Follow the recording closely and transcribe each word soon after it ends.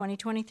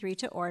2023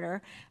 to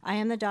order. I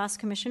am the DOS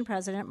Commission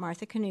President,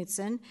 Martha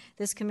Knudsen.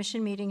 This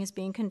commission meeting is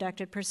being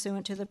conducted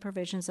pursuant to the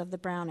provisions of the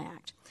Brown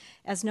Act.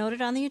 As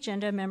noted on the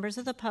agenda, members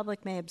of the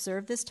public may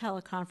observe this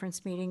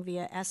teleconference meeting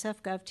via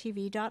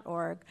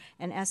sfgovtv.org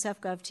and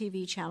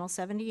sfgovtv channel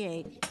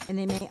 78, and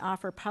they may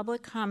offer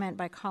public comment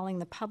by calling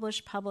the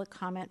published public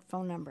comment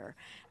phone number.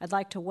 I'd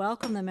like to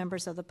welcome the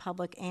members of the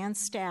public and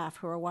staff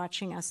who are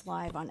watching us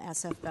live on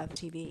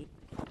sfgovtv.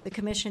 The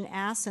Commission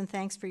asks and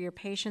thanks for your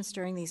patience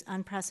during these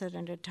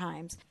unprecedented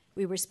times.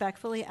 We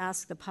respectfully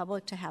ask the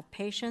public to have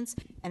patience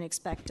and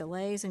expect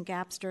delays and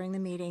gaps during the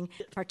meeting,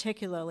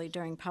 particularly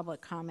during public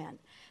comment.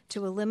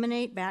 To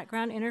eliminate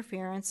background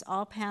interference,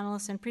 all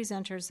panelists and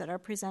presenters that are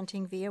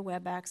presenting via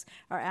WebEx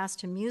are asked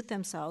to mute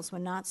themselves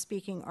when not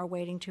speaking or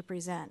waiting to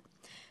present.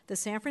 The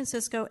San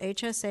Francisco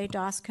HSA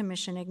DOS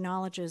Commission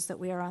acknowledges that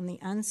we are on the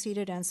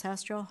unceded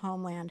ancestral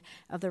homeland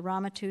of the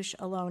Ramaytush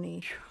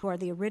Ohlone, who are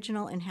the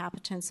original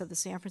inhabitants of the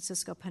San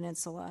Francisco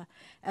Peninsula.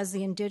 As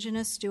the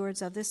indigenous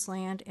stewards of this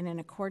land and in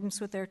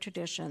accordance with their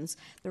traditions,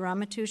 the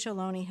Ramaytush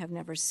Ohlone have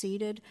never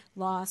ceded,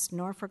 lost,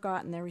 nor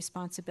forgotten their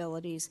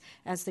responsibilities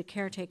as the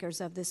caretakers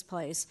of this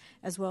place,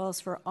 as well as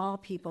for all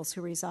peoples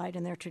who reside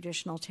in their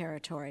traditional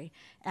territory.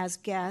 As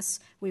guests,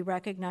 we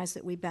recognize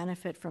that we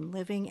benefit from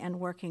living and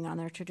working on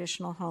their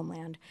traditional homeland.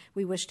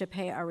 We wish to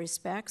pay our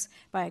respects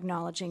by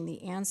acknowledging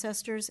the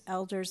ancestors,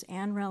 elders,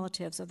 and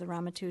relatives of the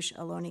Ramaytush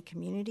Ohlone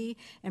community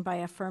and by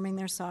affirming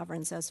their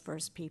sovereigns as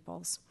First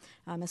Peoples.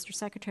 Mr.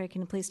 Secretary,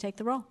 can you please take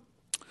the roll?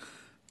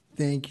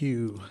 Thank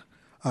you.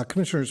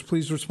 Commissioners,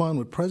 please respond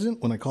with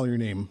present when I call your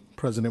name.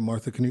 President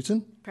Martha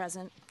Knudsen.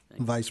 Present.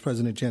 Vice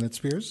President Janet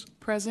Spears.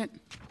 Present.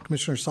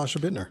 Commissioner Sasha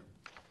Bittner.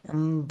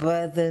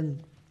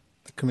 Present.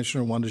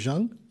 Commissioner Wanda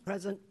Zhang.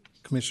 Present.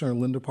 Commissioner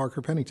Linda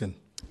Parker Pennington.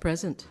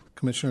 Present.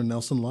 Commissioner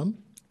Nelson Lum.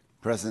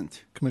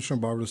 Present. Commissioner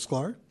Barbara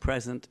Sklar.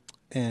 Present.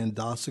 And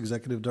DOS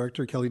Executive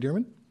Director Kelly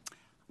Dearman.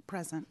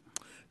 Present.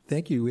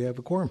 Thank you. We have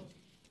a quorum.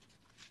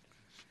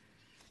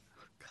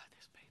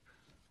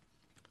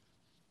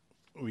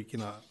 We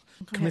can,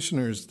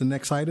 Commissioners, the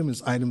next item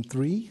is item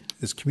 3,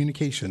 is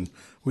communication.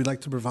 We'd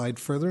like to provide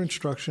further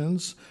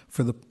instructions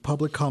for the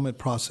public comment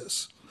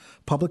process.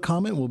 Public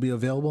comment will be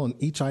available on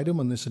each item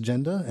on this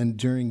agenda and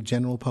during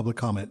general public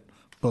comment.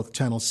 Both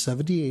Channel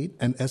 78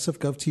 and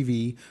SFGov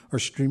TV are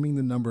streaming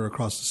the number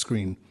across the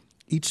screen.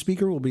 Each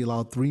speaker will be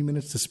allowed 3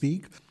 minutes to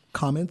speak.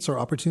 Comments or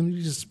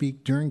opportunities to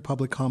speak during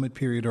public comment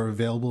period are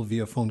available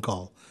via phone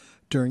call.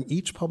 During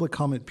each public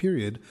comment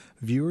period,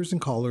 viewers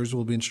and callers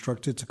will be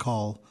instructed to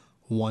call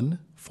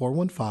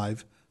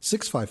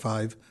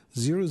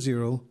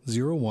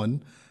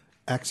 1-415-655-0001,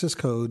 access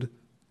code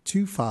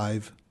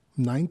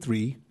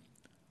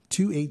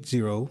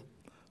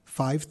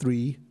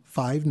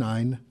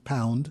 2593-280-5359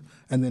 pound,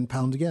 and then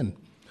pound again.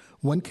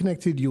 When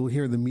connected, you will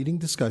hear the meeting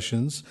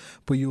discussions,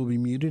 but you will be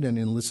muted and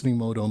in listening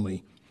mode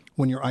only.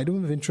 When your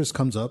item of interest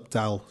comes up,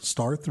 dial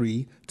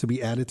 *3 to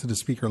be added to the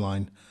speaker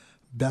line.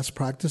 Best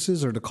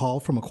practices are to call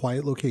from a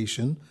quiet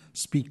location,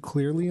 speak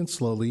clearly and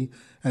slowly,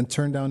 and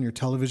turn down your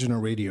television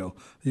or radio.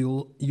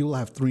 You'll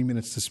have 3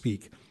 minutes to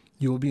speak.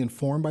 You will be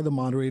informed by the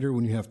moderator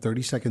when you have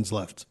 30 seconds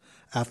left.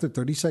 After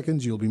 30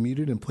 seconds, you'll be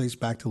muted and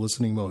placed back to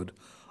listening mode.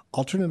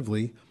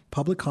 Alternatively,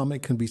 public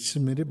comment can be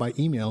submitted by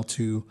email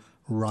to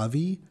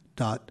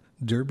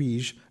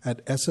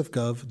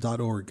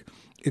ravi.derbij@sfgov.org.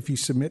 If you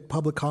submit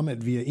public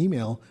comment via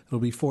email, it will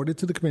be forwarded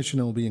to the Commission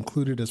and will be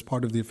included as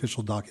part of the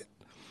official docket.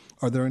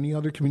 Are there any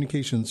other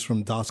communications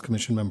from DOS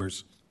Commission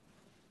members?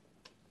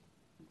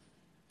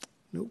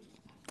 Nope.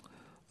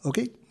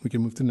 Okay, we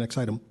can move to the next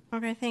item.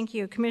 Okay, thank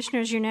you.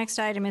 Commissioners, your next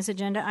item is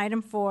Agenda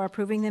Item 4,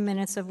 approving the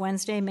minutes of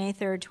Wednesday, May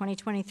 3rd,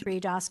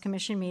 2023 DOS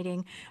Commission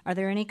meeting. Are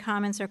there any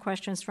comments or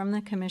questions from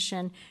the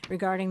Commission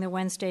regarding the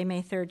Wednesday,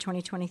 May 3rd,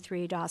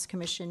 2023 DOS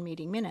Commission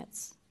meeting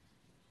minutes?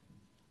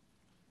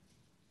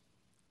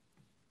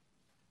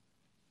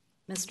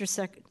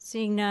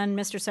 Seeing none,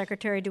 Mr.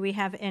 Secretary, do we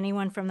have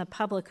anyone from the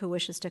public who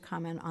wishes to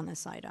comment on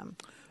this item?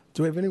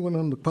 Do we have anyone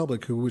from the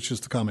public who wishes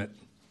to comment?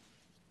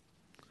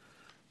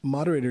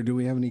 Moderator, do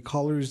we have any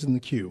callers in the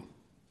queue?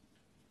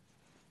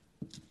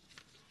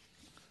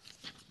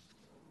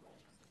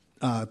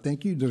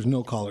 Thank you. There's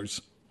no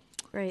callers.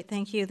 Great,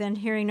 thank you. Then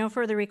hearing no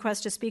further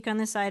requests to speak on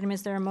this item,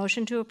 is there a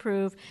motion to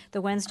approve the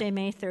Wednesday,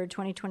 May 3rd,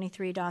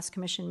 2023 DOS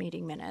Commission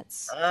meeting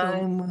minutes?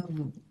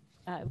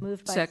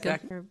 Moved by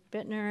Commissioner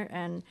Bittner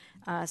and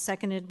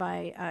seconded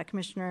by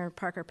Commissioner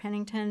Parker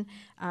Pennington.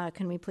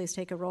 Can we please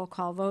take a roll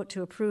call vote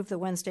to approve the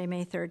Wednesday,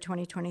 May 3rd,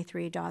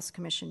 2023 DOS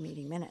Commission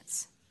meeting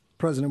minutes?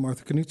 President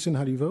Martha Knudsen,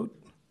 how do you vote?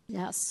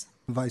 Yes.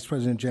 Vice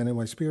President Janet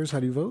Y. Spears, how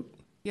do you vote?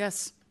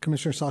 Yes.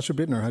 Commissioner Sasha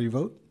Bittner, how do you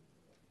vote?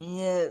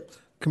 Yes.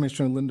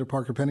 Commissioner Linda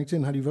Parker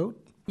Pennington, how do you vote?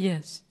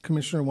 Yes.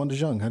 Commissioner Wanda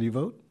Zhang, how do you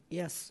vote?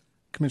 Yes.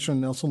 Commissioner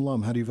Nelson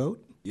Lum, how do you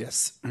vote?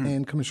 Yes.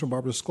 And Commissioner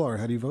Barbara Sklar,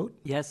 how do you vote?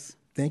 Yes.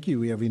 Thank you.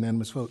 We have a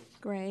unanimous vote.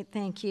 Great,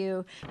 thank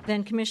you.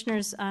 Then,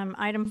 Commissioners,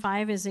 item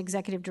 5 is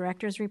Executive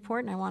Director's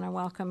Report, and I want to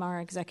welcome our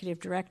Executive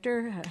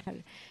Director.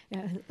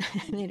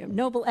 Made a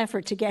noble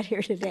effort to get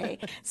here today,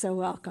 so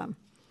welcome.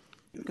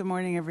 Good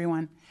morning,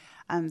 everyone.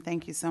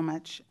 Thank you so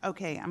much.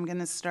 Okay, I'm going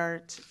to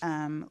start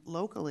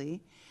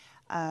locally.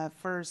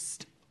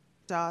 First,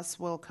 DOS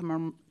will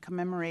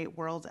commemorate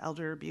World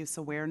Elder Abuse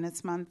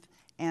Awareness Month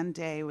and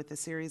Day with a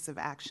series of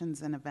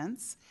actions and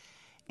events,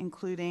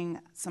 including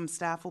some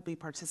staff will be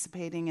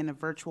participating in a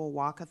virtual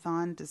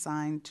walkathon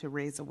designed to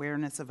raise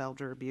awareness of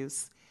elder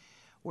abuse.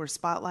 We're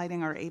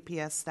spotlighting our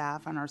APS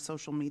staff on our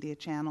social media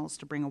channels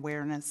to bring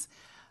awareness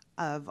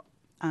of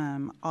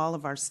all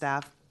of our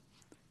staff,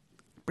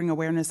 bring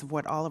awareness of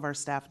what all of our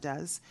staff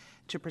does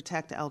to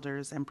protect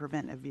elders and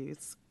prevent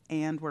abuse.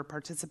 And we're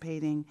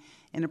participating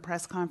in a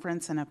press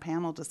conference and a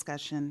panel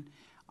discussion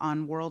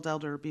on World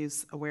Elder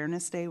Abuse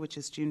Awareness Day, which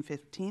is June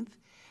 15th,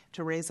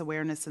 to raise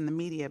awareness in the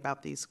media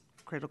about these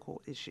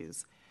critical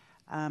issues.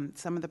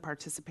 Some of the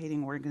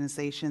participating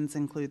organizations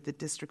include the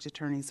District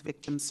Attorney's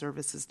Victim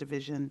Services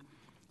Division,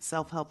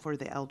 Self-Help for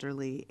the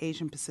Elderly,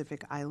 Asian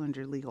Pacific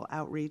Islander Legal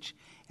Outreach,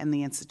 and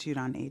the Institute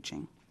on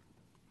Aging.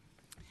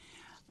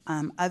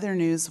 Other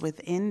news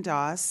within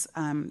DOS,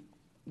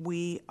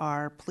 we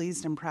are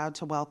pleased and proud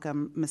to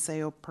welcome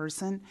Maceo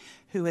Person,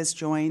 who has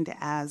joined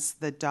as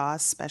the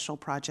DOS Special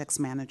Projects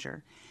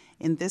Manager.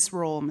 In this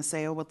role,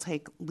 Maceo will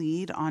take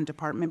lead on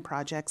department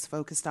projects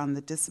focused on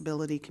the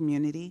disability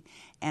community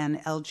and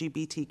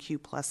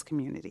LGBTQ+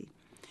 community.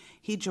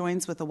 He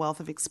joins with a wealth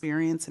of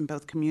experience in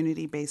both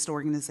community-based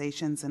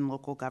organizations and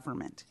local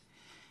government.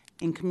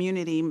 In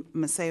community,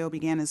 Maceo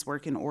began his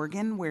work in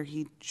Oregon, where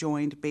he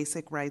joined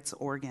Basic Rights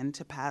Oregon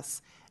to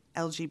pass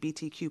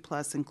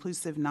LGBTQ+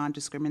 inclusive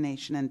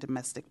non-discrimination and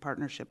domestic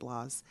partnership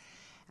laws.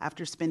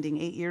 After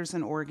spending 8 years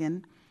in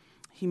Oregon,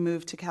 he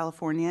moved to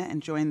California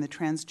and joined the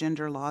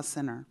Transgender Law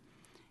Center.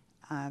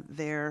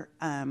 There,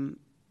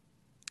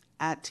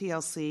 at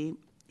TLC,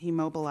 he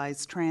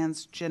mobilized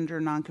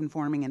transgender,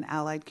 nonconforming, and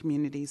allied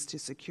communities to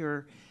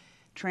secure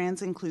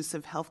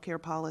trans-inclusive healthcare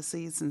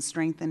policies and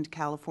strengthened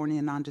California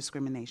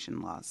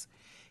non-discrimination laws.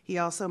 He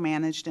also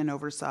managed and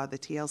oversaw the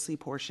TLC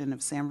portion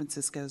of San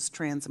Francisco's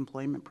trans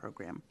employment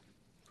program.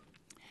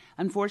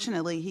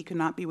 Unfortunately, he could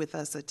not be with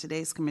us at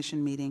today's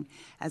commission meeting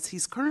as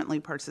he's currently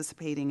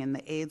participating in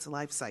the AIDS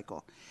Life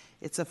Cycle.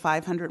 It's a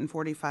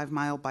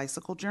 545-mile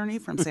bicycle journey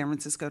from San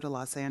Francisco to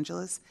Los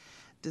Angeles,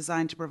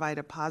 designed to provide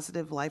a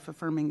positive,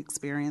 life-affirming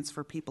experience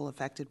for people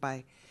affected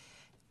by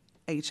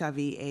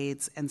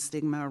HIV/AIDS and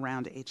stigma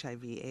around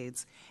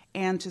HIV/AIDS,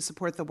 and to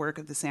support the work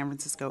of the San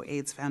Francisco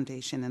AIDS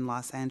Foundation and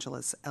Los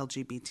Angeles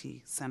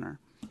LGBT Center.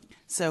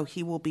 So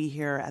he will be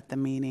here at the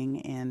meeting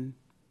in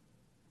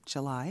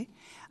July,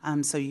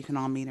 so you can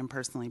all meet him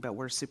personally, but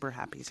we're super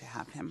happy to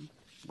have him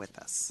with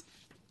us.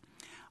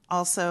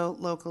 Also,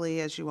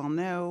 locally, as you all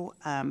know,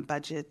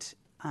 budget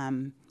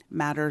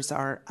matters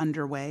are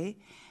underway,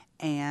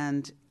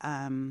 and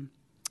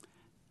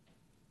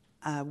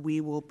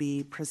we will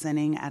be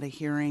presenting at a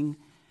hearing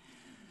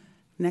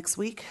next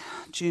week,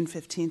 June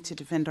 15th, to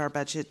defend our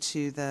budget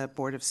to the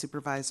Board of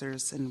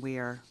Supervisors, and we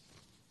are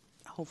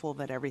hopeful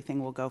that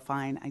everything will go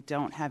fine. I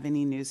don't have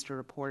any news to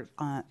report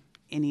on,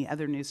 any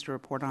other news to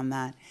report on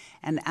that.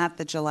 And at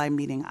the July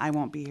meeting, I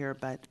won't be here,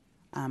 but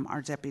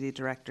our Deputy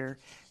Director,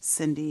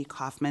 Cindy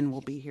Kaufman,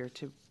 will be here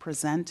to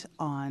present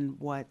on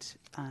what,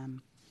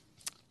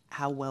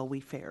 how well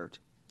we fared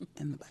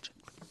in the budget.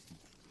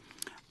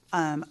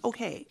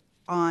 Okay,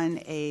 on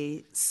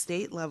a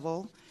state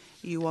level,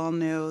 you all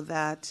know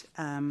that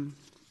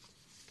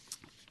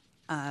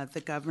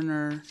the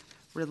governor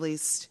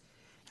released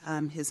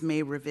his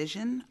May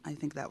revision. I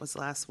think that was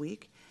last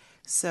week.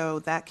 So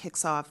that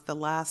kicks off the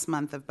last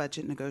month of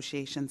budget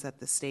negotiations at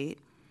the state.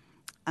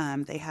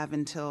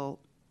 The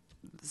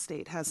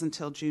state has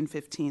until June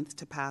 15th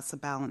to pass a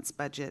balanced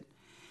budget.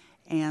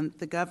 And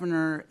the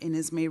governor, in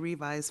his May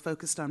revise,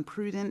 focused on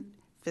prudent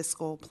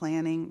fiscal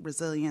planning,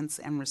 resilience,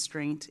 and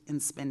restraint in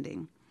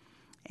spending.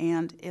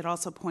 And it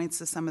also points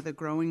to some of the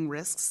growing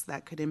risks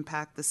that could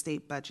impact the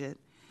state budget,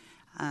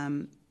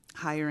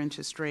 higher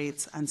interest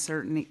rates,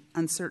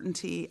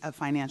 uncertainty of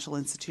financial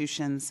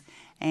institutions,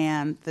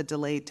 and the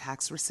delayed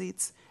tax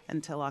receipts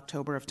until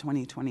October of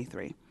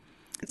 2023.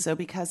 So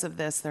because of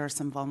this, there are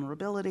some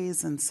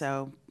vulnerabilities, and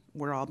so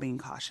we're all being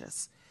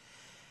cautious.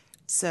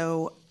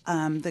 So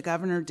the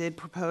governor did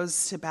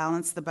propose to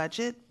balance the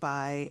budget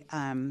by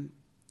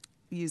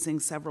using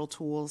several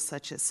tools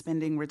such as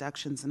spending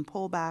reductions and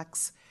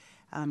pullbacks,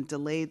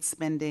 delayed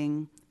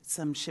spending,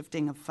 some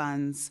shifting of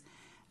funds,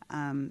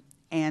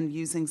 and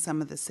using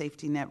some of the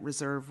safety net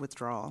reserve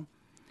withdrawal.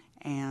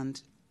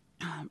 And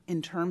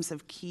in terms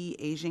of key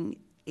aging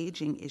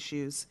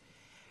issues,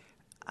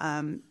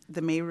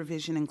 the May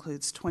revision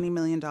includes $20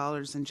 million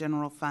in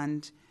general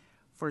fund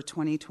for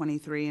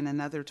 2023 and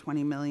another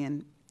 $20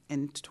 million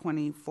in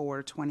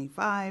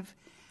 24-25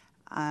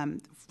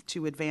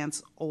 to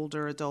advance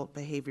older adult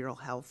behavioral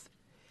health.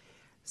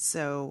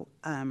 So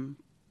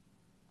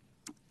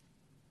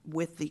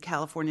with the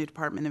California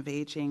Department of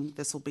Aging,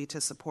 this will be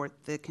to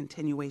support the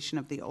continuation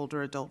of the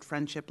Older Adult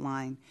Friendship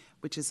Line,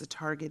 which is a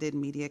targeted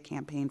media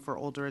campaign for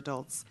older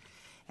adults,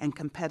 and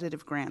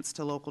competitive grants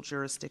to local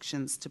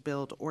jurisdictions to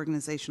build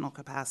organizational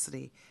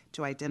capacity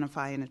to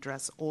identify and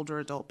address older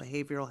adult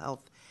behavioral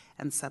health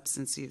and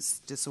substance use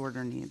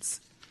disorder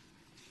needs.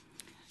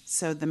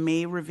 So the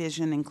May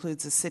revision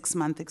includes a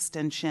 6-month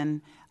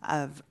extension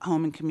of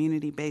home and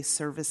community-based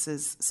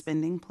services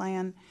spending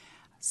plan.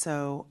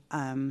 So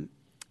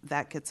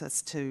that gets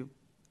us to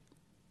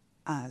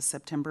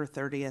September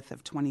 30th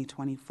of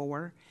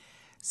 2024.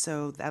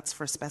 So that's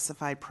for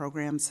specified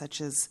programs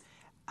such as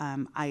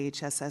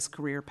IHSS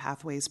Career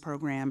Pathways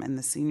Program and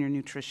the Senior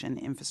Nutrition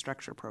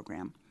Infrastructure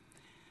Program.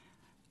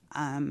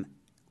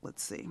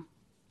 Let's see.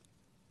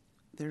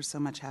 There's so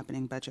much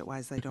happening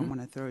budget-wise, I don't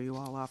want to throw you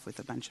all off with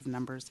a bunch of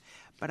numbers.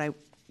 But I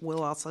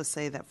will also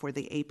say that for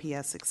the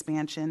APS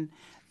expansion,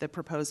 the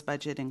proposed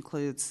budget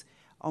includes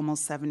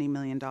almost $70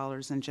 million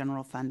in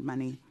general fund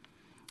money.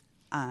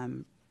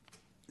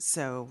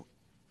 So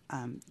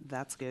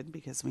that's good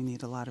because we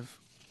need all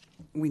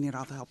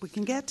the help we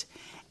can get.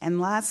 And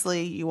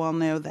lastly, you all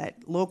know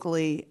that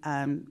locally,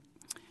 the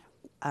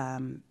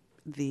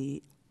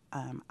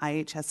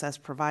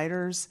IHSS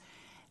providers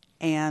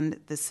and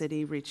the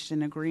city reached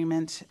an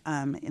agreement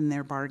in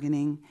their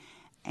bargaining,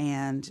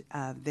 and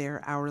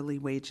their hourly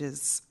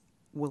wages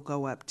will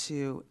go up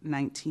to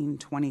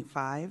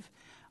 $19.25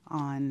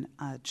 on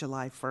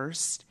July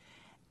 1st.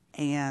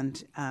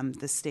 And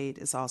the state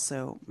is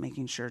also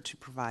making sure to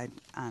provide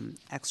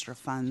extra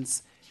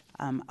funds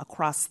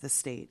across the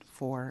state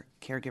for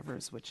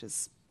caregivers, which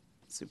is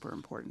super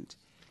important.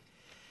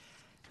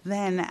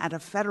 Then at a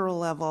federal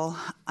level,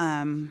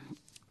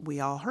 we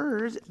all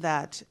heard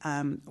that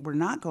we're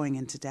not going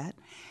into debt,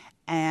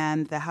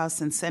 and the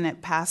House and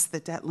Senate passed the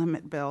debt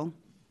limit bill.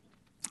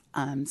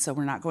 So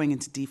we're not going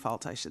into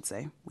default, I should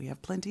say. We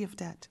have plenty of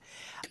debt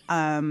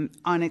on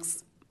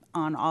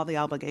all the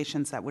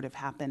obligations that would have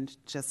happened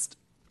just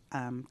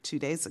 2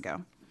 days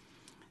ago.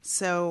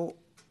 So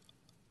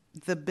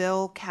the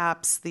bill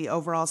caps the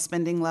overall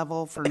spending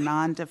level for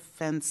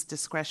non-defense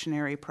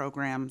discretionary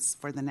programs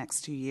for the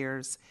next 2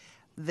 years.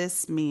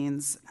 This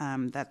means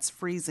that's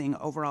freezing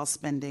overall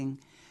spending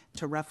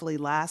to roughly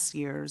last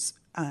year's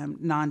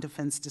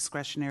non-defense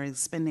discretionary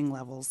spending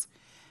levels,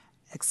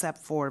 except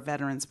for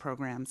veterans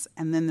programs.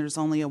 And then there's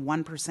only a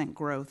 1%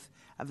 growth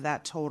of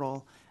that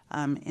total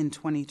in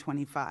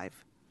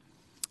 2025.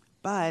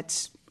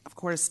 But, of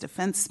course,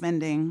 defense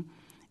spending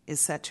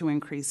is set to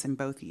increase in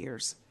both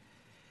years.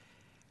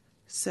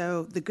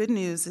 So the good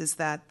news is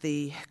that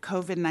the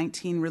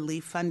COVID-19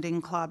 relief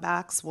funding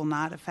clawbacks will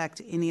not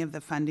affect any of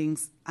the funding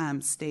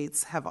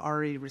states have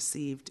already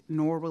received,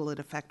 nor will it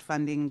affect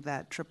funding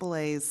that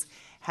AAAs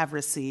have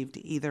received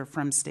either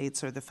from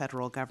states or the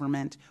federal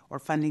government, or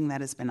funding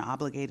that has been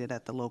obligated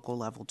at the local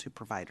level to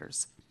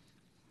providers.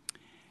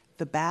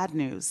 The bad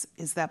news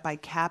is that by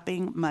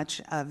capping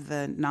much of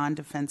the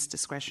non-defense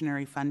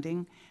discretionary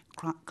funding,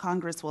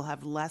 Congress will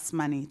have less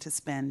money to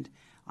spend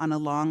on a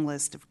long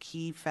list of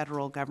key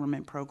federal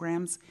government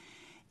programs,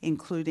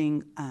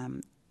 including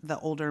the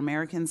Older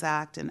Americans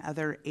Act and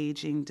other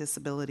aging,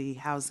 disability,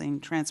 housing,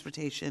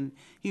 transportation,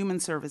 human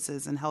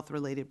services, and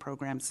health-related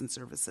programs and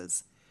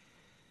services.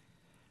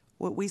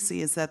 What we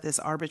see is that this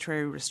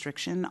arbitrary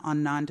restriction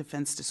on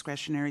non-defense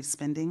discretionary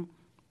spending,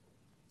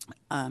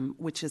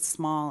 which is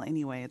small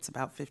anyway, it's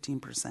about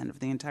 15% of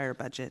the entire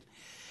budget,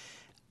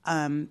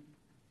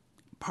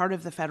 part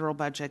of the federal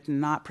budget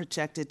not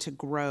projected to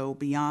grow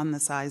beyond the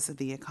size of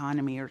the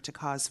economy or to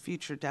cause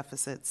future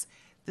deficits.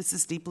 This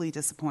is deeply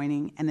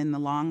disappointing, and in the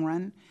long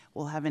run,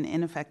 will have an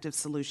ineffective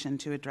solution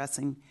to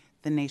addressing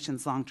the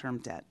nation's long-term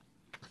debt.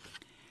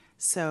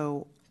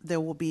 So there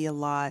will be a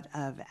lot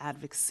of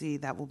advocacy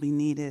that will be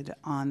needed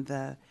on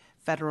the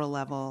federal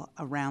level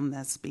around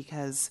this,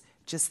 because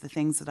just the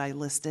things that I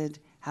listed,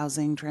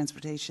 housing,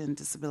 transportation,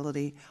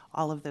 disability,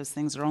 all of those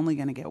things are only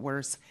going to get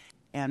worse,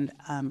 and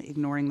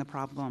ignoring the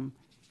problem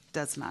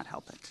does not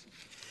help it.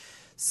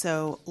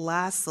 So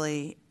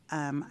lastly,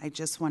 I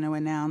just want to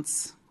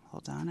announce,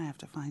 hold on, I have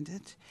to find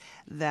it,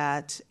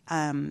 that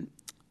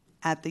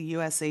at the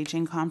U.S.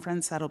 Aging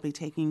Conference that'll be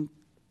taking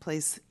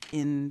place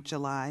in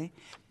July,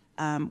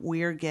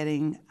 we are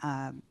getting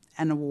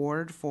an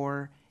award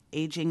for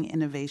Aging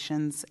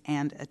Innovations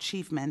and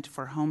Achievement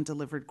for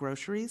Home-Delivered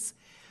Groceries.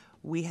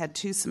 We had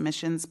 2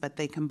 submissions, but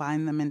they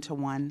combined them into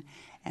one,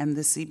 and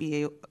the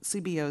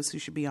CBOs who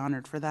should be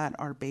honored for that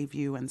are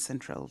Bayview and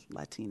Central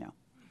Latino.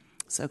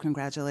 So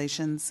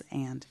congratulations,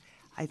 and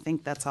I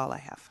think that's all I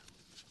have.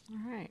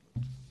 All right.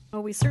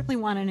 Well, we certainly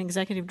want an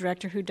executive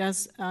director who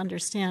does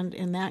understand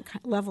in that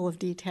level of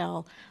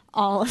detail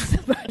all of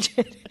the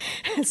budget.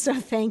 So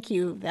thank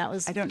you. That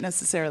was. I don't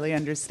necessarily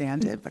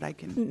understand it, but I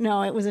can.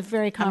 No, it was a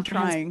very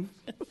comprehensive I'm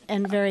trying.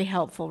 and very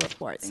helpful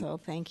report. So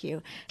thank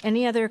you.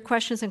 Any other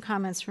questions and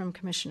comments from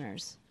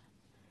commissioners?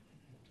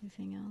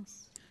 Anything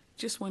else?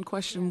 Just one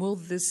question. Will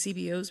the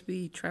CBOs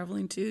be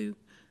traveling to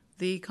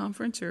the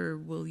conference, or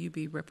will you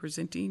be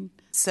representing?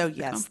 So the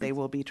yes, conference? they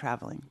will be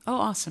traveling. Oh,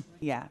 awesome.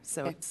 Yeah,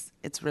 so Okay.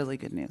 it's really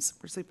good news.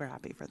 We're super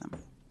happy for them.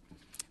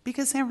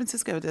 Because San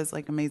Francisco does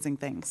like amazing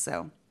things,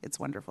 so it's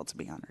wonderful to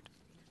be honored.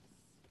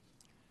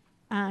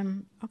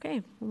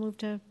 Okay, we'll move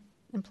to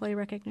employee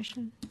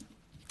recognition.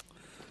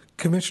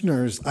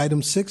 Commissioners,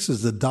 item 6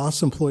 is the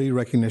DOS employee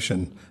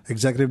recognition.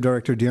 Executive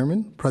Director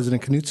Dearman,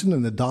 President Knutson,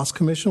 and the DOS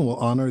Commission will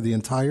honor the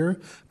entire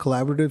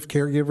collaborative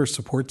caregiver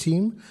support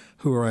team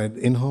who are at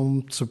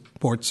in-home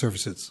support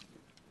services.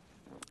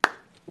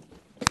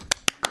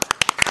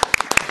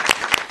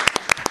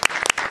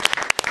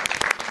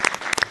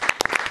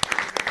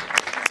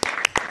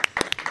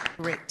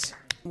 Great.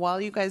 While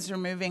you guys are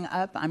moving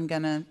up, I'm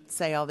going to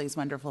say all these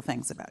wonderful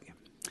things about you.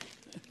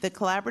 The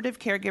Collaborative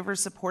Caregiver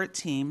Support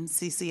Team,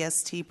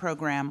 CCST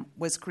program,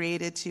 was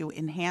created to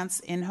enhance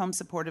in-home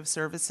supportive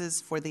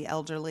services for the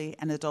elderly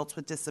and adults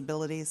with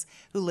disabilities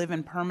who live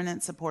in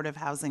permanent supportive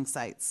housing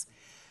sites.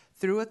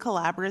 Through a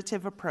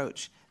collaborative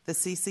approach, the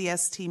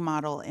CCST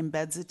model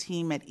embeds a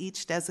team at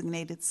each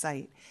designated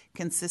site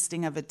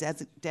consisting of a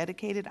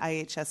dedicated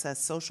IHSS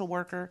social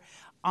worker,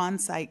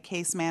 on-site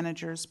case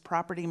managers,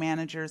 property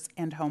managers,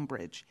 and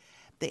Homebridge.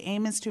 The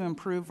aim is to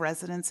improve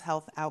residents'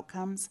 health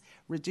outcomes,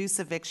 reduce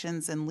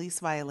evictions and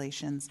lease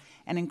violations,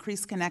 and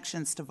increase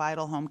connections to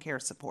vital home care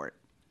support.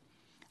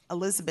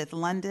 Elizabeth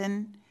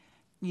London,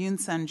 Yoon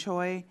Sun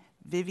Choi,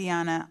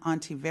 Viviana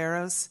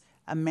Ontiveros,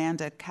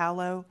 Amanda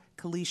Callow,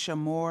 Kalisha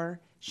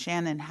Moore,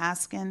 Shannon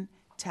Haskin,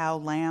 Tao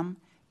Lam,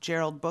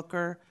 Gerald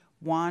Booker,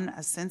 Juan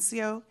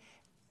Asensio,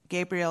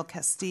 Gabriel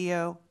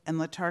Castillo, and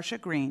Latarsha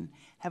Green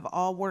have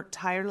all worked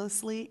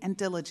tirelessly and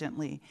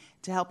diligently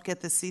to help get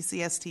the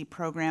CCST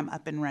program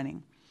up and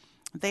running.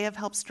 They have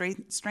helped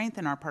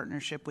strengthen our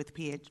partnership with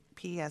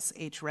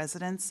PSH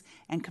residents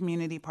and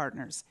community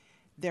partners.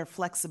 Their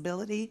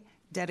flexibility,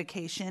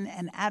 dedication,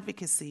 and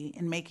advocacy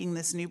in making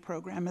this new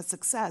program a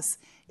success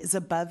is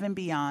above and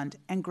beyond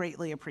and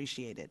greatly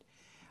appreciated.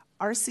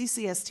 Our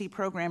CCST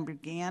program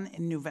began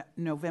in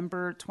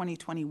November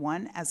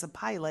 2021 as a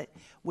pilot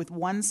with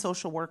one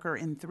social worker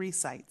in 3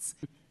 sites.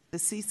 The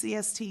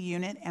CCST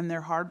unit and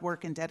their hard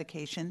work and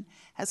dedication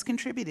has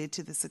contributed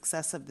to the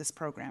success of this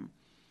program.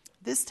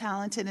 This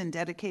talented and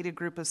dedicated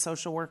group of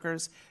social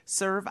workers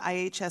serve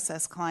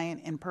IHSS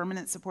client and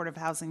permanent supportive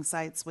housing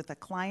sites with a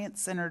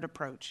client-centered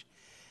approach.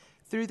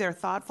 Through their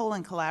thoughtful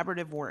and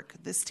collaborative work,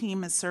 this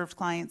team has served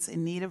clients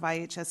in need of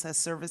IHSS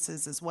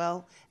services as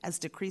well as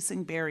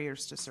decreasing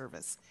barriers to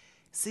service.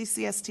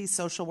 CCST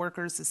social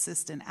workers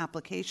assist in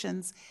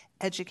applications,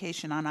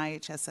 education on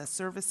IHSS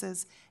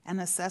services,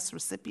 and assess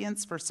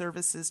recipients for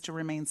services to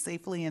remain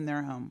safely in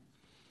their home.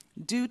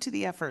 Due to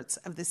the efforts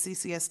of the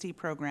CCST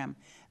program,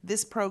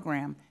 this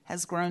program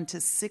has grown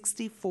to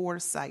 64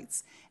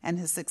 sites and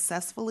has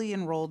successfully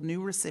enrolled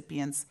new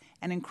recipients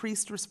and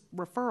increased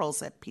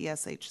referrals at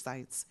PSH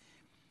sites.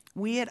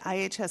 We at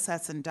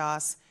IHSS and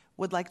DOS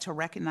would like to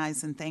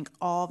recognize and thank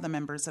all the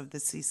members of the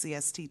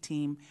CCST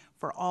team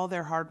for all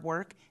their hard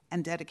work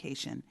and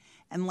dedication,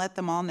 and let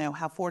them all know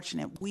how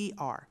fortunate we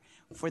are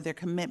for their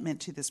commitment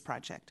to this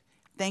project.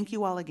 Thank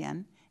you all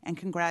again, and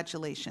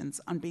congratulations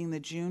on being the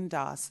June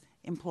DOS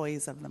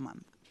Employees of the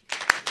Month.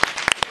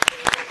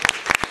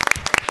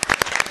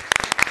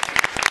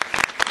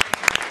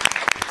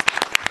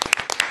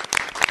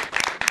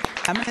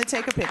 I'm going to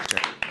take a picture.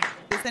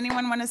 Does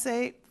anyone want to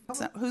say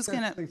who's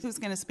going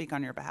to speak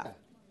on your behalf?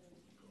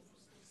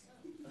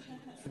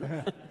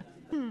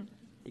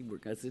 They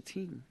work as a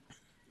team.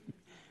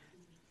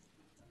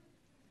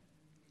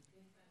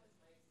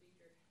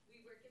 We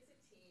work as a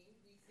team.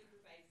 We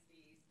supervise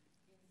these.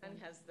 One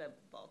has the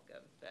bulk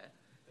of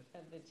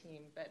the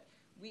team, but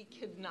we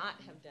could not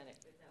have done it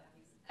without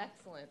these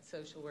excellent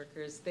social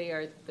workers. They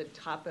are the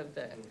top of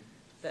the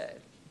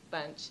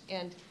bunch,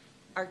 and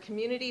our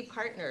community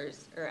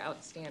partners are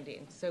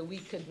outstanding. So we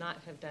could not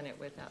have done it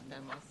without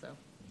them also.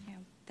 Yeah.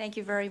 Thank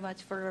you very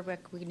much for the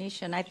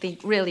recognition. I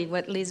think really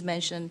what Liz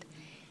mentioned,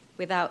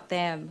 without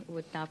them, it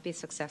would not be a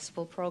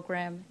successful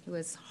program. It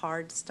was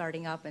hard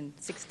starting up, and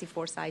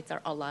 64 sites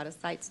are a lot of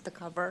sites to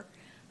cover.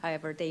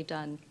 However, they've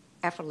done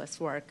effortless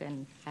work,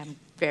 and I'm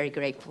very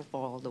grateful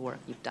for all the work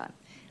you've done.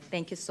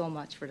 Thank you so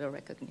much for the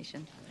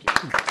recognition.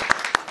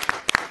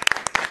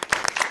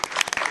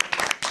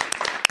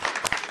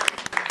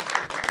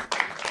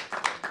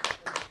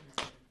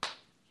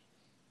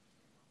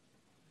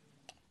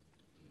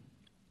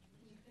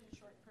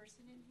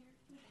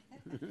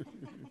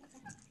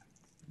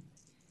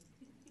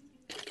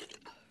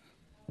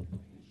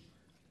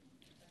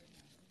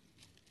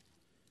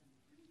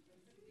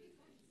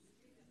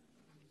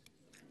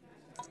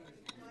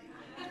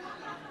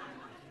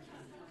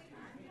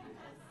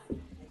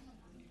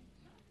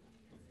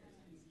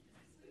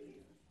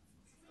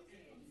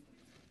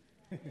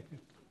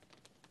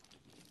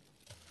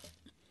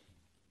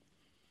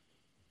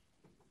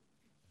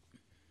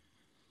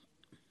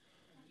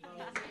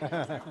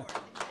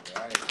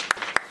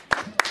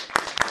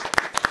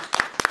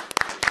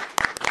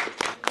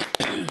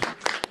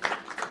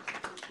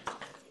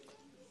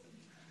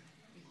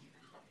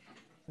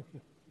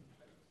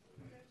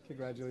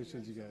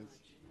 Congratulations, you guys.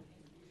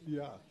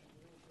 Yeah.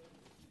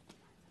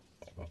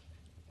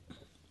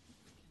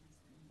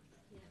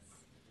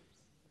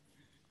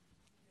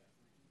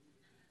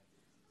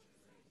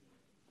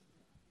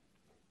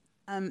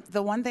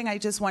 The one thing I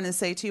just want to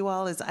say to you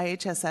all is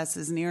IHSS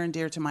is near and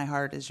dear to my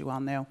heart, as you all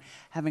know,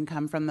 having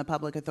come from the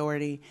public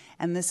authority.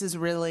 And this is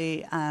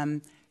really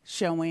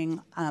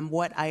showing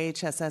what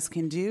IHSS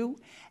can do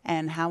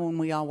and how when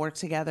we all work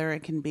together,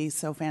 it can be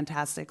so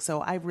fantastic. So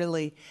I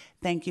really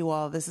thank you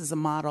all. This is a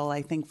model,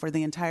 I think, for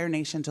the entire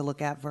nation to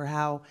look at for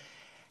how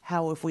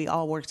if we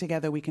all work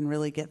together, we can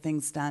really get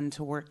things done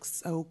to work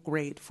so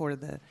great for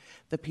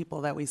the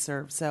people that we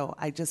serve. So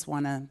I just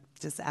want to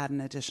add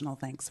an additional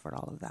thanks for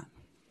all of that.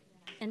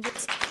 And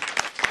just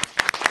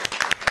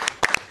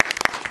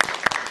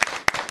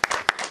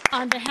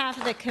on behalf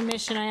of the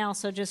commission, I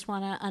also just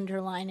want to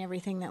underline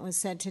everything that was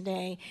said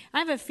today. I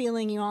have a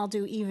feeling you all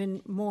do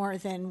even more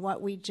than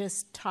what we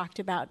just talked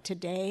about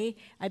today.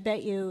 I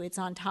bet you it's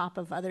on top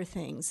of other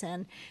things,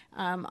 and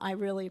I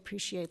really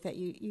appreciate that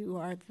you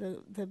are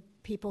the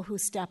people who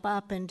step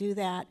up and do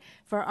that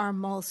for our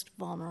most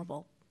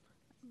vulnerable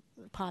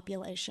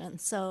population.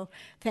 So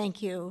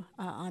thank you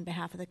on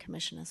behalf of the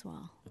commission as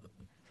well.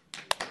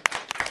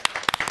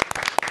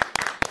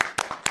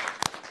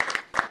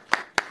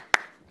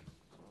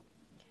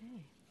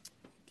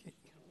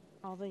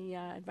 All the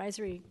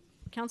advisory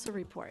council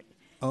report.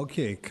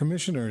 Okay,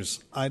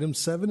 commissioners, item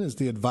 7 is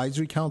the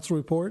advisory council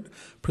report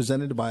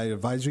presented by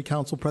advisory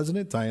council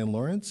president Diane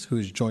Lawrence, who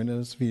is joining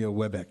us via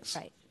WebEx.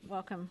 Right,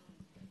 welcome.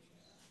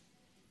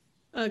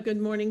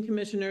 Good morning,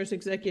 commissioners,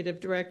 executive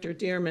director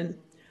Dearman.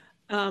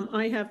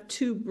 I have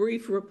 2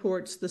 brief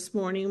reports this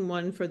morning,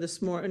 one for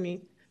this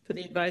morning for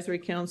the advisory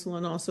council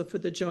and also for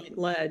the joint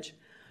ledge.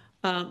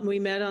 We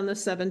met on the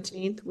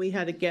 17th. We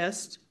had a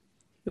guest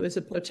who is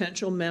a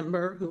potential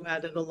member who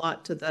added a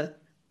lot to the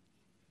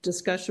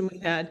discussion we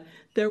had.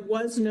 There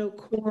was no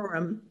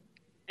quorum,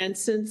 and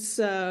since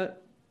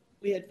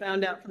we had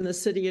found out from the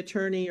city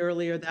attorney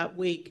earlier that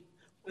week,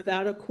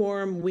 without a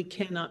quorum, we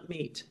cannot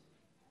meet.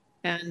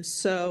 And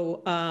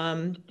so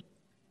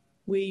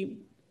we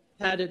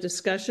had a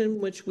discussion,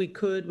 which we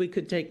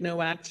could take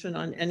no action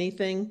on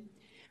anything.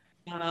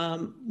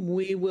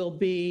 We will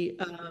be,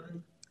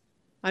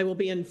 I will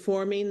be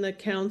informing the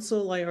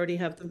council. I already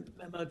have the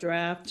memo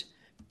draft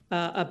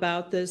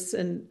about this,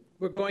 and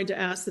we're going to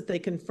ask that they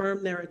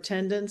confirm their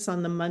attendance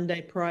on the Monday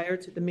prior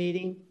to the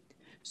meeting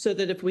so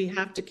that if we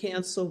have to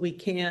cancel, we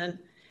can,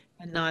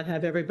 and not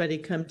have everybody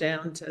come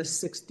down to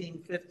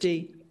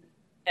 1650.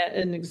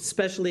 And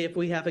especially if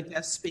we have a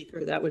guest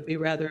speaker, that would be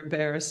rather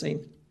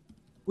embarrassing.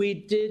 We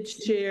did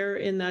share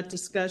in that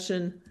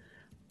discussion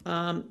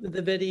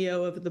the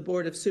video of the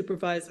Board of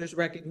Supervisors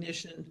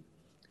recognition.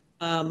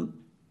 The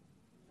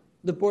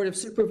Board of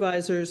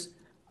Supervisors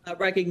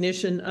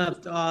recognition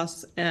of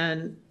DOS,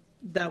 and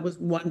that was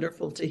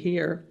wonderful to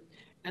hear,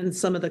 and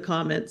some of the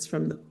comments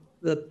from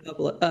the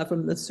public,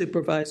 from the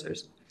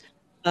supervisors.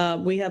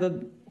 We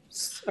have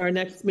our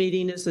next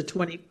meeting is the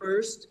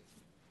 21st,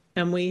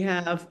 and we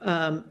have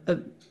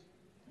a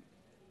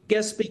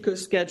guest speaker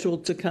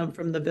scheduled to come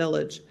from the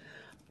village.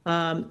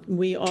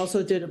 We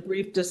also did a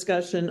brief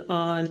discussion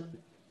on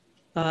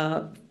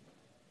a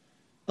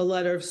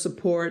letter of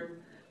support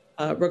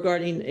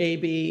regarding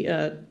AB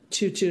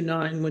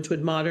 229, which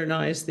would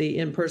modernize the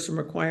in-person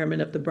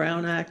requirement of the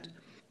Brown Act.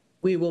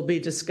 We will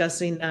be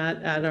discussing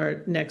that at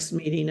our next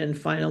meeting and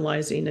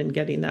finalizing and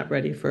getting that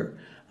ready for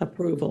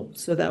approval.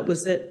 So that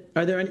was it.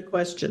 Are there any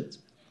questions?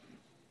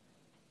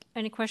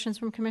 Any questions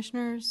from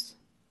commissioners?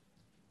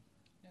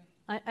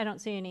 I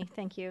don't see any.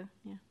 Thank you.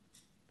 Yeah.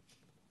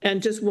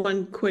 And just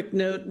one quick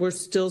note, we're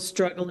still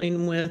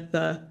struggling with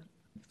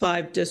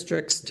 5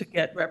 districts to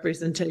get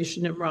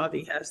representation, and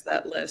Ravi has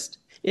that list.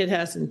 It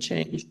hasn't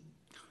changed.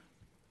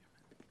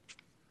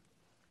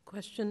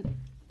 Question?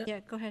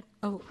 Yeah, go ahead.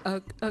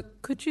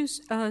 Could you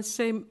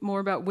say more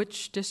about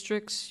which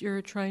districts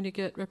you're trying to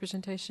get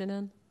representation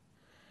in?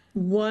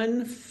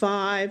 1,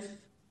 5,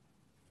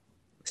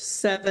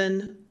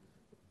 7,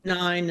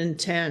 9, and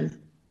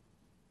 10.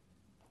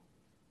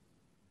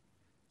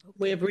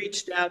 We have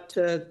reached out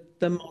to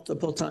them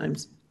multiple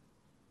times.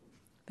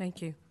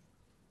 Thank you.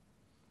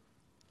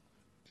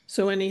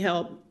 So any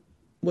help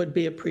would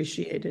be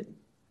appreciated.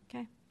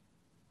 Okay.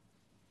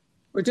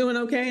 We're doing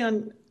okay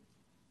on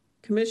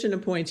commission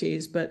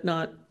appointees, but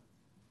not.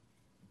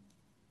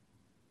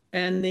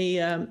 And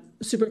the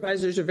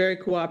supervisors are very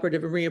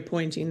cooperative in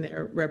reappointing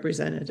their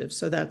representatives,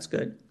 so that's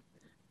good.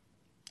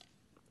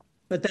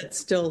 But that's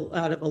still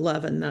out of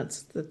 11.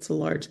 That's a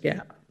large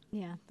gap.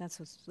 Yeah, that's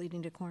what's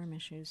leading to quorum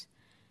issues.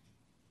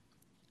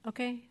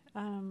 Okay,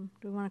 do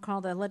we want to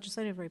call the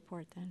legislative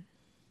report then?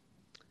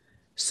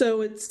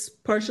 So it's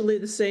partially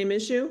the same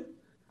issue.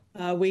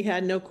 We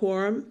had no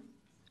quorum,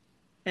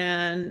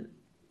 and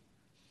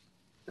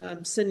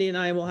Cindy and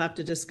I will have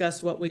to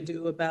discuss what we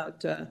do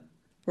about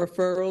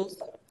referrals.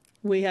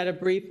 We had a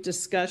brief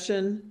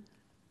discussion.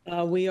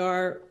 We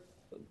are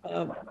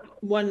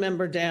 1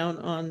 member down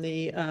on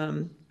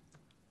the,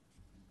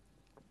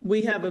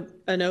 we have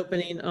an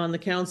opening on the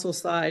council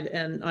side,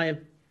 and I have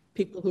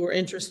people who are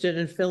interested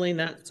in filling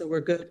that, so we're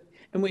good.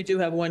 And we do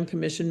have 1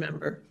 commission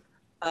member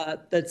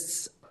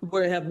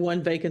we have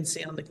 1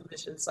 vacancy on the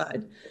commission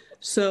side.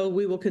 So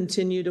we will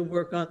continue to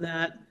work on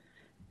that.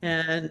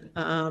 And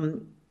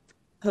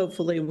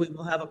hopefully we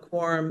will have a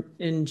quorum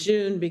in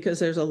June because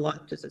there's a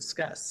lot to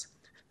discuss.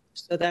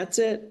 So that's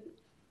it.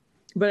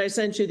 But I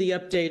sent you the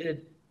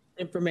updated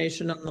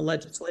information on the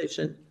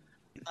legislation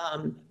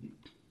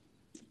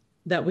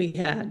that we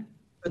had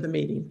for the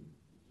meeting.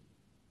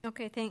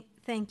 Okay,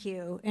 thank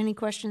you. Any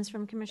questions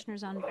from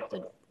commissioners on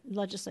the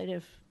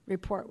legislative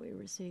report we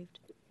received?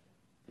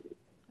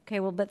 Okay,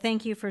 well, but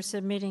thank you for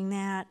submitting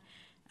that.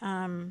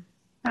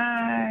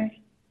 Hi.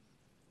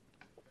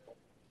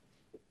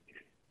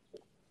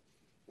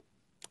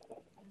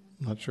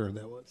 Not sure who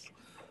that was.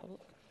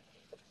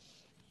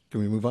 Can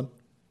we move on?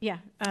 Yeah,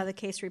 the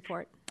case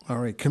report. All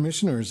right,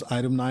 commissioners,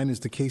 item 9 is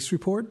the case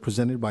report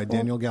presented by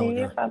Daniel We'll see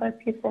Gallagher. if other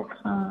people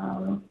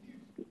come.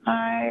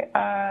 Hi,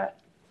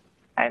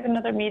 I have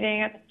another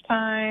meeting at this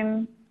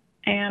time,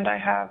 and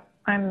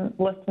I'm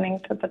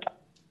listening to the.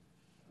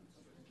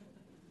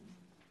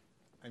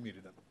 I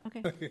muted them.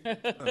 Okay.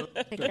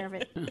 Take care of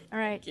it. All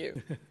right. Thank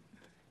you.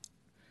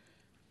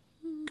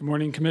 Good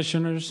morning,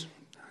 commissioners.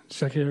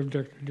 Executive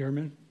Director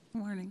Dearman. Good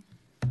morning.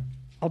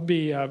 I'll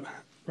be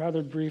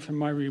rather brief in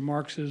my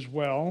remarks as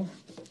well,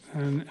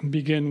 and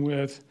begin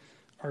with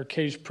our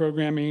case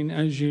programming.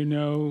 As you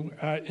know,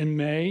 in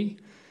May,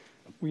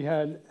 we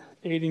had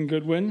Aiden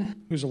Goodwin,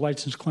 who's a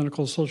licensed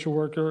clinical social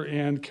worker,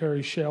 and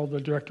Carrie Shell,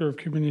 the Director of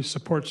Community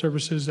Support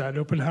Services at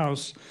Open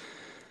House,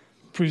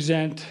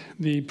 present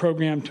the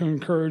program to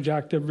encourage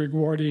active,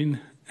 rewarding,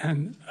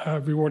 and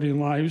rewarding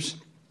lives,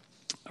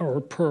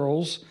 or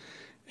PEARLS.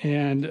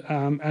 And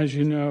as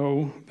you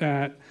know,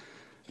 that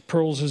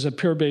PEARLS is a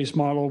peer-based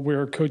model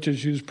where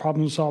coaches use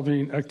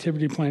problem-solving,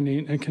 activity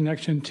planning, and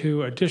connection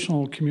to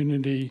additional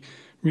community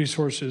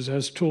resources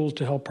as tools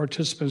to help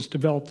participants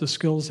develop the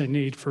skills they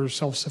need for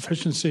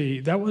self-sufficiency.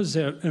 That was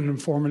an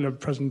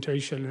informative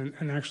presentation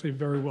and actually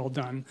very well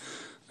done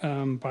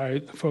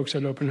by the folks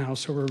at Open House.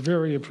 So we're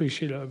very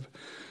appreciative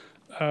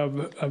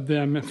of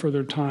them for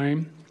their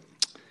time.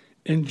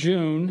 In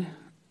June,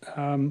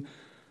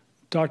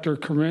 Dr.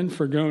 Corinne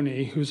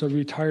Fergoni, who's a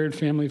retired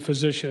family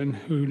physician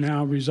who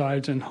now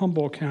resides in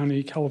Humboldt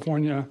County,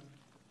 California,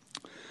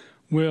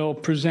 will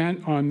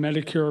present on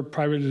Medicare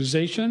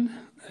privatization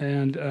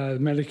and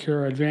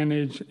Medicare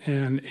Advantage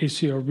and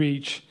ACO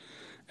REACH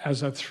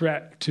as a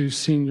threat to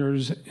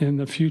seniors in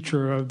the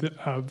future of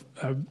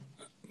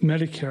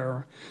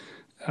Medicare.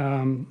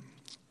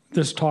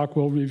 This talk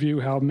will review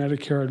how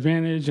Medicare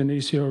Advantage and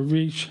ACO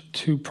REACH,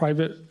 two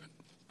private,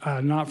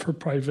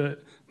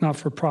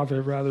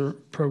 not-for-profit rather,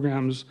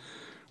 programs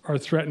are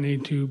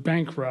threatening to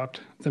bankrupt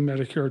the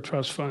Medicare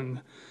Trust Fund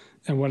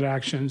and what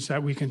actions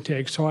that we can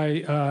take. So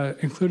I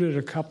included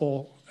a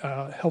couple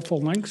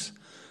helpful links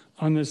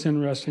on this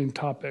interesting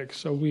topic.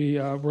 So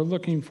we're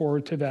looking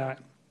forward to that.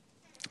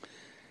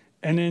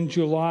 And in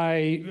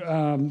July,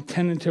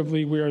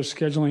 tentatively, we are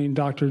scheduling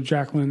Dr.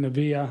 Jacqueline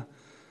Navia,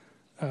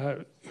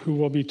 who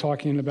will be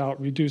talking about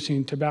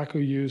reducing tobacco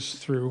use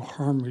through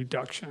harm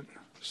reduction.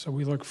 So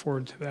we look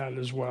forward to that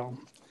as well.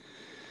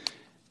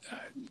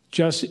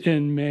 Just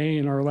in May,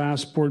 in our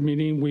last board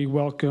meeting, we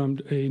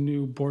welcomed a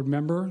new board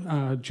member,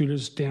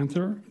 Judith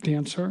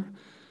Dancer.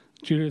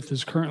 Judith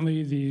is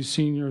currently the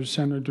Senior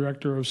Center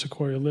Director of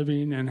Sequoia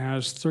Living and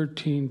has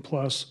 13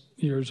 plus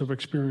years of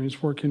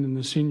experience working in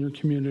the senior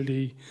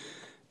community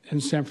in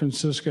San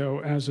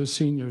Francisco as a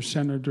Senior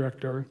Center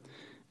Director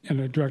and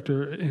a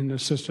Director in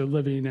Assisted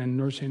Living and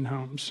Nursing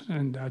Homes.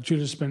 And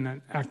Judith's been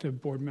an active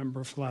board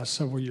member for the last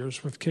several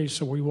years with CASE,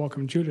 so we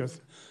welcome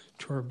Judith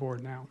to our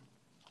board now.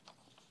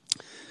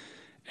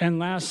 And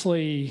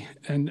lastly,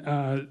 and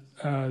a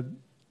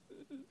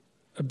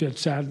bit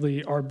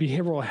sadly, our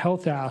behavioral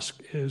health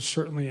ask is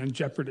certainly in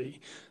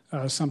jeopardy,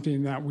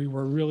 something that we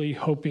were really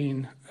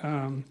hoping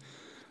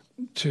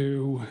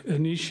to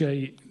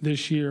initiate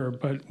this year,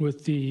 but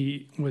with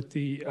the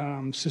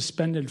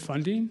suspended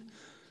funding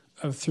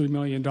of $3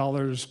 million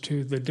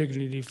to the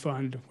Dignity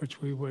Fund,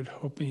 which we would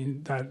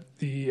hoping that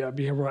the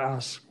behavioral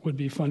ask would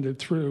be funded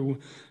through,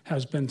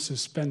 has been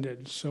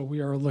suspended. So we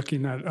are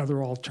looking at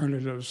other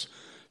alternatives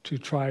to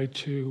try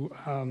to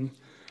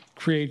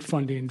create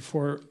funding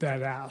for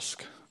that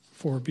ask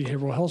for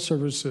behavioral health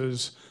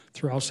services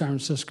throughout San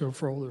Francisco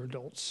for older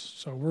adults.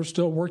 So we're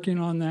still working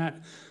on that,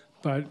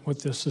 but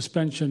with the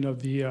suspension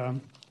of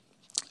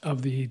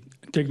the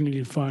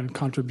Dignity Fund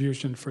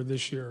contribution for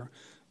this year,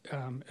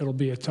 it'll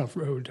be a tough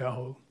road to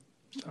hoe.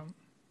 So,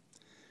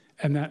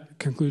 and that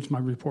concludes my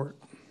report.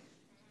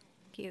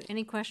 Thank you.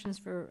 Any questions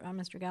for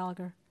Mr.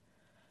 Gallagher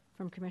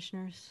from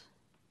commissioners?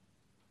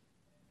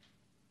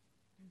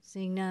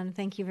 Seeing none,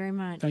 thank you very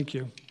much. Thank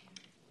you.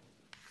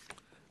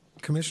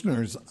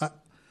 Commissioners,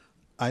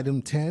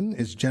 item 10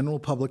 is general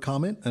public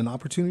comment, an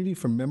opportunity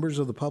for members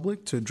of the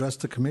public to address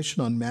the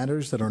commission on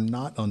matters that are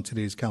not on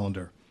today's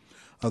calendar.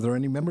 Are there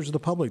any members of the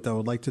public that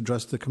would like to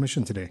address the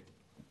commission today?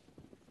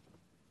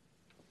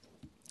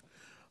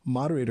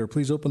 Moderator,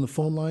 please open the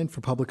phone line for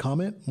public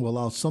comment. We'll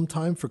allow some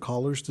time for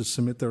callers to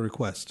submit their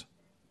request.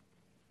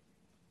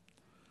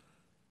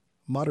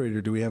 Moderator,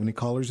 do we have any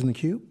callers in the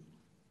queue?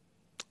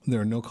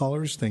 There are no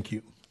callers. Thank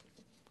you.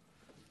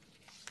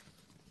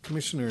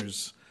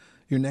 Commissioners,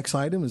 Your next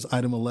item is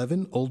item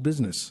 11, old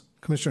business.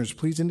 Commissioners,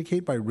 please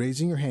indicate by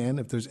raising your hand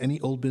if there's any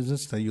old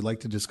business that you'd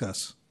like to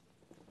discuss.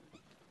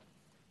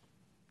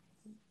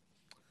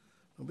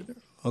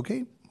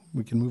 Okay,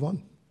 we can move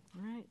on.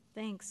 All right,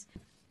 thanks.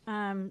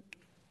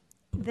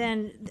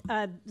 Then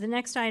the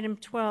next item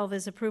 12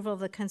 is approval of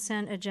the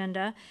consent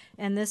agenda,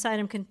 and this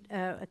item,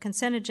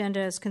 consent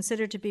agenda, is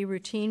considered to be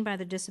routine by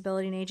the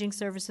Disability and Aging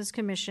Services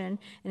Commission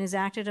and is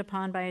acted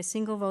upon by a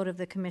single vote of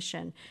the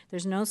Commission.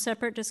 There's no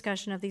separate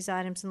discussion of these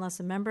items unless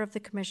a member of the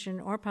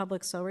Commission or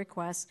public so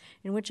requests,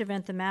 in which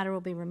event the matter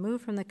will be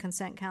removed from the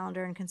consent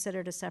calendar and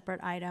considered a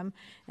separate item.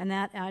 And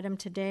that item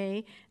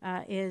today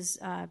is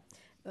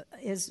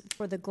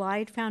for the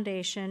Glide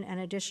Foundation, an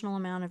additional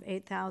amount of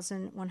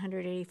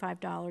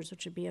 $8,185,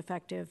 which would be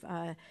effective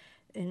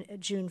in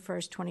June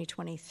 1st,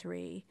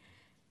 2023.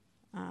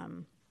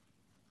 And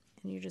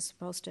you're just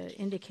supposed to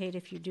indicate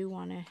if you do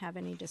want to have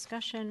any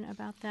discussion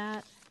about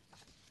that.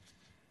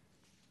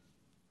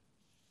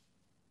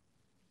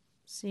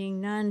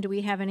 Seeing none, do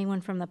we have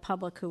anyone from the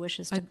public who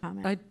wishes to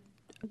comment?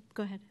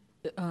 Go ahead.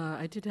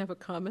 I did have a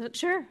comment.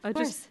 Sure, I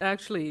just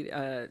actually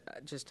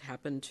just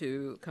happened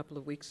to, a couple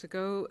of weeks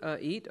ago,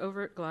 eat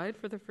over at Glide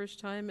for the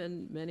first time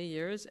in many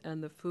years,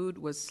 and the food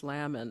was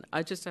slammin'.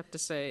 I just have to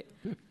say,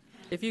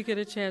 if you get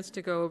a chance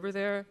to go over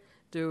there,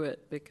 do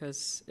it,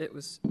 because it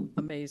was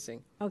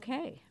amazing.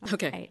 Okay.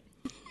 Okay.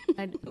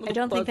 I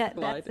don't think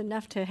that's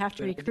enough to have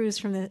to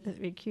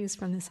recuse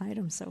from this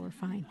item, so we're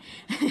fine.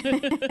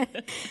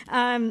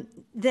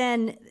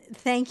 Then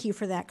thank you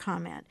for that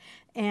comment.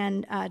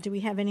 And do we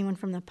have anyone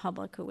from the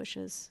public who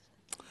wishes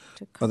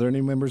to comment? Are there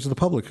any members of the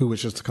public who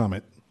wishes to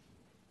comment?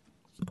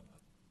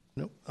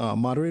 No.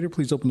 Moderator,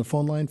 please open the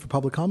phone line for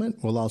public comment.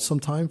 We'll allow some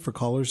time for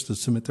callers to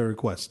submit their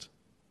request.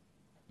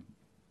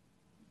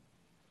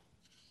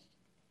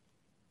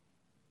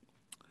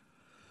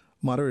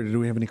 Moderator, do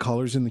we have any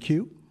callers in the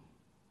queue?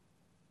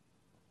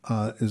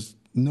 Is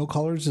no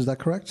callers, is that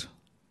correct?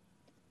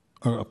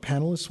 Or a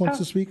panelist wants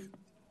to speak?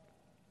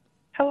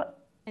 Hello.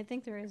 I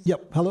think there is.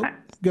 Yep, hello,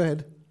 go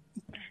ahead.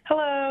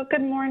 Hello,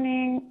 good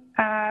morning,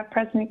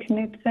 President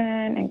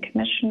Knudsen and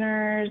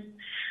commissioners.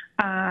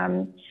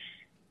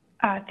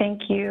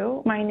 Thank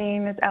you. My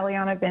name is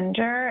Eliana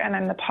Binger, and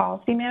I'm the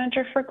policy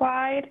manager for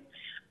Glide.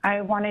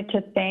 I wanted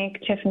to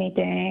thank Tiffany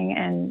Dang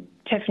and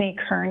Tiffany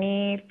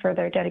Kearney for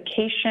their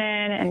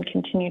dedication and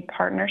continued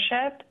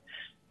partnership.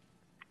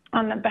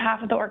 On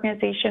behalf of the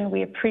organization,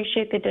 we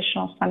appreciate the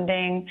additional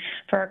funding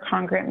for our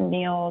congregate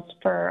meals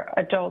for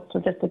adults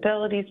with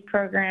disabilities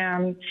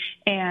program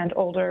and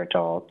older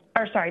adults,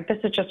 this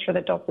is just for the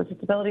adults with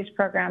disabilities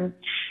program,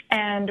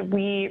 and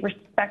we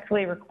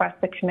respectfully request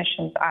the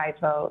Commission's aye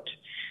vote.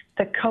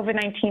 The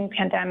COVID-19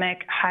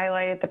 pandemic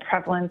highlighted the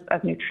prevalence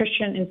of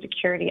nutrition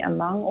insecurity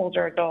among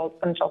older adults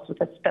and adults with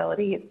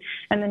disabilities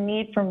and the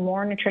need for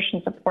more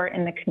nutrition support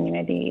in the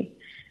community.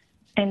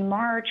 In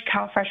March,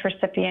 CalFresh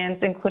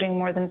recipients, including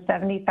more than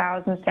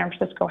 70,000 San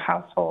Francisco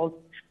households,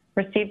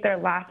 received their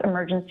last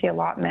emergency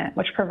allotment,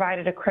 which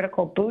provided a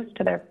critical boost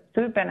to their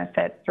food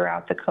benefits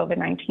throughout the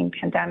COVID-19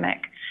 pandemic.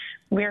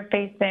 We are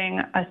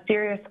facing a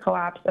serious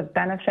collapse of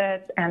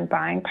benefits and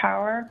buying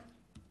power,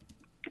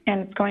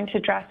 and it's going to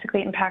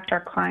drastically impact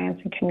our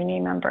clients and community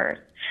members.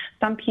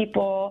 Some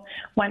people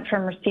went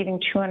from receiving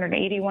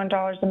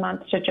 $281 a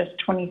month to just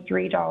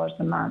 $23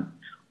 a month,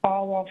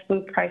 all while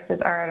food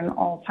prices are at an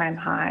all-time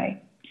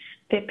high.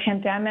 The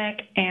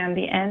pandemic and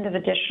the end of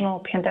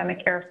additional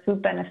pandemic-era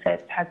food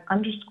benefits has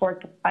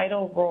underscored the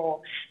vital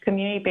role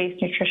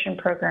community-based nutrition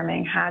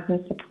programming has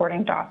in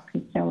supporting DOS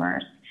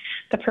consumers.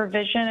 The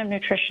provision of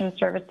nutrition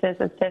services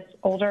assists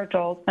older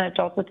adults and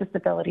adults with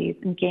disabilities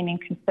in gaining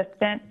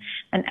consistent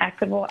and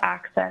equitable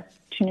access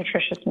to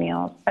nutritious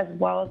meals, as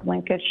well as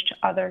linkage to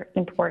other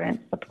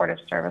important supportive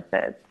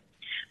services.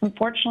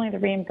 Unfortunately, the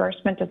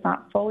reimbursement does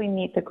not fully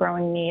meet the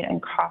growing need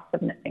and cost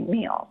of missing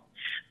meals.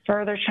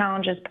 Further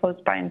challenges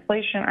posed by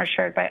inflation are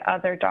shared by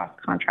other DOS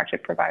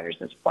contracted providers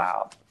as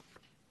well.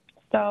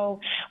 So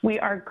we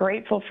are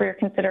grateful for your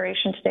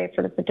consideration today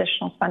for this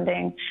additional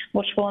funding,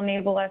 which will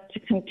enable us to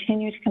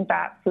continue to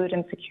combat food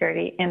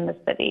insecurity in the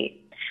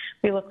city.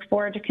 We look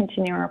forward to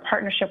continuing our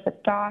partnership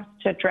with DOS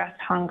to address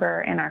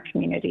hunger in our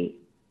community.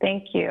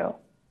 Thank you.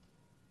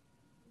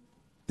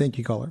 Thank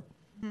you, caller.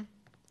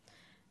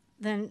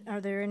 Then are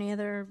there any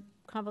other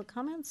public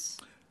comments?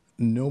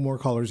 No more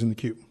callers in the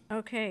queue.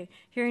 Okay.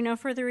 Hearing no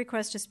further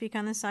requests to speak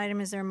on this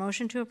item, is there a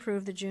motion to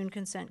approve the June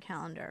consent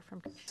calendar?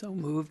 From So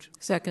moved.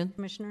 Second.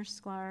 Commissioner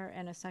Sklar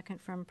and a second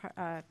from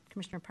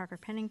Commissioner Parker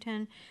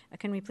Pennington.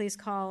 Can we please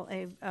call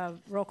a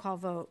roll call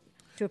vote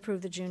to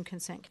approve the June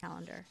consent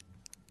calendar?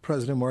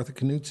 President Martha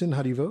Knudsen,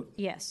 how do you vote?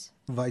 Yes.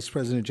 Vice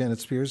President Janet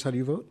Spears, how do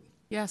you vote?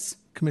 Yes.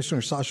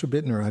 Commissioner Sasha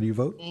Bittner, how do you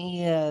vote?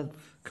 Yes.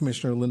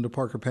 Commissioner Linda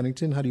Parker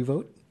Pennington, how do you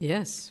vote?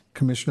 Yes.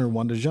 Commissioner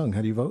Wanda Jung,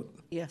 how do you vote?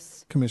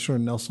 Yes. Commissioner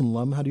Nelson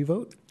Lum, how do you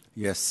vote?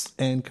 Yes.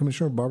 And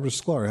Commissioner Barbara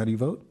Sklar, how do you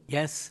vote?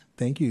 Yes.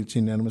 Thank you. It's a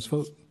unanimous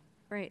vote.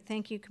 Great,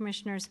 thank you,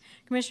 Commissioners.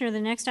 Commissioner,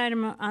 the next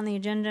item on the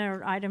agenda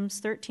are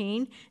items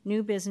 13,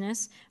 new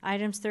business.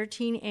 Items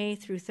 13A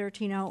through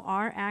 13O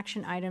are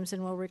action items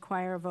and will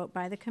require a vote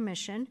by the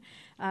Commission.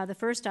 The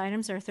first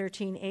items are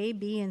 13A,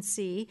 B, and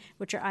C,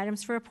 which are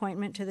items for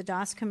appointment to the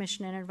DOS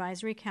Commission and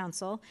Advisory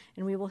Council,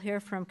 and we will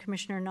hear from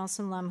Commissioner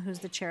Nelson Lum, who's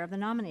the chair of the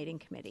nominating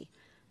committee.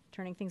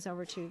 Turning things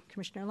over to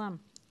Commissioner Lum.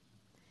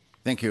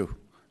 Thank you.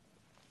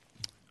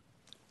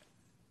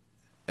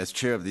 As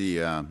chair of the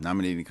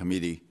nominating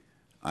committee,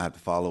 I have the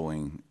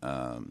following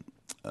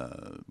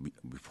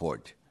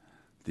report.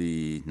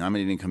 The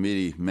nominating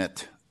committee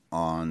met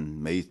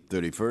on May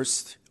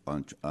 31st,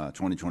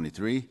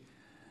 2023,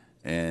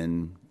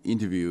 and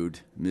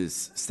interviewed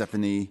Ms.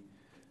 Stephanie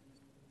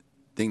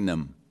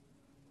Dignam,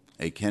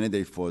 a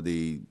candidate for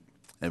the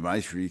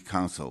Advisory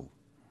Council.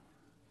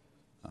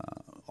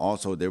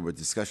 Also, there were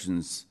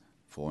discussions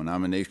for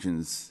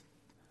nominations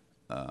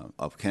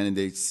of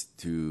candidates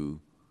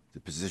to the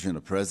position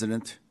of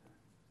president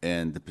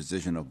and the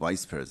position of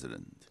vice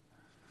president.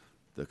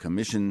 The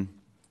commission,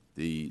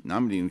 the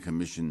nominating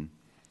commission,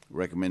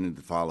 recommended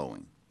the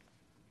following.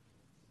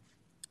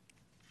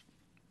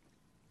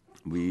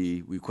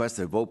 We request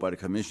a vote by the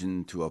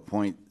commission to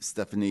appoint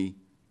Stephanie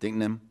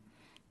Dignam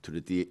to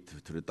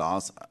the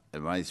DOS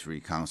Advisory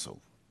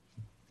Council.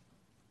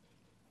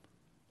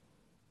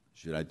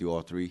 Should I do all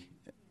three?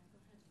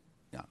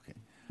 Yeah, okay.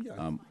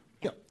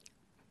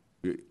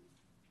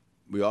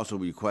 We also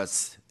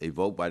request a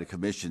vote by the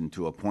commission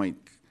to appoint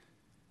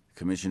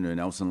Commissioner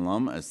Nelson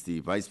Lum as the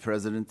Vice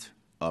President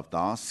of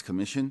DOS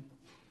Commission.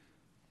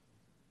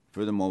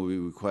 Furthermore, we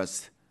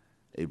request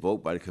a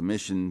vote by the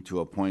commission to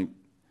appoint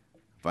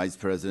Vice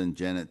President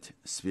Janet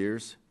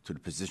Spears to the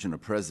position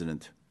of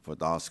President for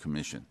DOS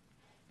Commission.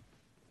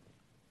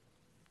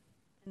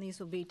 And these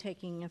will be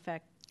taking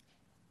effect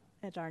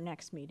at our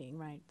next meeting,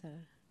 right?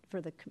 For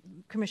the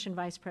Commission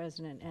Vice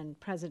President and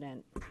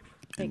President.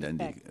 And then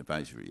the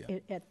advisory, yeah.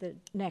 At the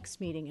next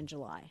meeting in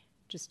July,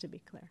 just to be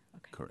clear.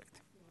 Okay.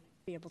 Correct.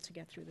 Be able to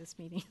get through this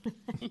meeting.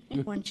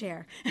 One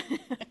chair.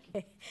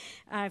 Okay.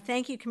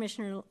 Thank you,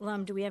 Commissioner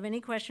Lum. Do we have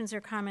any questions or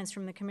comments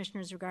from the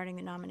commissioners regarding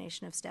the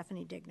nomination of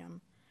Stephanie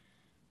Dignam?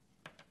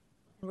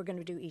 We're going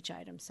to do each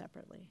item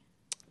separately.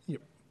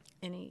 Yep.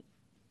 Any?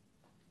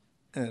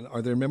 And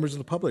are there members of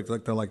the public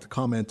that would like to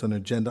comment on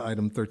agenda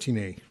item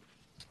 13A?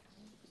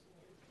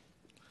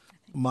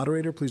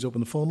 Moderator, please open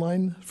the phone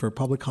line for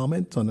public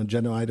comment on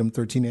agenda item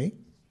 13A.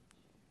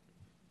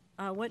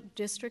 What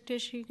district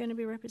is she going to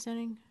be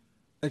representing?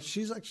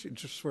 She's actually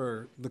just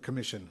for the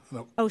commission.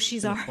 No, Oh,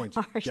 she's our.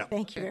 Yeah.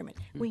 Thank you very much.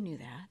 We knew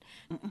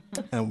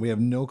that. And we have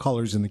no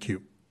callers in the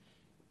queue.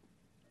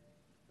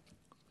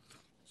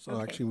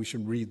 So actually, we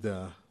should read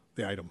the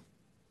item.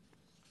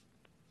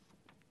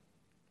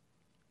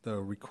 The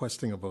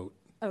requesting a vote.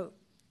 Oh,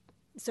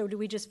 so do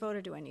we just vote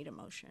or do I need a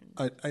motion?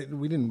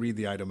 We didn't read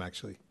the item,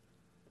 actually.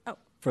 Oh.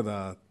 For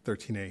the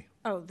 13A.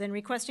 Oh, then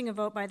requesting a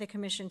vote by the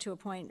commission to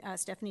appoint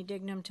Stephanie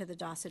Dignam to the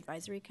DOS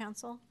Advisory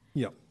Council.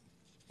 Yep.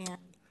 And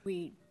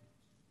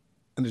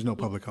And there's no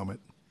public comment.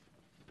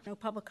 no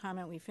public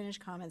comment. We finished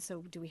comments,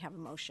 so do we have a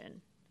motion?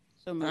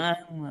 So moved.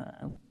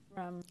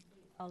 From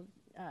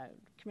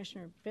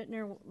Commissioner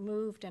Bittner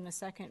moved and a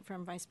second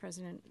from Vice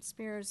President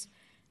Spears.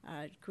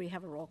 Could we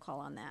have a roll call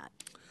on that?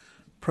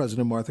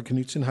 President Martha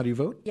Knudsen, how do you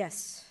vote?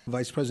 Yes.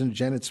 Vice President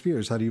Janet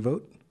Spears, how do you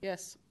vote?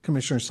 Yes.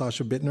 Commissioner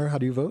Sasha Bittner, how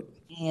do you vote?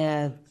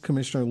 Yes.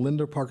 Commissioner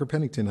Linda Parker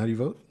Pennington, how do you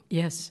vote?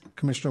 Yes.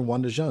 Commissioner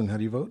Wanda Zhang, how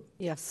do you vote?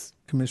 Yes.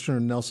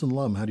 Commissioner Nelson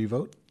Lum, how do you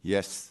vote?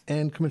 Yes.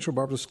 And Commissioner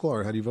Barbara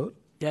Sklar, how do you vote?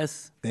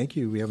 Yes. Thank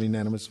you. We have a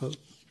unanimous vote.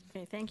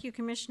 Okay, thank you,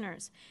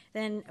 Commissioners.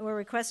 Then we're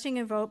requesting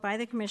a vote by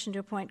the Commission to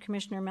appoint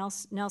Commissioner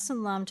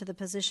Nelson Lum to the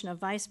position of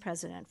Vice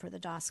President for the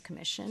DOS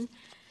Commission.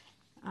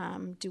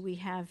 Do we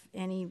have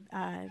any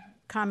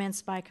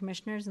comments by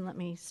Commissioners? And let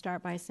me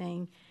start by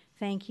saying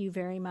thank you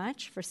very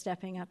much for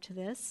stepping up to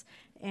this.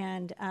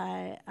 And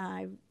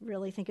I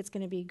really think it's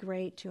going to be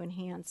great to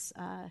enhance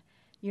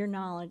your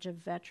knowledge of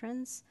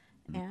veterans.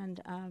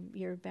 And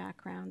your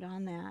background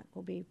on that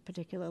will be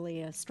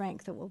particularly a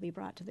strength that will be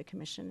brought to the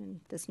commission in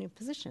this new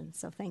position.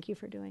 So thank you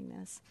for doing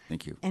this.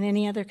 Thank you. And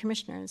any other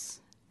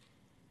commissioners?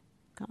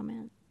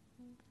 Comment?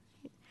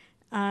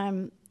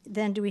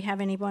 Then do we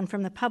have anyone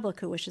from the public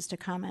who wishes to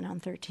comment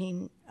on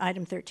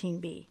item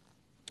 13B?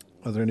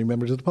 Are there any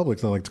members of the public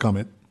that would like to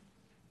comment?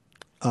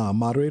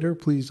 Moderator,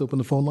 please open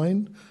the phone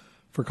line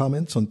for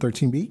comments on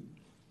 13B.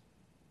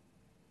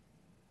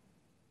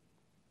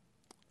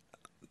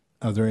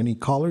 Are there any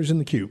callers in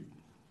the queue?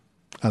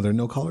 Are there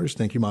no callers?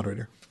 Thank you,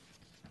 moderator.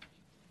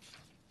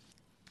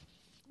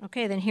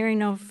 Okay, then hearing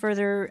no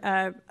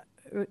further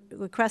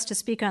request to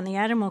speak on the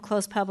item, we'll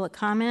close public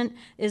comment.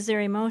 Is there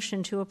a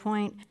motion to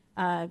appoint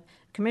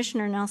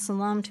Commissioner Nelson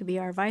Lum to be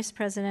our Vice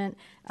President,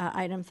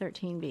 item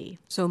 13B?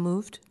 So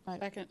moved.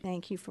 Second.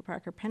 Thank you for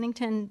Parker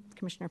Pennington,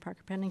 Commissioner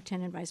Parker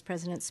Pennington, and Vice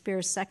President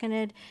Spears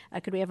seconded.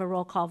 Could we have a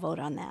roll call vote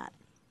on that?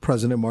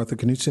 President Martha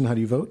Knudsen, how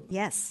do you vote?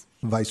 Yes.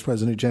 Vice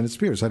President Janet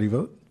Spears, how do you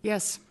vote?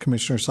 Yes.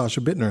 Commissioner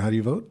Sasha Bittner, how do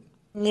you vote?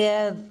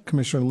 Yes.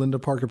 Commissioner Linda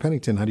Parker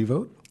Pennington, how do you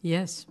vote?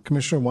 Yes.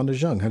 Commissioner Wanda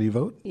Zhang, how do you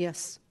vote?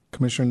 Yes.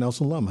 Commissioner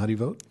Nelson Lum, how do you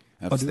vote?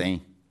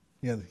 Abstain.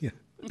 Yeah.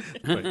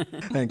 Right.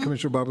 And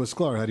Commissioner Barbara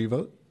Sklar, how do you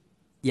vote?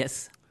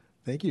 Yes.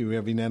 Thank you. We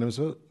have unanimous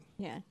vote.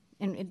 Yeah,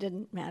 and it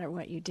didn't matter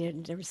what you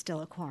did, there was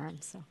still a quorum,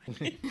 so.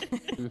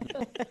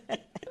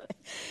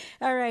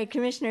 All right,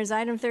 Commissioners,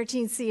 item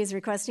 13C is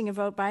requesting a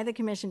vote by the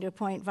Commission to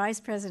appoint Vice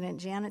President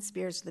Janet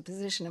Spears to the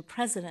position of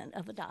President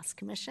of the DOS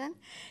Commission.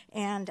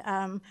 And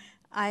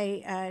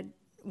I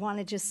want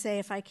to just say,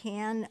 if I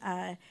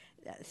can,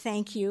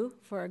 thank you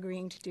for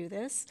agreeing to do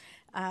this.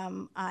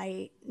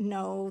 I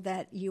know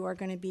that you are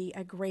going to be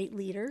a great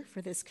leader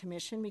for this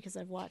commission because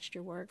I've watched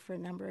your work for a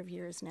number of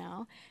years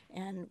now,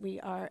 and we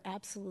are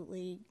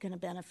absolutely going to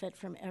benefit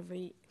from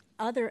every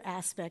other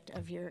aspect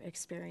of your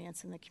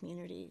experience in the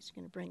community. You're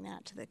going to bring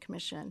that to the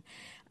commission.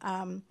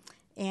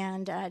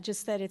 And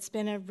just that it's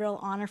been a real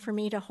honor for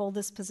me to hold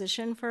this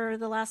position for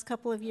the last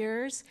couple of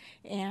years,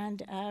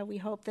 and we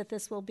hope that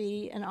this will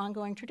be an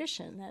ongoing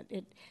tradition,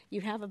 that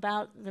you have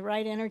about the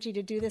right energy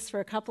to do this for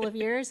a couple of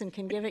years and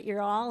can give it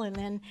your all, and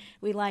then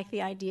we like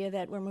the idea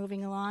that we're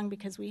moving along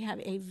because we have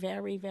a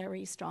very,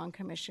 very strong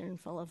commission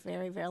full of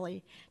very,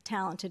 very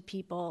talented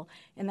people,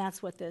 and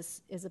that's what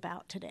this is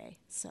about today.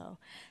 So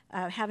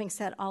having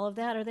said all of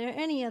that, are there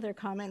any other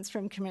comments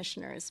from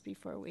commissioners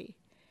before we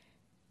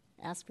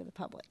ask for the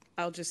public?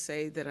 I'll just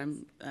say that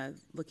I'm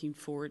looking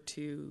forward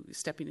to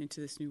stepping into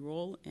this new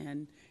role,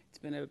 and it's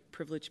been a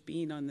privilege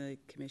being on the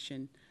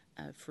commission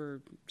for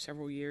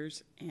several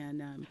years,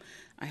 and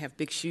I have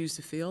big shoes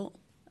to fill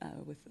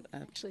with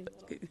Actually,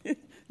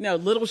 no,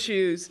 little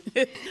shoes,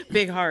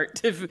 big heart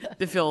to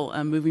fill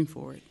moving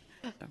forward.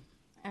 So,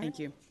 thank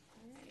you.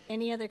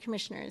 any other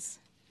commissioners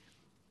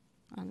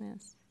on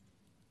this?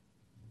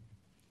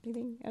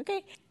 Anything?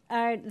 Okay.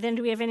 Then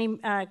do we have any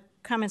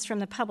comments from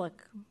the public?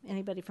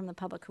 Anybody from the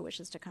public who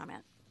wishes to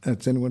comment?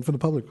 Does anyone from the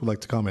public would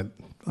like to comment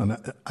on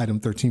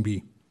item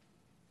 13B?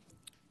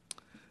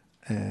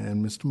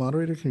 And Mr.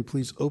 Moderator, can you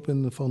please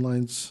open the phone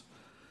lines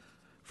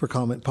for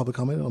comment, public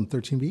comment on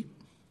 13B?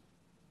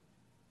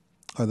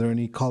 Are there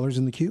any callers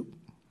in the queue?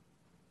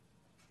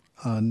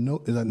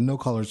 No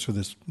callers for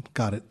this.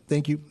 Got it.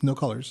 Thank you. No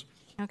callers.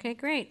 Okay,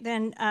 great.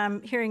 Then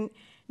hearing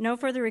no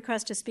further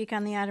request to speak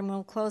on the item,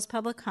 we'll close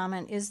public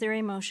comment. Is there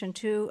a motion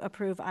to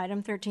approve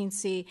item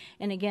 13C?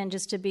 And again,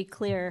 just to be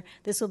clear,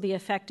 this will be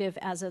effective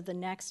as of the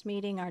next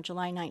meeting, our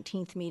July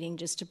 19th meeting,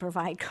 just to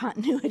provide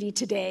continuity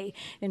today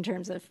in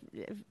terms of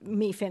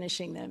me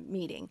finishing the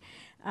meeting.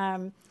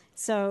 Do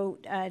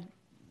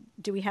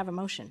we have a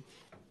motion?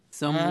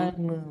 So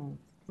moved.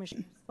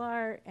 Commissioner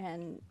Sklar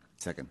and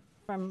Second.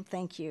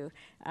 thank you.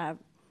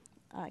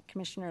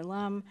 Commissioner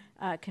Lum,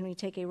 can we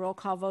take a roll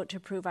call vote to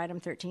approve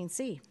item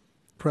 13C?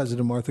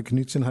 President Martha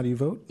Knudsen, how do you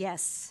vote?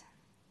 Yes.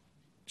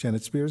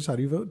 Janet Spears, how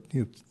do you vote?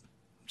 You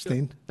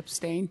abstain?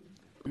 Abstain.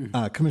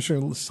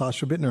 Commissioner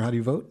Sasha Bittner, how do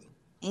you vote?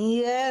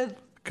 Yes.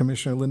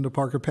 Commissioner Linda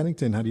Parker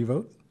Pennington, how do you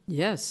vote?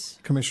 Yes.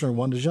 Commissioner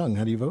Wanda Zhang,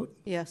 how do you vote?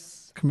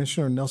 Yes.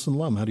 Commissioner Nelson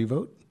Lum, how do you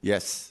vote?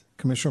 Yes.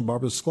 Commissioner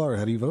Barbara Sklar,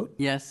 how do you vote?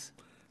 Yes.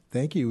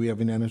 Thank you. We have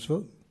unanimous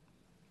vote.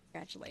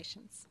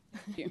 Congratulations.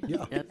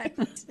 Yeah.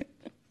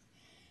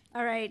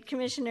 All right,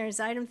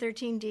 Commissioners, item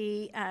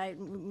 13D,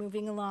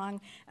 moving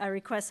along,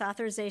 requests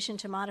authorization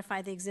to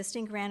modify the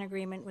existing grant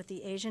agreement with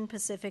the Asian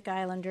Pacific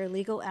Islander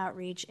Legal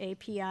Outreach,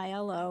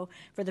 APILO,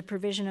 for the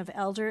provision of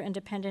elder and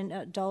dependent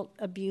adult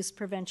abuse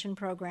prevention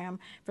program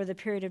for the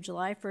period of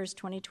July 1st,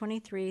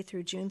 2023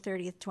 through June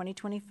 30th,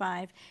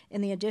 2025,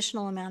 in the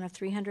additional amount of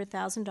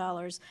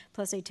 $300,000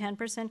 plus a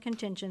 10%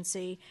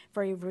 contingency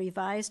for a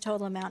revised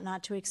total amount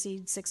not to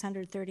exceed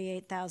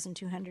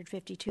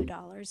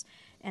 $638,252.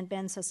 And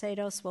Ben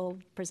Saucedos will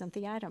present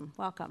the item.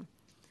 Welcome.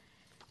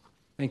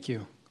 Thank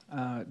you.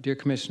 Dear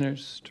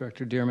Commissioners,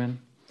 Director Dearman,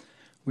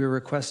 we are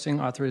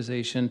requesting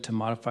authorization to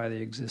modify the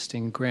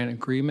existing grant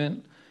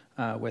agreement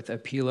with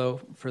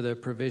APILO for the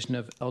provision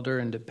of elder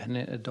and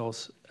dependent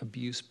adults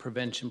abuse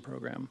prevention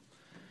program.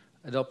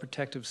 Adult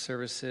Protective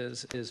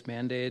Services is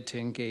mandated to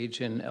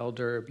engage in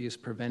elder abuse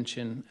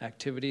prevention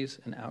activities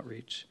and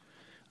outreach,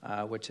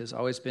 which has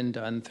always been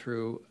done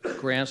through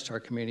grants to our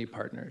community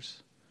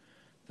partners.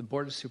 The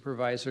Board of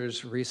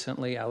Supervisors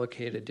recently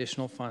allocated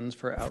additional funds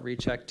for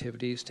outreach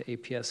activities to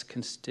APS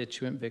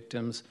constituent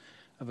victims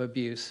of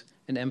abuse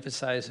and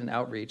emphasized an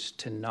outreach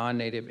to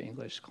non-native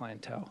English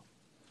clientele.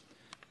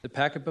 The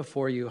packet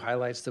before you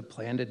highlights the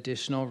planned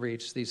additional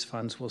reach these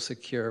funds will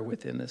secure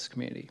within this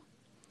community.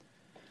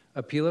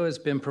 APILO has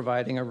been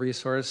providing a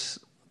resource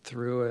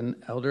through an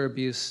elder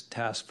abuse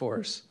task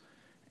force,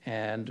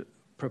 and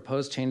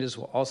proposed changes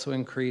will also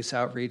increase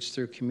outreach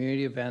through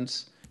community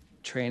events,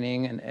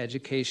 training and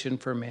education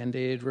for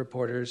mandated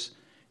reporters,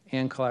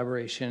 and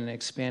collaboration in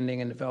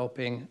expanding and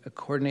developing a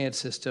coordinated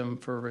system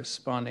for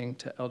responding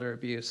to elder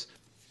abuse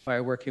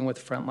by working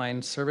with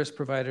frontline service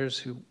providers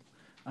who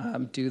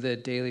do the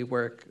daily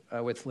work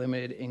with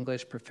limited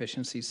English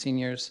proficiency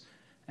seniors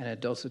and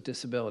adults with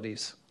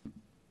disabilities.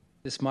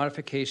 This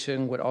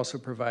modification would also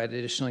provide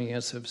additional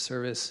units of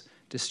service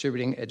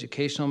distributing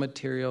educational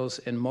materials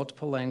in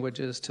multiple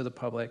languages to the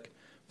public,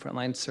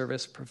 frontline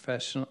service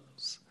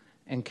professionals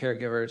and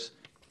caregivers,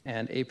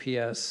 and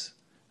APS,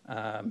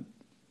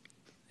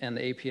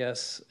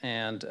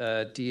 and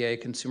DA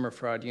Consumer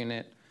Fraud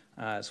Unit,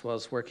 as well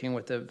as working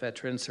with the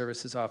Veteran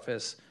Services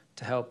Office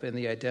to help in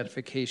the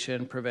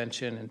identification,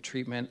 prevention, and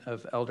treatment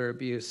of elder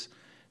abuse,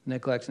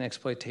 neglect and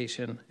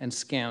exploitation, and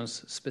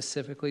scams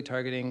specifically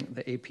targeting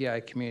the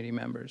API community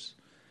members.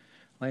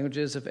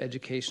 Languages of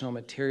educational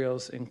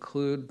materials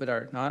include, but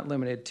are not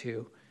limited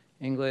to,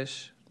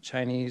 English,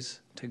 Chinese,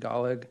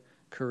 Tagalog,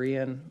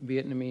 Korean,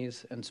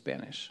 Vietnamese, and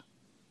Spanish.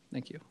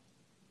 Thank you.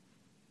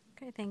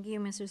 Okay, thank you,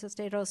 Mr.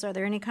 Sesteros. Are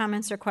there any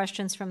comments or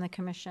questions from the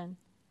commission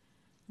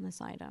on this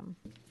item?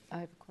 I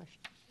have a question.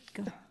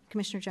 Go.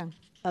 Commissioner Jung.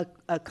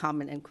 A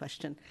comment and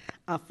question.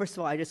 First of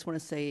all, I just want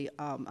to say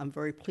I'm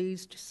very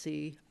pleased to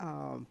see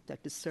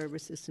that the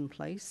service is in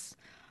place,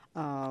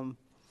 and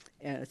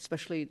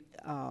especially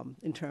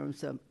in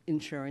terms of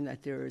ensuring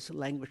that there is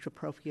language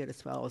appropriate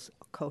as well as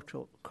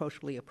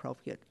culturally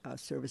appropriate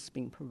service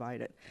being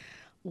provided.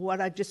 What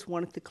I just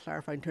wanted to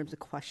clarify in terms of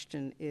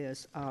question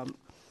is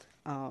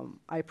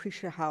I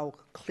appreciate how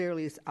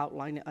clearly it's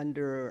outlined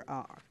under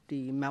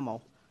the memo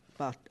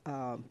about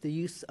the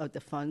use of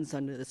the funds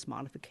under this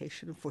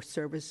modification for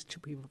service to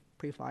be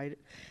provided.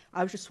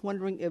 I was just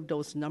wondering if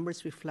those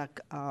numbers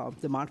reflect I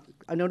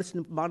noticed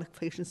the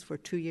modifications for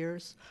 2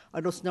 years.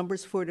 Are those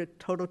numbers for the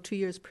total 2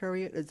 years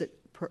period? Is it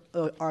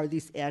are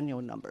these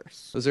annual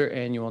numbers? Those are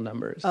annual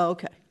numbers. Oh,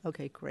 okay.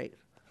 Okay, great.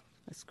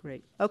 That's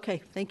great.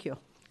 Okay, thank you.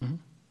 Mm-hmm.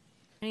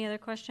 Any other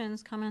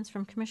questions, comments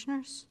from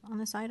commissioners on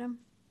this item?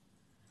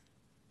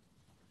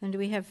 And do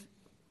we have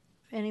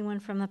anyone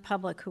from the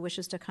public who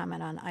wishes to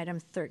comment on item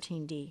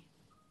 13D?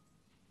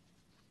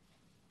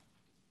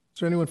 Is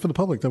there anyone from the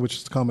public that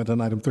wishes to comment on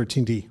item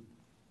 13D?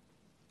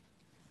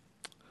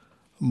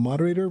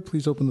 Moderator,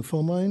 please open the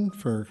phone line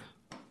for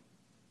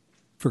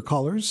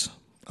callers.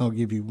 I'll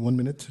give you 1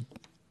 minute to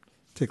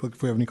take a look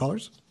if we have any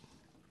callers.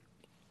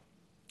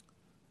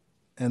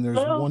 And there's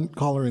one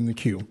caller in the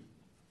queue.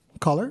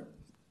 Caller?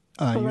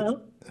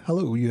 Hello?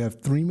 Hello, you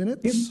have 3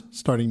 minutes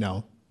starting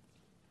now.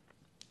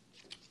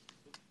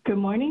 Good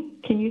morning.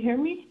 Can you hear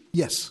me?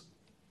 Yes.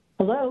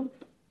 Hello?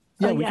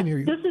 Yeah, we can hear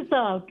you. This is,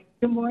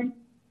 good morning.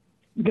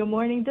 Good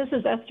morning. This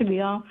is Esther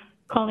Leon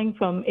calling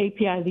from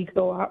API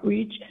Legal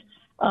Outreach.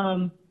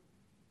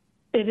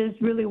 It is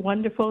really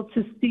wonderful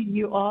to see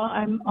you all.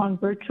 I'm on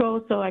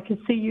virtual, so I can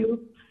see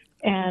you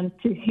and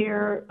to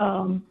hear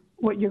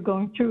what you're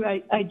going through.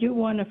 I do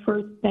want to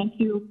first thank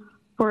you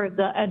for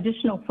the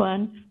additional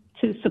fund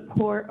to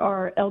support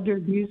our elder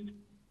abuse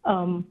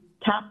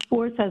task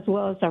force as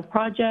well as our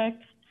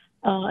project,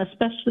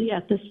 especially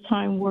at this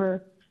time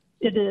where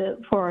it is,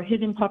 for our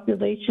hidden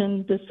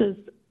population, this is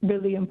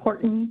really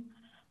important.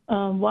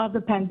 While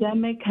the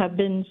pandemic have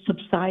been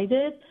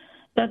subsided,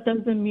 that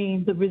doesn't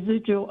mean the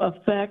residual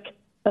effect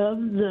of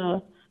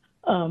the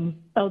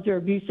elder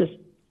abuse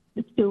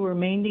is still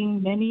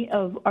remaining. Many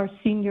of our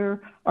seniors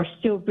are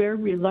still very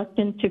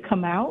reluctant to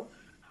come out,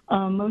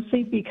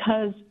 mostly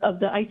because of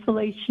the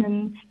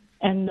isolation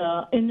and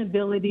the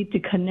inability to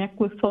connect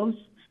with folks.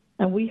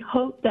 And we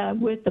hope that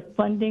with the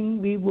funding,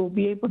 we will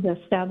be able to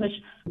establish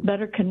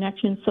better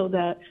connections so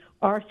that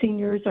our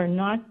seniors are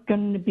not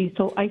going to be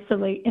so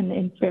isolated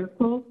and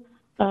fearful.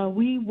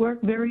 We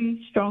work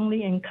very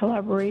strongly in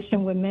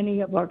collaboration with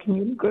many of our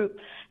community groups.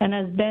 And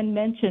as Ben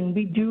mentioned,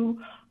 we do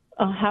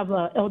have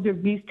an elder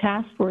abuse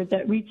task force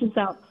that reaches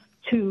out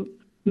to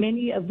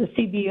many of the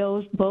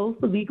CBOs, both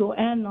legal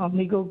and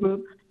non-legal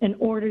groups, in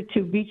order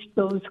to reach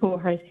those who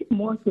are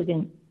more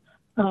hidden.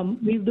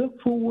 We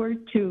look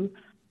forward to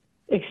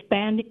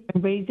expanding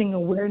and raising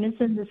awareness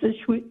in this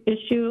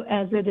issue,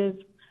 as it is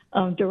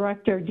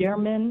Director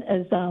Dearman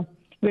is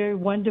very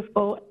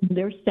wonderful,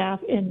 their staff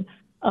in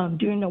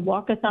doing a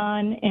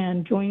walkathon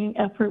and joining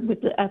effort with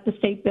at the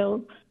state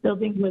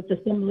building with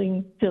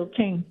assembling field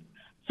team.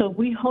 So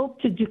we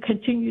hope to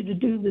continue to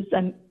do this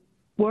and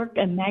work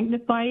and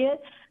magnify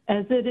it,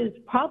 as it is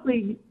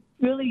probably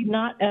really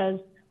not as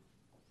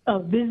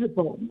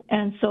visible.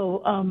 And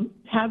so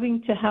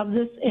having to have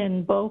this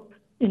in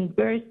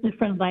various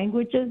different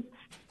languages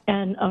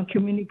and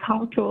community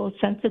cultural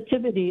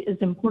sensitivity is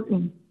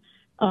important.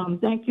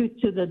 Thank you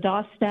to the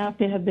DOS staff.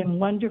 They have been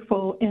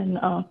wonderful in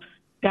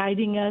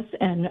guiding us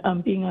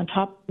and being on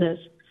top of this.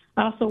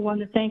 I also want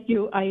to thank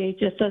you,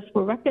 IHSS,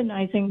 for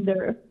recognizing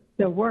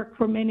their work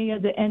for many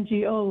of the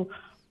NGOs.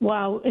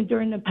 While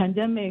during the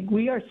pandemic,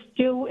 we are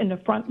still in the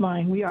front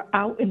line. We are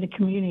out in the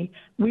community.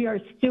 We are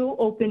still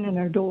opening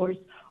our doors.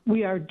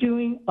 We are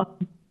doing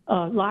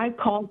live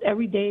calls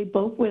every day,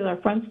 both with our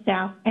front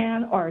staff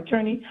and our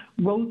attorney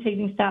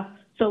rotating staff.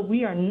 So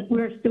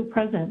we're still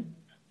present,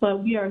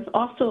 but we are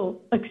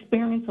also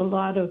experiencing a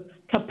lot of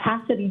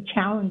capacity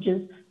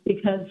challenges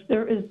because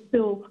there is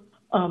still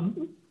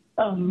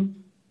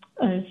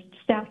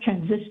staff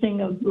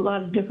transitioning of a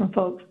lot of different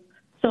folks.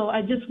 So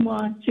I just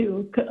want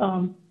to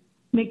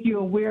make you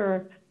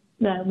aware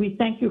that we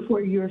thank you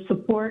for your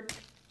support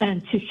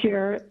and to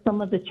share some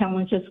of the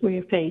challenges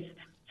we face.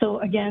 So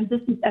again,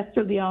 this is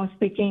Esther Leong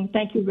speaking.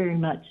 Thank you very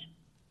much.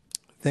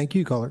 Thank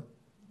you, caller.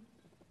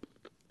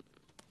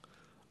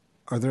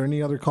 Are there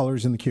any other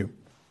callers in the queue?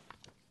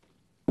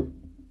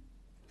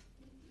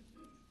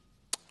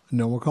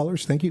 No more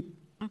callers? Thank you.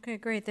 Okay,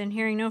 great. Then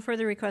hearing no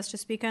further requests to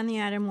speak on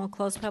the item, we'll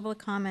close public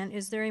comment.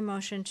 Is there a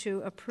motion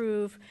to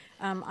approve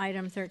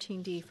item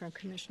 13D from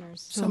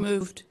commissioners? So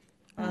moved.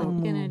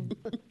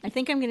 I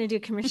think I'm going to do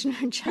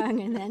Commissioner Chung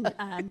and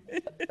then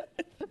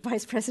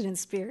Vice President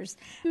Spears.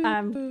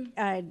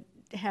 I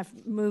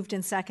have moved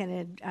and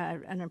seconded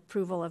an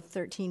approval of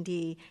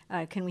 13D.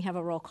 Can we have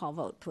a roll call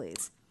vote,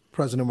 please?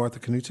 President Martha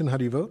Knudsen, how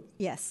do you vote?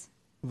 Yes.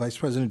 Vice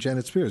President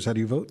Janet Spears, how do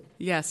you vote?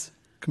 Yes.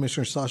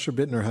 Commissioner Sasha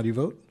Bittner, how do you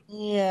vote?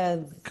 Yes.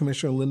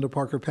 Commissioner Linda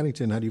Parker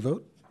Pennington, how do you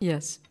vote?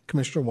 Yes.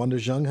 Commissioner Wanda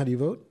Zhang, how do you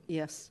vote?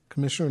 Yes.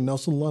 Commissioner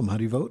Nelson Lum, how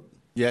do you vote?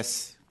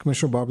 Yes.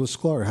 Commissioner Barbara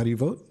Sklar, how do you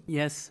vote?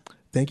 Yes.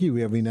 Thank you.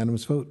 We have a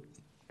unanimous vote.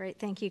 Great,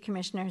 thank you,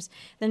 Commissioners.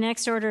 The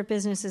next order of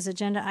business is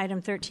Agenda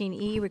Item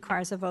 13E,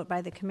 requires a vote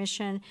by the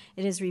Commission.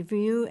 It is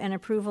review and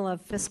approval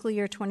of fiscal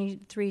year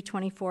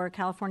 23-24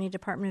 California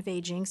Department of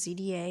Aging,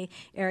 CDA,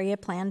 Area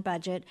Plan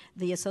Budget,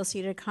 the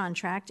associated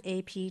contract,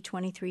 AP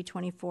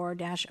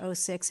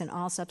 2324-06, and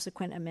all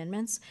subsequent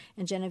amendments.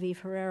 And Genevieve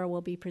Herrera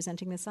will be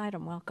presenting this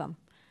item. Welcome.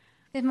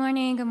 Good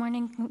morning,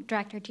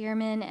 Director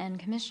Dearman and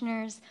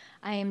Commissioners.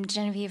 I am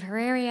Genevieve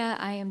Herrera.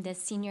 I am the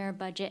Senior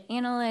Budget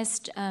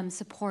Analyst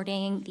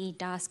supporting the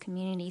DAS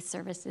Community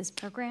Services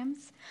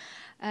programs.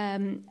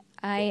 I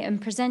am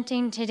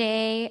presenting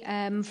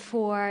today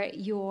for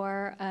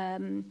your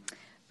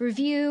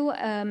review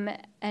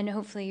and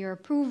hopefully your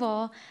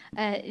approval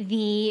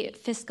the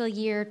fiscal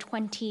year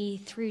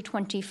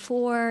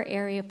 23-24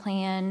 Area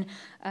Plan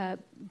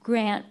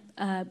grant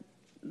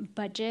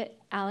budget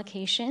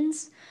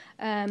allocations.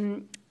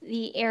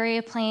 The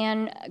Area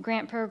Plan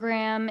grant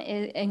program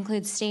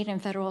includes state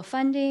and federal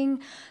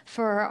funding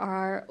for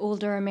our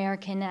Older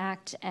American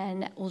Act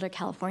and Older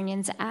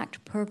Californians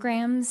Act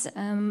programs.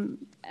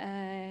 And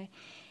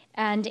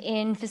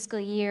in fiscal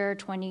year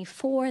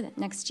 24,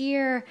 next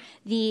year,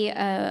 the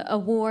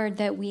award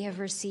that we have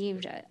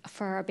received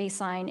for our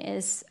baseline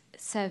is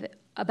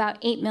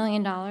about $8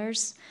 million.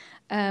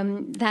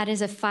 That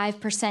is a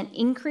 5%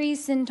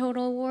 increase in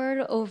total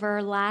award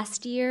over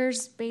last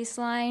year's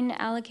baseline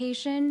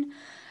allocation.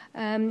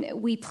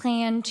 We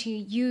plan to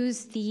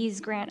use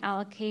these grant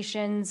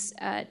allocations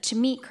to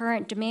meet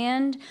current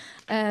demand,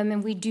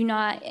 and we do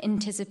not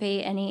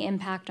anticipate any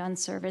impact on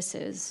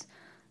services.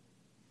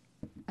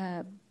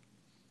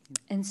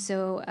 And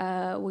so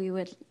we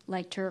would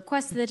like to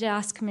request that the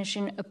DAS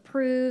Commission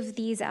approve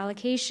these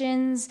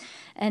allocations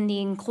and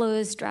the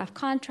enclosed draft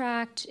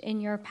contract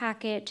in your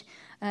packet,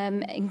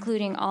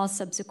 including all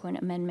subsequent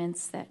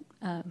amendments that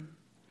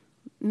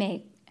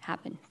may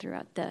happen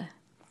throughout the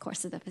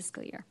course of the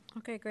fiscal year.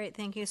 Okay, great.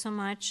 Thank you so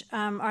much.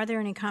 Are there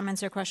any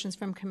comments or questions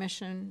from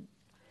Commission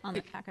on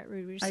the packet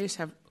we received? I just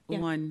have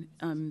one.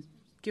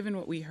 Given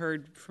what we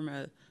heard from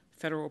a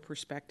federal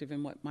perspective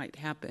and what might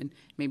happen,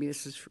 maybe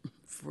this is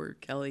for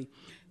Kelly,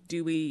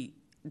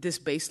 this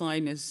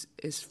baseline is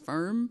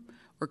firm,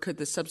 or could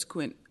the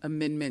subsequent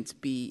amendments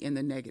be in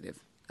the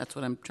negative? That's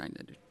what I'm trying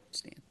to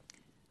understand.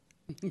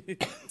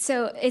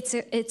 So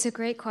it's a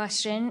great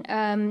question.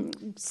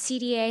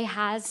 CDA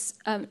has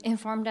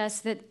informed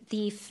us that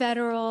the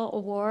federal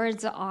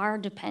awards are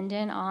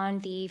dependent on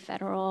the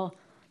federal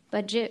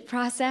budget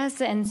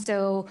process, and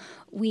so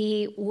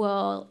we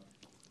will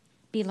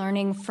be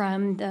learning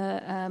from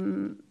the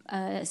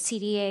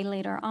CDA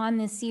later on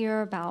this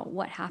year about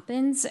what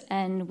happens,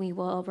 and we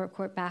will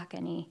report back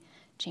any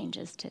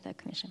changes to the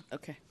Commission.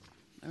 Okay,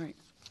 all right.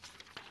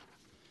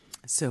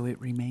 So it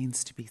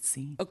remains to be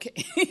seen. Okay.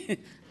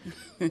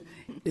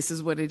 This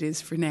is what it is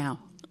for now.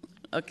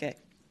 Okay.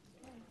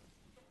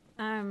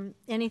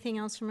 Anything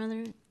else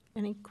from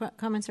any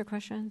comments or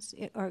questions?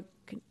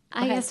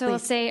 I guess I'll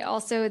say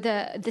also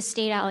the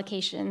state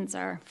allocations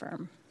are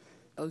firm.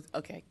 Oh,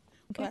 okay.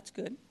 Well, that's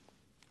good.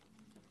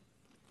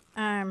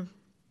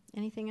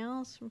 Anything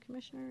else from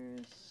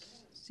commissioners?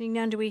 Seeing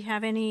none, do we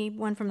have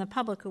anyone from the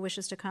public who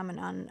wishes to comment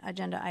on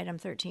agenda item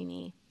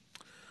 13E?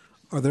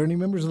 Are there any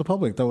members of the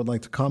public that would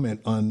like to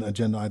comment on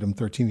agenda item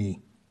 13E?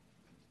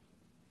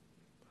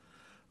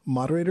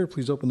 Moderator,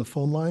 please open the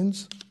phone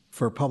lines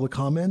for public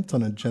comment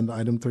on agenda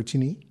item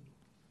 13E.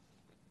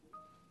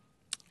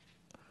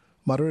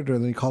 Moderator, are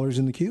there any callers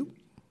in the queue?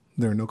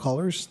 There are no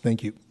callers.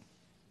 Thank you.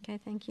 Okay,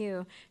 thank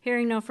you.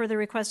 Hearing no further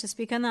requests to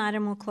speak on the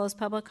item, we'll close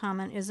public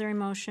comment. Is there a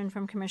motion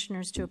from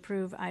commissioners to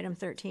approve item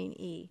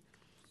 13E?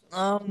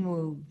 I'll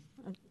move.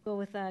 I'll go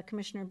with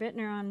Commissioner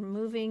Bittner on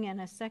moving,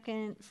 and a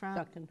second from...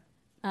 Second.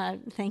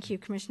 Thank you,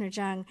 Commissioner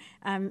Jung.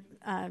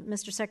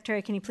 Mr.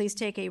 Secretary, can you please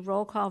take a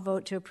roll call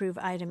vote to approve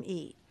item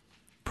E?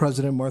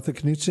 President Martha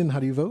Knudsen, how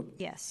do you vote?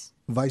 Yes.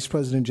 Vice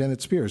President Janet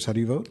Spears, how do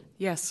you vote?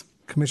 Yes.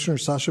 Commissioner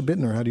Sasha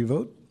Bittner, how do you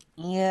vote?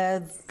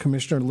 Yes.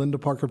 Commissioner Linda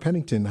Parker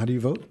Pennington, how do you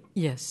vote?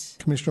 Yes.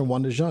 Commissioner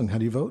Wanda Zhang, how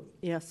do you vote?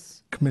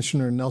 Yes.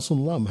 Commissioner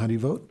Nelson Lum, how do you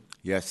vote?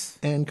 Yes.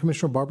 And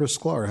Commissioner Barbara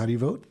Sklar, how do you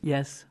vote?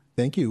 Yes.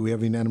 Thank you. We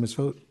have a unanimous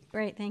vote.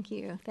 Great, thank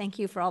you. Thank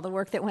you for all the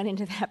work that went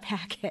into that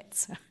packet.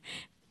 So,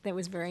 that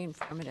was very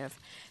informative.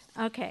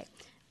 Okay.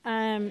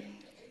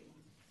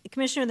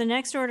 Commissioner, the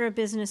next order of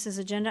business is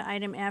Agenda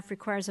Item F,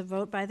 requires a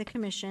vote by the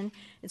Commission.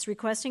 It's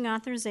requesting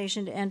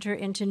authorization to enter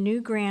into new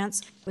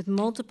grants with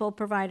multiple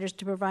providers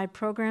to provide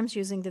programs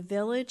using the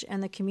Village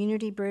and the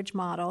Community Bridge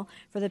model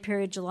for the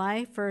period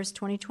July 1st,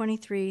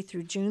 2023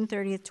 through June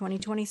 30th,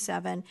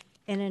 2027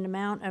 in an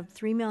amount of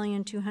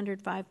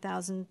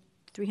 $3,205,352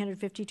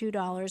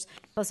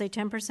 plus a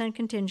 10%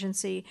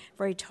 contingency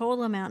for a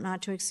total amount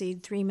not to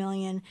exceed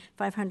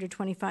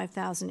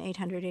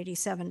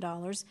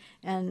 $3,525,887.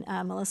 And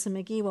Melissa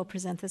McGee will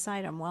present this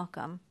item.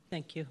 Welcome.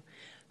 Thank you.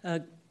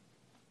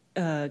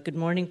 Good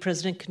morning,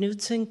 President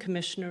Knudsen,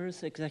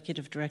 Commissioners,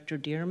 Executive Director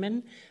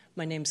Dearman.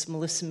 My name is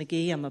Melissa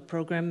McGee. I'm a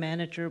Program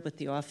Manager with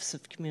the Office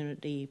of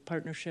Community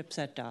Partnerships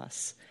at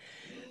DAS.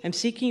 I'm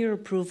seeking your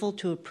approval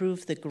to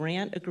approve the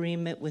grant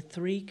agreement with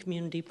 3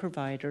 community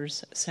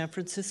providers, San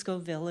Francisco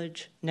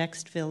Village,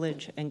 Next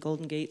Village, and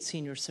Golden Gate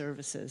Senior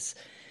Services,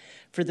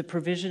 for the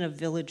provision of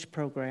village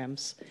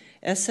programs.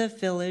 SF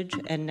Village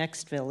and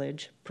Next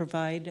Village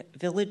provide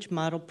village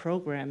model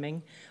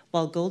programming,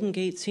 while Golden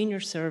Gate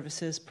Senior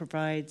Services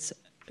provides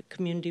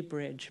community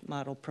bridge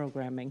model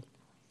programming.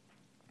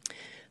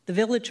 The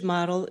Village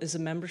Model is a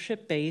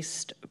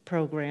membership-based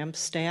program.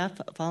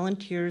 Staff,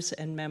 volunteers,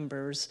 and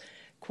members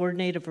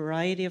coordinate a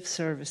variety of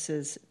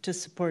services to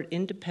support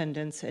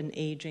independence and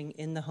aging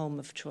in the home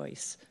of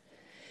choice.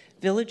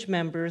 Village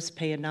members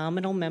pay a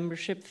nominal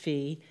membership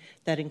fee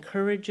that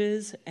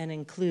encourages and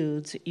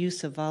includes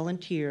use of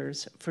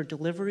volunteers for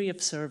delivery of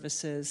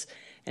services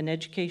and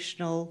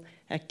educational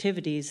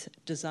activities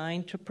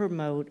designed to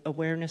promote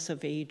awareness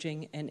of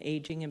aging and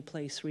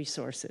aging-in-place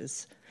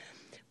resources.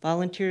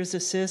 Volunteers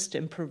assist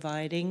in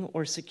providing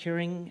or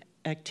securing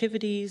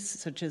activities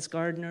such as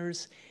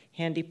gardeners,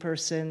 handy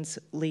persons,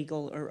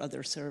 legal, or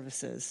other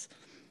services.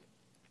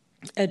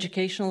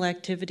 Educational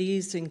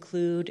activities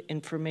include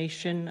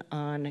information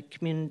on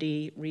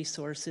community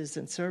resources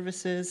and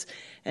services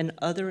and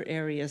other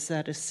areas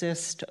that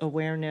assist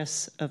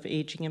awareness of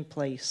aging in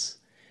place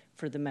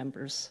for the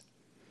members.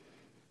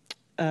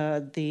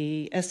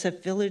 The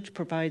SF Village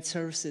provides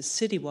services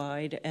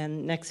citywide,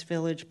 and Next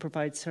Village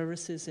provides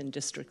services in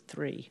District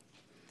 3.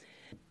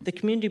 The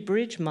Community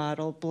Bridge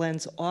model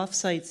blends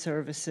off-site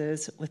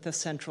services with a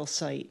central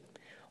site.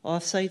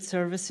 Off-site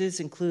services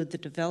include the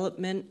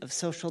development of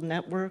social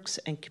networks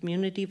and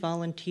community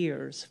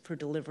volunteers for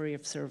delivery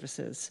of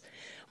services,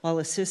 while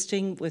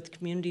assisting with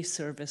community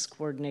service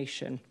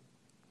coordination.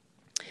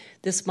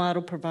 This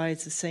model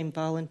provides the same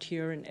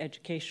volunteer and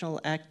educational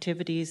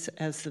activities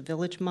as the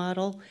Village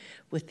model,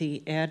 with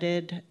the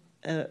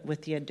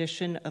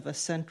addition of a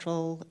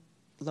central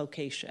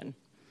location.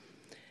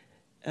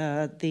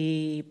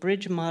 The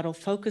Bridge model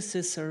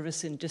focuses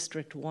service in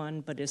District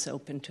 1, but is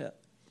open to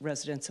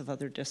residents of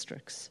other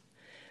districts.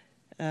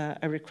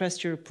 I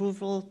request your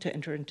approval to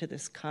enter into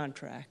this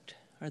contract.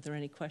 Are there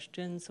any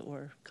questions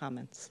or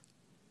comments?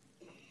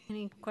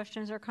 Any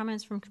questions or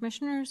comments from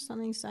commissioners on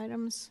these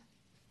items?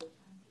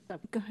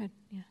 Go ahead.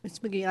 Yeah. Ms.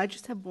 McGee, I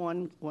just have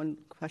one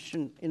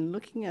question. In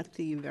looking at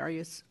the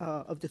various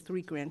of the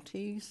 3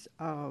 grantees,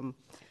 I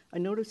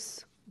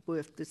noticed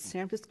with the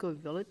San Francisco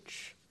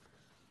Village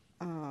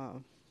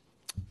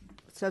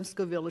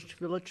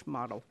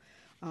model,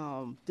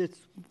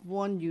 there's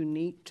one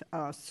unique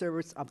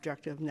service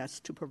objective, and that's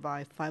to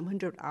provide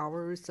 500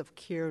 hours of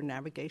care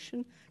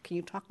navigation. Can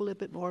you talk a little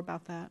bit more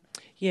about that?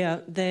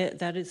 Yeah,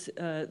 that is,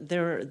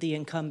 they're the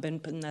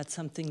incumbent, and that's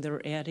something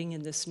they're adding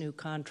in this new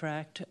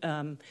contract.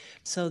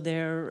 So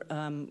they're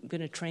going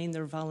to train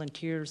their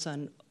volunteers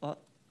on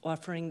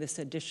offering this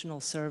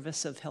additional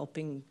service of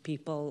helping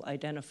people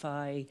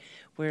identify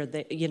where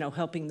they,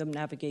 helping them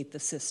navigate the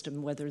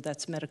system, whether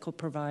that's medical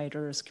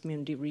providers,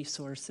 community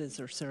resources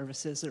or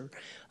services, or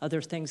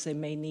other things they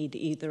may need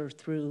either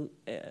through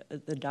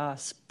the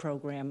DAS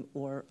program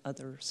or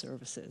other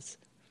services.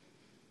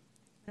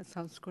 That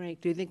sounds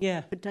great. Do you think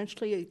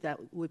potentially that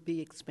would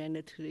be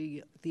expanded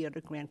to the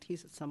other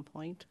grantees at some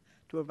point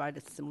to provide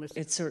a similar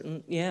service? It's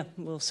certain,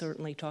 we'll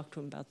certainly talk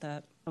to them about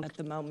that. Okay. At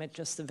the moment,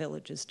 just the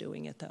Village is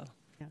doing it, though.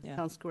 Yeah.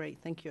 Sounds great.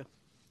 Thank you.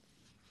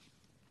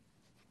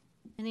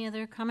 Any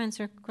other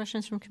comments or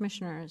questions from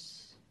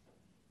commissioners?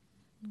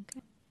 Okay.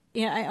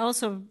 Yeah, I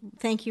also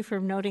thank you for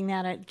noting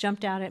that. It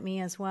jumped out at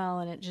me as well,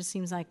 and it just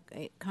seems like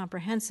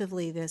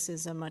comprehensively this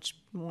is a much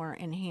more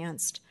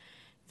enhanced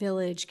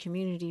Village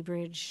community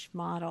bridge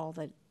model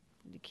that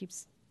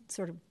keeps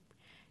sort of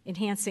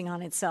enhancing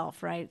on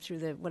itself, right, through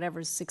the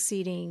whatever's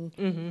succeeding.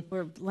 Mm-hmm.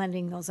 We're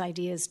lending those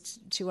ideas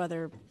to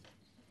other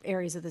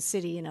areas of the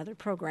city and other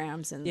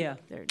programs, and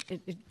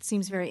it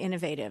seems very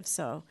innovative.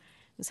 So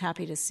I was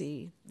happy to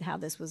see how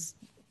this was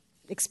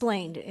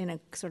explained in a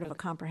sort of a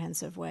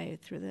comprehensive way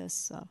through this.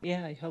 So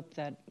yeah, I hope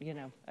that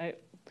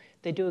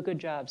they do a good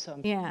job. So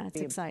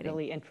it's exciting. A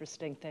really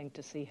interesting thing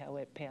to see how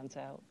it pans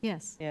out.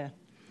 Yes. Yeah.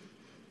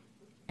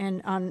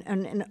 And on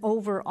an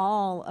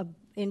overall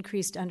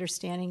increased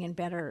understanding and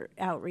better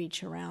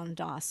outreach around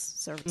DOS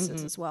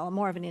services as well,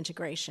 more of an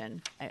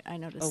integration. I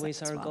noticed Always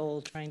that as our well.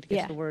 goal, trying to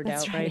get the word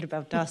that's out, right,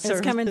 about DOS It's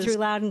services. coming through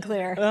loud and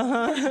clear.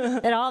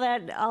 And all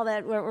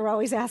that we're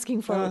always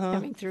asking for is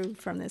coming through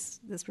from this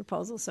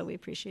proposal, so we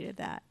appreciated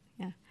that.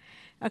 Yeah.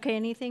 Okay,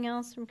 anything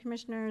else from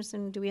commissioners,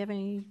 and do we have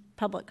any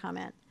public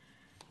comment?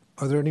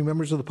 Are there any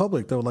members of the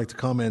public that would like to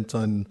comment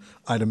on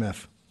item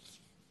F?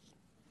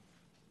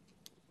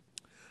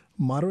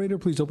 Moderator,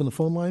 please open the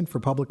phone line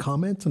for public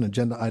comment on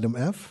agenda item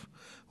F.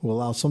 We'll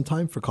allow some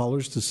time for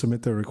callers to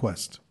submit their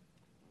request.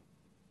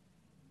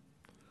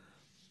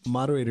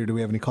 Moderator, do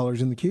we have any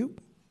callers in the queue?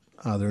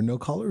 There are no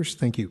callers.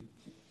 Thank you.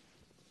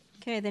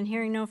 Okay, then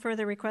hearing no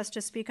further requests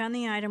to speak on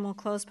the item, we'll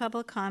close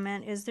public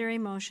comment. Is there a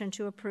motion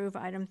to approve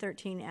item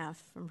 13F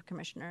from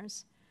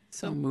commissioners?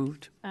 So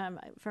moved.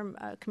 From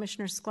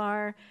Commissioner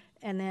Sklar,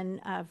 and then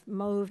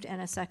moved,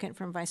 and a second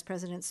from Vice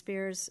President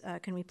Spears.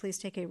 Can we please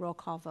take a roll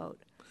call vote?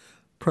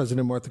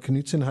 President Martha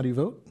Knudsen, how do you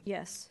vote?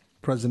 Yes.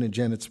 President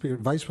Janet Spears,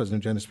 Vice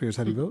President Janet Spears,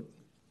 how do you vote?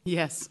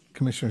 Yes.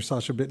 Commissioner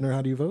Sasha Bittner,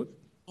 how do you vote?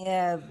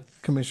 Yes.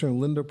 Commissioner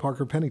Linda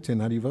Parker Pennington,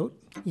 how do you vote?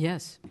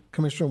 Yes.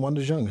 Commissioner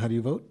Wanda Jung, how do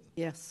you vote?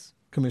 Yes.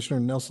 Commissioner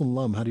Nelson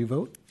Lum, how do you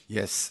vote?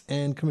 Yes.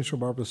 And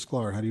Commissioner Barbara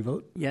Sklar, how do you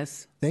vote?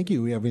 Yes. Thank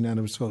you. We have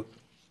unanimous vote.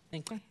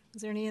 Thank you.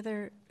 Is there any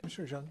other?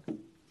 Commissioner Jung,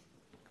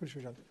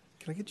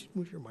 can I get you to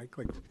move your mic?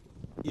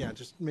 Yeah,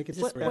 just make it.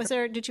 Was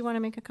there? Did you want to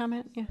make a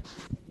comment? Yeah.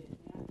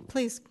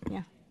 Please.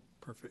 Yeah.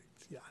 Perfect.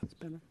 Yeah. It's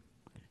better.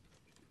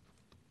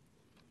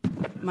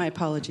 My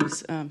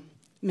apologies,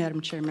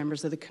 Madam Chair,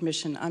 members of the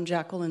Commission. I'm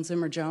Jacqueline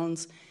Zimmer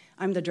Jones.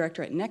 I'm the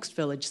director at Next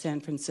Village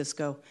San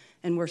Francisco,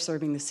 and we're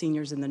serving the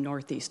seniors in the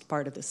northeast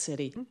part of the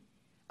city.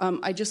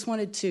 I just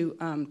wanted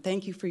to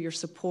thank you for your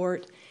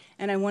support,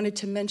 and I wanted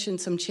to mention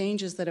some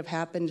changes that have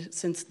happened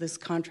since this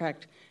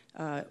contract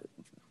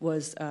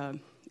was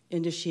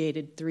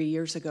initiated 3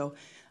 years ago.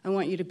 I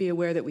want you to be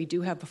aware that we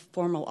do have a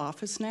formal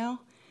office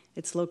now.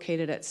 It's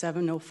located at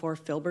 704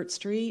 Filbert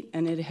Street,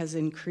 and it has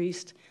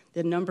increased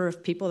the number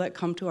of people that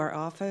come to our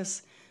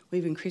office.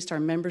 We've increased our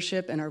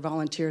membership and our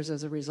volunteers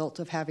as a result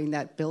of having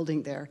that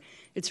building there.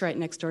 It's right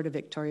next door to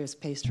Victoria's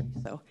Pastry,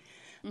 so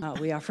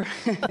we offer.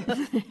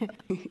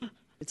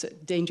 It's a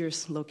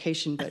dangerous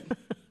location, but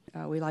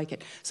we like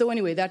it. So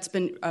anyway, that's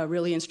been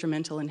really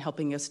instrumental in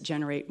helping us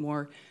generate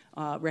more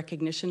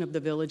recognition of the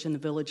village and the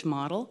village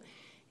model.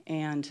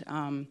 And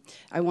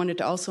I wanted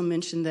to also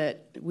mention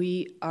that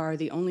we are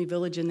the only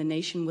village in the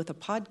nation with a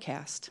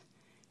podcast,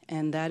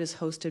 and that is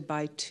hosted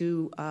by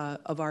two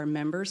of our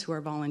members who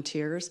are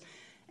volunteers.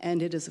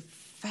 And it is a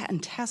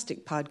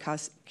fantastic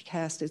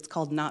podcast. It's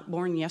called Not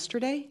Born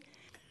Yesterday,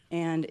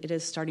 and it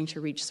is starting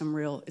to reach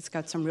it's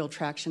got some real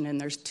traction,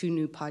 and there's 2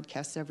 new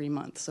podcasts every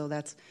month. So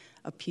that's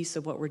a piece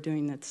of what we're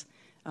doing that's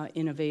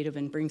innovative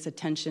and brings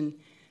attention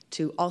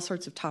to all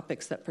sorts of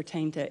topics that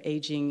pertain to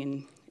aging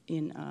and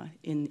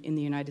in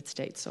the United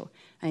States. So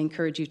I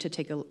encourage you to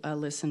take a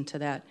listen to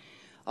that.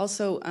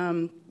 Also,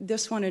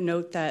 just want to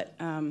note that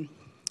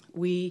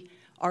we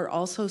are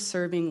also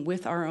serving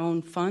with our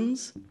own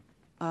funds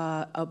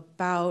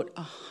about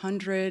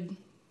 100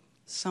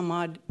 some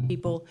odd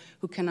people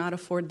who cannot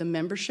afford the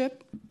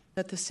membership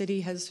that the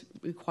city has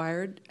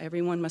required.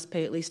 Everyone must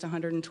pay at least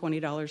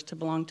 $120 to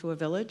belong to a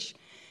village.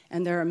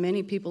 And there are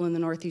many people in the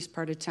northeast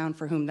part of town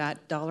for whom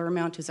that dollar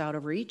amount is out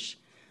of reach.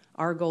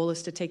 Our goal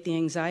is to take the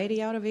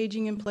anxiety out of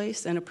aging in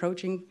place and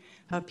approaching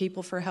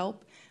people for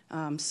help.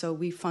 So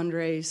we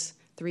fundraise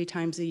 3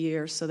 times a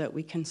year so that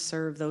we can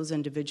serve those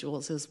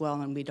individuals as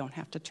well, and we don't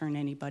have to turn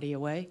anybody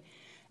away.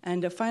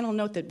 And a final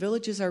note that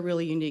villages are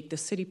really unique. The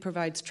city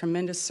provides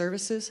tremendous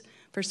services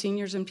for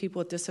seniors and people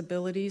with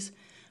disabilities,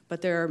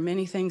 but there are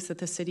many things that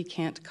the city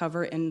can't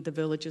cover, and the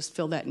villages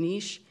fill that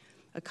niche.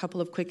 A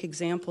couple of quick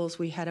examples.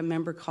 We had a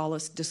member call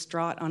us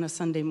distraught on a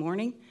Sunday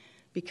morning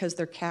because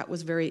their cat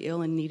was very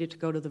ill and needed to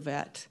go to the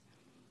vet.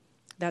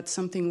 That's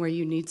something where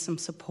you need some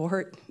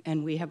support,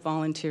 and we have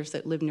volunteers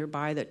that live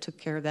nearby that took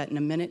care of that in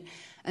a minute.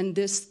 And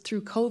this,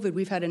 through COVID,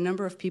 we've had a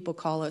number of people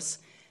call us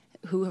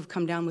who have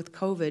come down with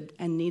COVID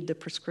and need the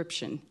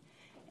prescription.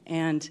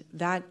 And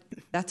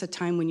that's a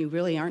time when you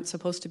really aren't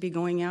supposed to be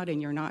going out and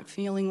you're not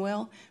feeling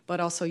well, but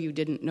also you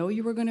didn't know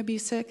you were going to be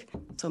sick.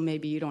 So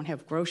maybe you don't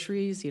have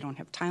groceries, you don't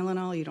have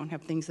Tylenol, you don't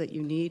have things that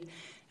you need.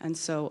 And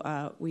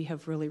so we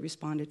have really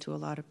responded to a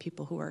lot of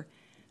people who are,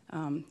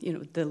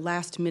 the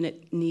last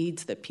minute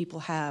needs that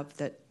people have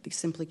that they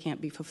simply can't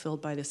be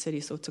fulfilled by the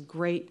city. So it's a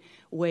great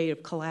way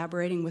of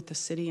collaborating with the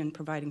city and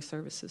providing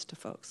services to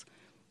folks.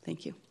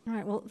 Thank you. All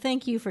right. Well,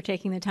 thank you for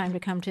taking the time to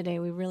come today.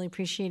 We really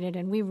appreciate it,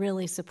 and we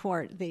really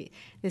support the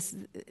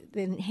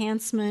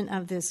enhancement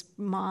of this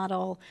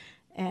model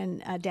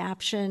and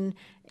adaption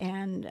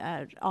and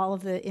all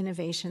of the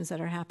innovations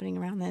that are happening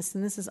around this.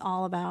 And this is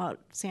all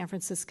about San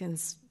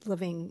Franciscans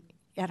living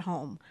at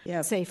home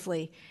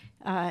safely.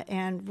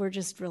 And we're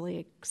just really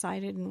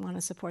excited and want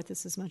to support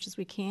this as much as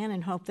we can,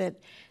 and hope that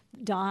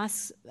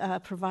DOS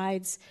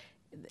provides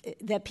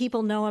that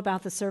people know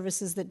about the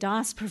services that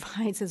DOS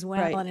provides as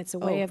well, Right. and it's a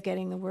way Oh. of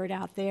getting the word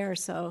out there.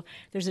 So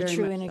there's a Very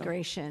true much so.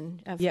 integration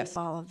of Yes.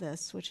 all of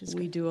this, which is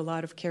We good. do a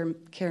lot of care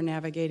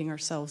navigating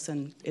ourselves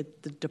and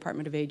the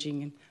Department of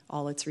Aging and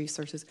all its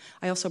resources.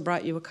 I also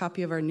brought you a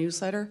copy of our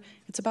newsletter.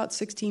 It's about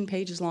 16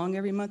 pages long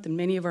every month, and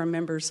many of our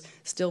members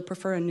still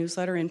prefer a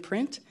newsletter in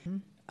print,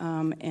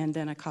 and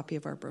then a copy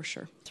of our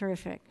brochure.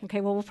 Terrific.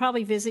 Okay, well, we'll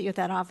probably visit you at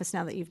that office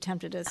now that you've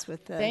tempted us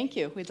with the. Thank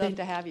you. We'd love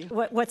to have you.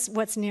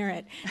 What's near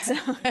it? So,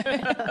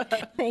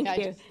 thank Can I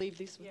you. just leave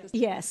these with this?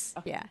 Yes.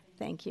 Yeah.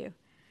 Thank you.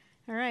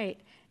 All right.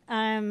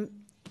 Then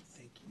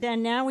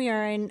now we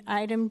are in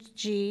item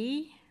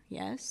G.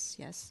 Yes.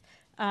 Yes.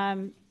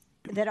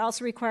 That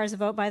also requires a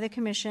vote by the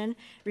commission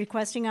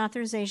requesting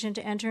authorization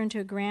to enter into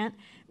a grant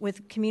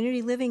with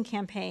Community Living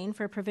Campaign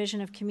for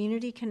provision of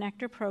Community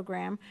Connector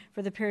Program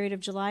for the period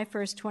of July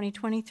 1st,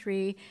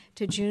 2023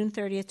 to June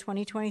 30th,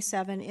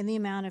 2027 in the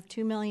amount of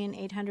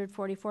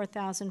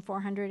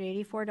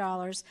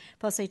 $2,844,484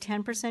 plus a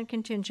 10%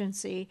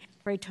 contingency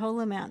for a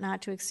total amount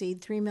not to exceed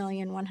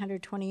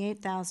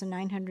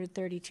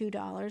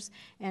 $3,128,932.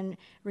 And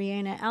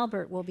Rihanna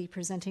Albert will be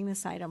presenting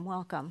this item.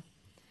 Welcome.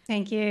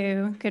 Thank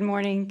you. Good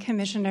morning,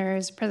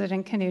 Commissioners,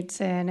 President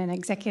Knudsen, and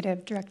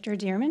Executive Director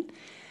Dearman.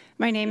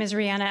 My name is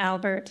Rihanna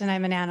Albert, and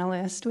I'm an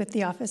analyst with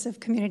the Office of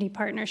Community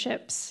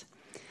Partnerships.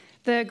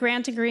 The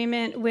grant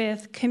agreement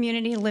with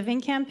Community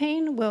Living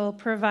Campaign will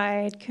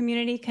provide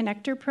community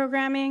connector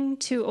programming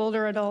to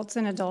older adults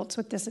and adults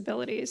with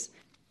disabilities.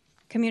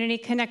 Community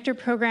connector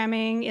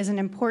programming is an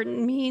important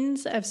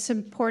means of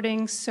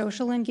supporting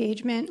social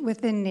engagement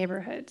within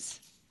neighborhoods.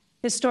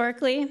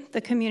 Historically,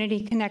 the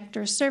Community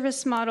Connector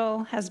service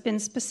model has been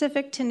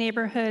specific to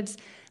neighborhoods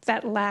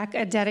that lack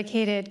a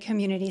dedicated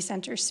community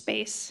center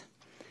space.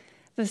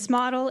 This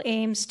model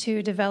aims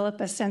to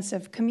develop a sense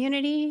of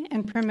community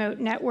and promote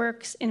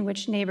networks in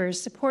which neighbors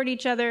support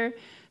each other,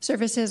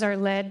 services are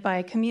led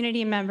by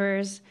community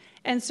members,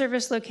 and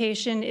service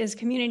location is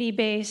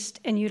community-based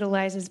and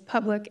utilizes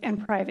public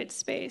and private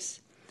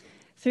space.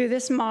 Through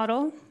this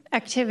model,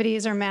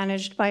 activities are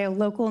managed by a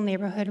local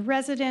neighborhood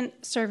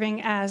resident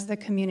serving as the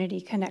community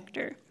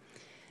connector.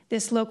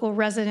 This local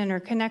resident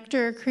or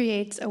connector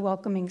creates a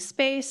welcoming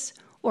space,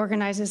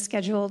 organizes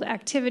scheduled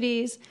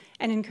activities,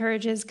 and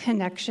encourages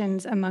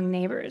connections among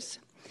neighbors.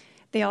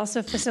 They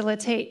also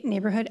facilitate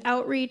neighborhood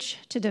outreach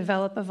to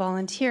develop a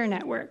volunteer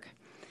network.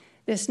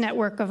 This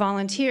network of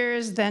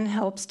volunteers then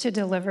helps to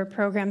deliver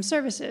program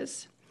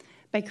services.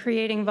 By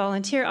creating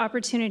volunteer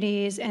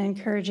opportunities and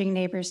encouraging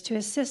neighbors to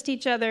assist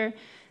each other,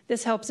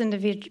 this helps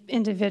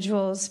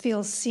individuals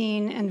feel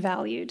seen and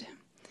valued.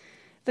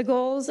 The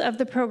goals of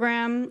the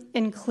program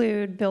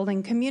include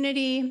building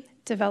community,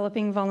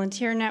 developing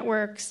volunteer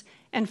networks,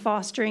 and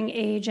fostering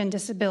age and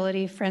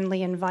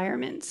disability-friendly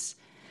environments.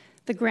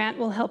 The grant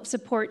will help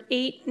support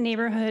 8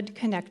 neighborhood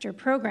connector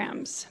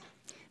programs.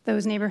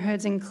 Those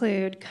neighborhoods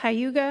include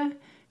Cayuga,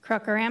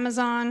 Crocker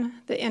Amazon,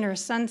 the Inner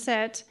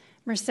Sunset,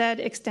 Merced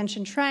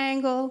Extension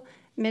Triangle,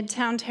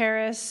 Midtown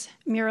Terrace,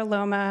 Mira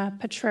Loma,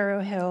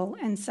 Potrero Hill,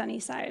 and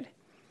Sunnyside.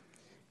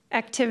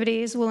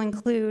 Activities will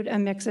include a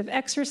mix of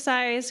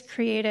exercise,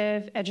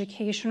 creative,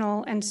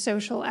 educational, and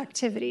social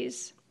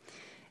activities.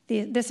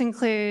 This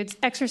includes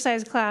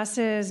exercise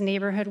classes,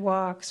 neighborhood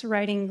walks,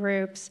 writing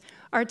groups,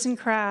 arts and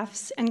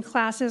crafts, and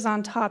classes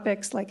on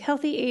topics like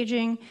healthy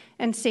aging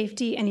and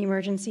safety and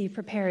emergency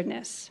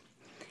preparedness.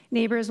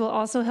 Neighbors will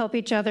also help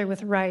each other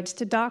with rides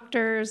to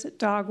doctors,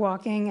 dog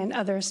walking, and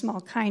other small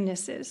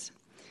kindnesses.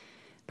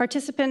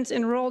 Participants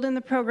enrolled in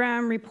the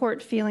program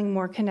report feeling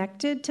more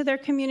connected to their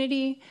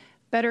community,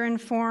 better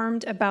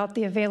informed about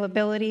the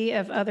availability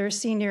of other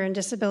senior and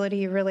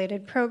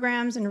disability-related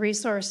programs and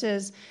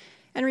resources,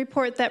 and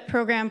report that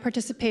program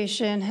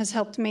participation has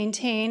helped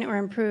maintain or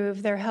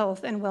improve their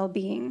health and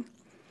well-being.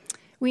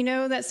 We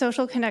know that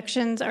social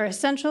connections are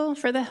essential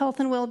for the health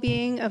and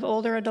well-being of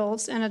older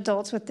adults and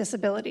adults with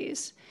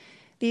disabilities.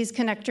 These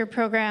connector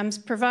programs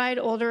provide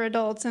older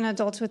adults and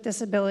adults with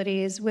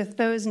disabilities with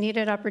those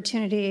needed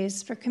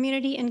opportunities for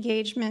community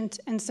engagement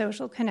and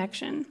social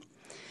connection.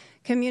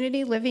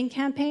 Community Living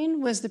Campaign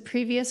was the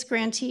previous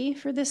grantee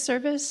for this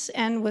service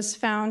and was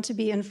found to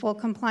be in full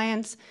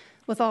compliance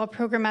with all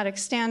programmatic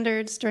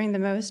standards during the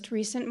most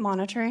recent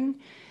monitoring,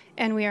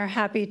 and we are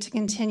happy to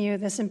continue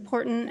this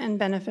important and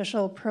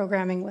beneficial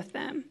programming with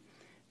them.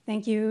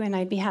 Thank you, and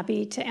I'd be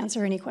happy to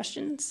answer any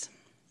questions.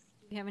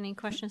 Do you have any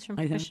questions from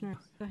Commissioners?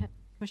 Go ahead,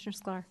 Commissioner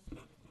Sklar.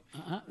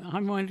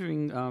 I'm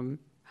wondering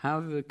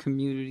how the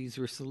communities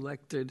were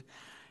selected,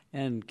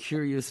 and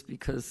curious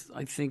because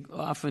I think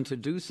often to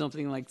do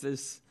something like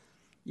this,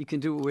 you can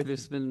do it where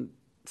there's been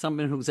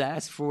someone who's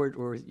asked for it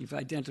or you've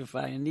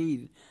identified a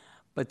need,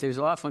 but there's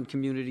often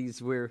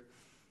communities where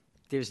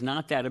there's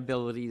not that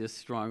ability as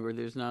strong or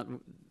there's not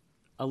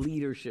a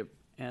leadership,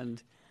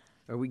 and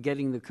are we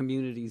getting the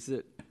communities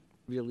that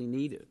really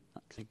need it?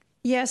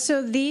 Yeah,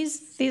 so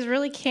these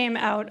really came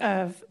out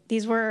of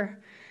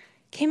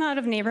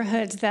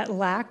neighborhoods that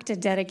lacked a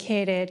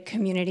dedicated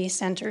community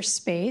center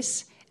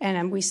space,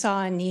 and we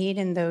saw a need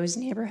in those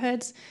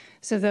neighborhoods.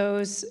 So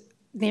those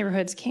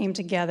neighborhoods came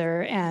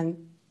together,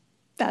 and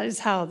that is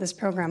how this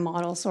program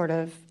model sort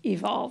of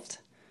evolved.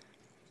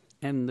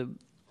 And the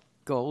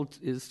goal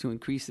is to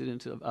increase it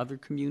into other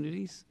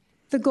communities?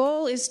 The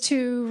goal is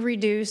to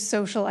reduce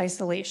social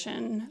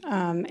isolation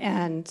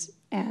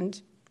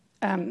and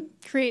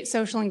create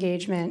social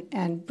engagement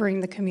and bring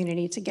the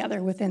community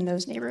together within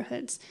those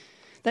neighborhoods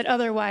that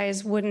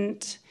otherwise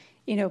wouldn't,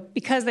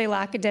 because they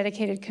lack a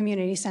dedicated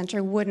community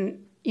center, wouldn't,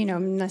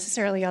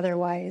 necessarily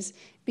otherwise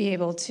be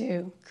able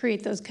to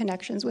create those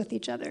connections with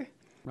each other.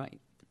 Right.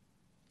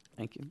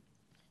 Thank you.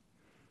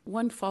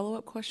 One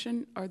follow-up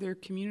question: are there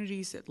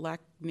communities that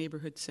lack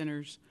neighborhood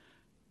centers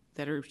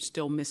that are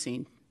still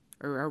missing,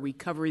 or are we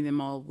covering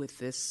them all with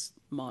this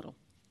model?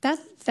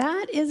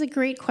 That is a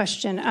great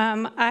question.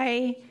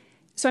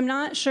 So I'm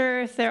not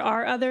sure if there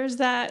are others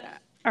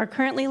that are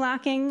currently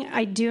lacking.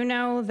 I do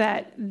know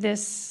that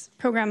this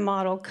program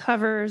model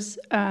covers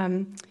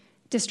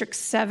District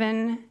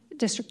 7,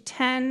 District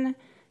 10,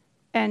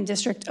 and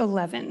District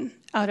 11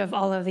 out of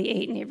all of the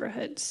 8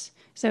 neighborhoods.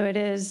 So it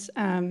is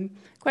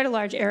quite a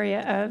large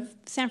area of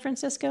San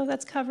Francisco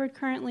that's covered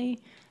currently,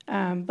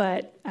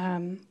 but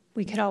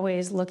we could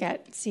always look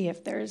at, see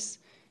if there's,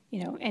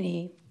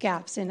 any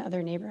gaps in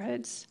other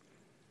neighborhoods.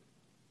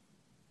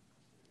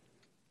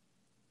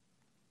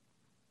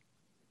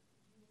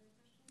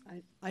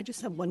 I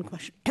just have one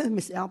question,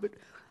 Ms. Albert.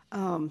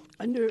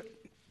 Under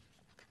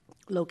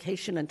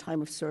location and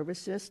time of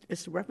services,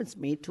 is reference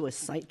made to a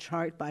site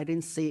chart, but I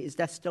didn't see, is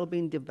that still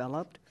being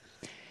developed?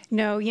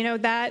 No,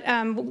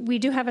 that we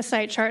do have a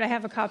site chart. I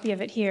have a copy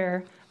of it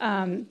here.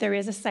 There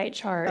is a site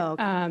chart,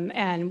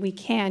 and we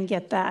can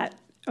get that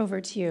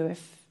over to you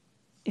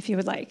if you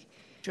would like.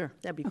 Sure,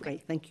 that'd be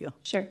great. Thank you.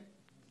 Sure.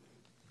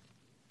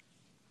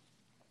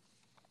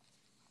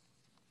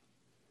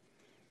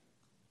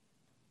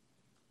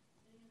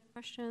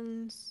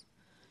 Questions?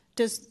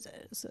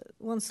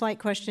 One slight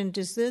question,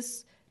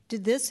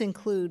 did this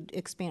include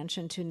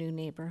expansion to new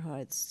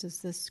neighborhoods?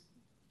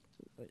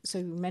 So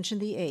you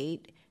mentioned the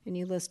 8 and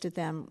you listed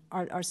them.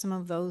 Are some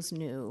of those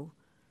new?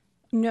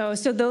 No,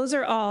 so those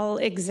are all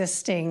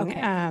existing.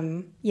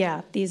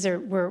 Okay. These are,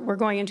 we're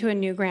going into a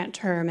new grant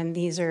term, and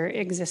these are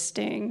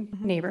existing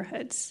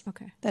neighborhoods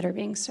that are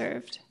being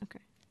served.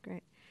 Okay,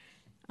 great.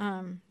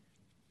 And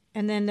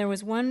then there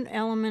was one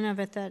element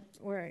of it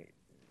where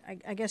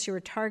I guess you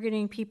were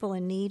targeting people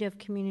in need of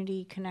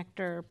community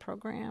connector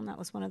program. That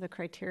was one of the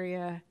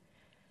criteria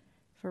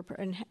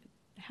and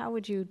how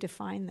would you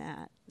define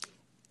that?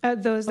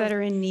 Those that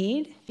are in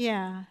need?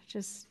 Yeah,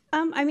 just.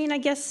 I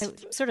guess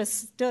it sort of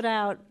stood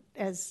out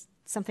as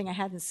something I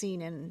hadn't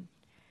seen in.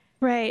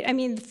 Right. I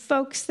think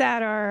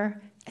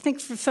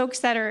for folks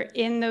that are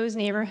in those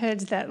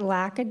neighborhoods that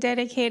lack a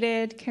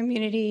dedicated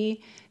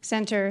community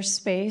center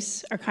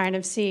space are kind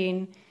of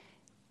seen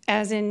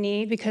as in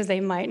need because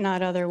they might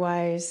not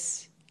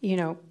otherwise,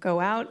 go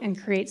out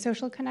and create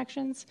social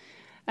connections.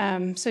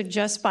 So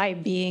just by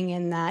being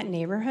in that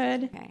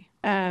neighborhood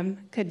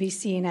could be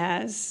seen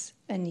as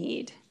a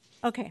need.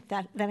 Okay,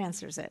 that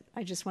answers it.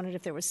 I just wondered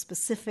if there was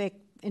specific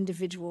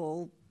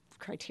individual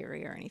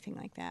criteria or anything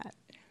like that.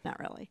 Not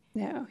really.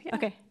 No. Yeah.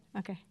 Okay.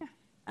 Yeah.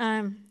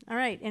 All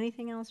right.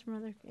 Anything else from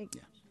other? Yeah.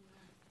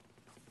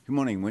 Good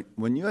morning.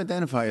 When you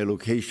identify a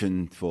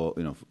location for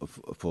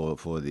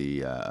for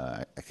the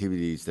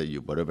activities that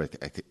whatever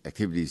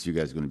activities you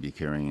guys are going to be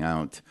carrying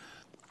out,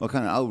 what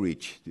kind of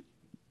outreach,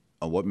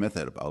 or what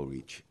method of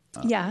outreach?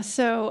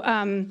 So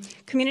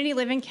Community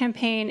Living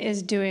Campaign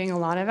is doing a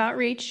lot of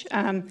outreach.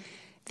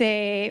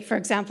 For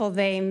example,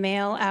 they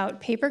mail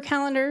out paper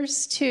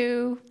calendars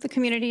to the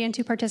community and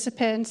to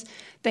participants.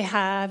 They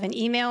have an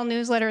email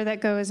newsletter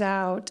that goes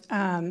out.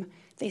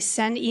 They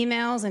send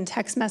emails and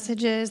text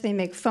messages. They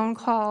make phone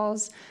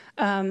calls.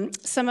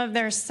 Some of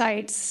their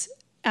sites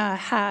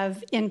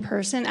have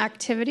in-person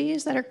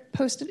activities that are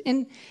posted,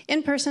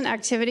 in-person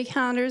activity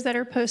calendars that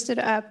are posted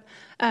up.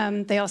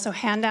 They also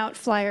hand out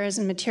flyers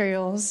and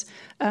materials.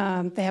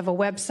 They have a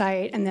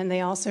website, and then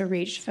they also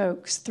reach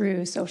folks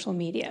through social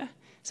media.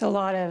 So a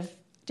lot of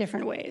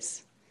different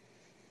ways.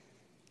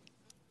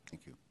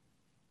 Thank you.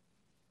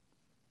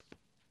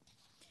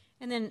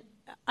 And then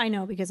I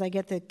know because I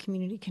get the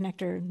Community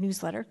Connector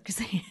newsletter because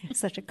they have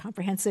such a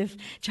comprehensive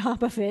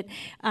job of it.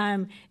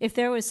 If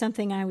there was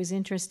something I was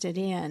interested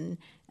in,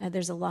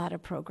 there's a lot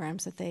of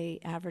programs that they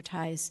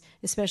advertise,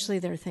 especially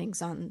their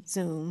things on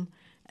Zoom.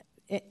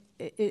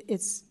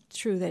 It's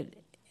true that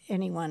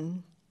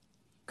anyone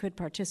could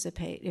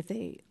participate if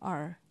they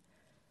are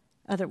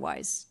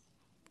otherwise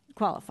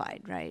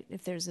qualified, right?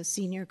 If there's a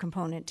senior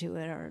component to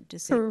it or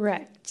disabled.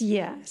 Correct.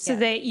 Yeah. So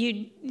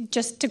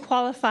to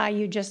qualify,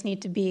 you just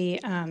need to be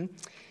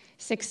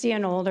 60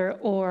 and older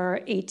or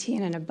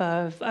 18 and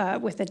above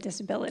with a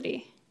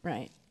disability.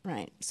 Right.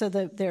 So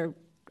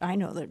I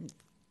know that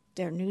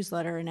their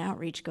newsletter and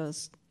outreach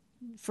goes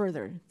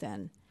further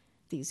than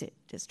these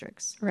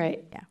districts.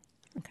 Right. Yeah.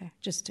 Okay.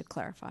 Just to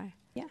clarify.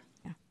 Yeah.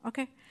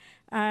 Okay.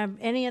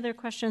 Any other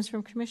questions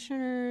from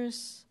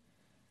commissioners?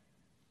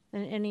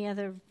 And any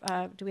other,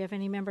 do we have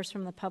any members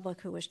from the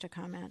public who wish to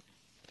comment?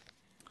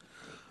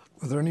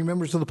 Are there any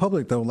members of the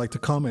public that would like to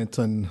comment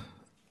on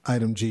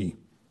item G?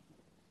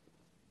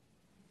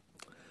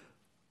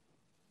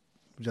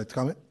 Would you like to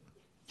comment?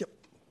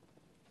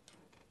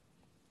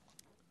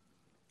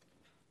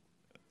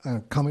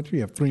 Yep. Comment, we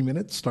have 3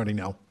 minutes starting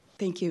now.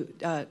 Thank you.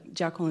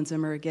 Jacqueline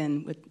Zimmer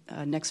again with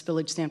Next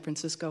Village San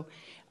Francisco.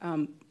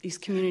 These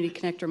community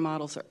connector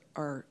models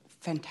are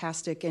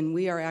fantastic, and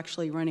we are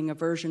actually running a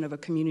version of a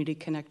community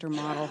connector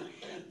model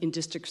in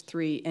District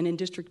 3. And in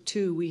District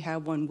 2, we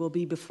have one. We'll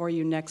be before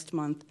you next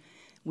month.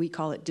 We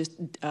call it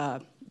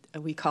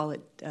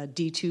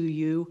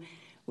D2U,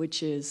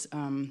 which is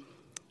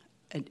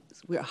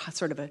we're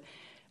sort of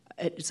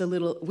it's a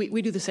little,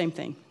 we do the same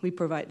thing. We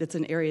provide, it's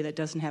an area that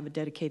doesn't have a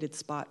dedicated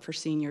spot for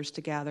seniors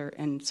to gather,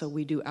 and so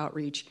we do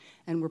outreach,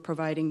 and we're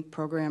providing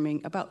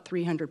programming, about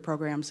 300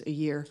 programs a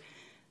year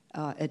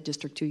at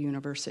District 2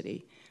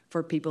 University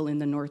for people in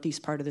the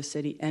northeast part of the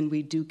city, and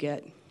we do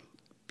get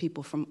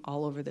people from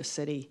all over the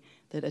city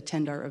that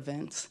attend our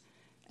events,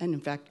 and in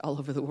fact, all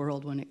over the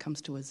world when it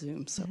comes to a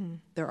Zoom. So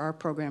there are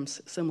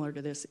programs similar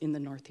to this in the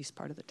northeast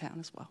part of the town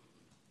as well.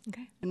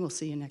 Okay. And we'll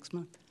see you next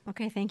month.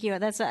 Okay, thank you.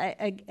 That's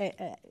I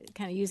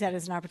kind of use that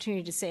as an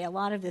opportunity to say a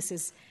lot of this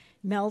is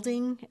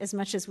melding as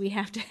much as we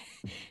have to.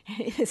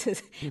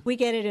 We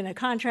get it in a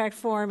contract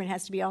form. It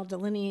has to be all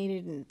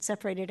delineated and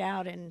separated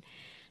out and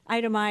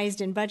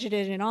itemized and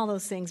budgeted and all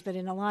those things. But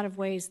in a lot of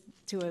ways,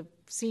 to a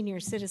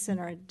senior citizen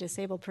or a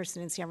disabled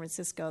person in San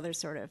Francisco, they're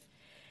sort of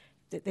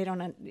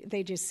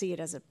they just see it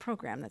as a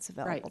program that's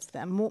available to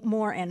them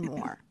more and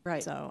more.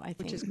 Right. So I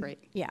think, which is great.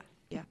 Yeah.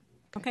 Yeah.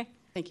 Okay.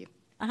 Thank you.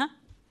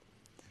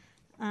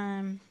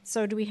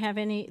 So do we have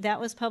any, that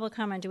was public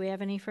comment. Do we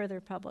have any further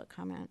public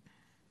comment?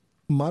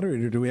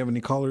 Moderator, do we have any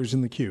callers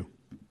in the queue?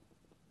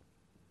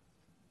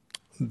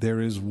 There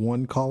is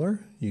one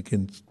caller. You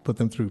can put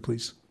them through,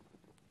 please.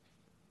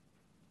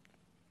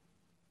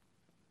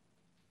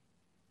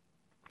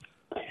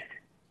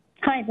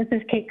 Hi, this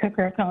is Kate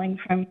Cooker calling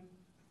from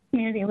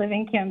Community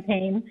Living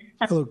Campaign.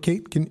 Hello,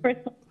 Kate.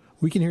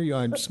 We can hear you.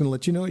 I'm just going to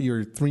let you know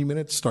your 3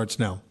 minutes starts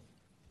now.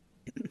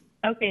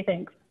 Okay,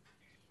 thanks.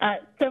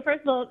 So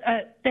first of all,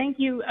 thank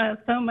you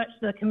so much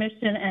to the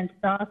Commission and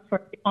DOS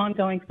for the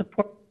ongoing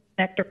support of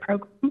connector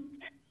programs.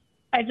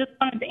 I just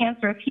wanted to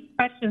answer a few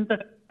questions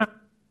that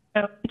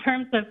so in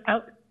terms of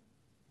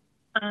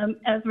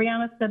as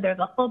Rihanna said, there's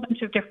a whole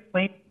bunch of different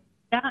ways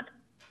to do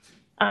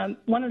that.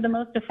 One of the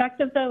most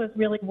effective, though, is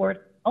really word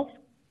of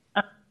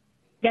mouth,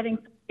 getting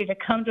somebody to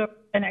come to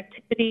an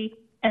activity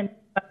and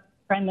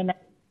friend the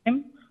next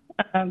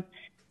time.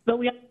 But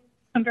we have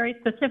some very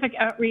specific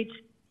outreach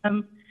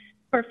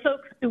for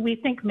folks who we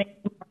think may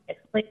be more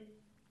isolated.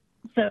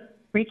 So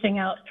reaching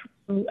out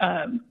to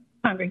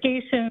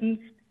congregations,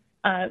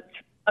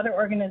 other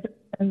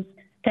organizations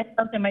to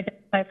help them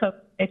identify folks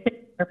they think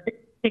are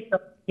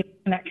particularly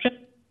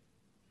connection.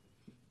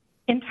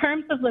 In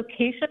terms of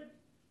location,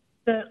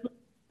 the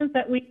locations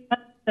that we have,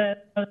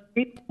 the most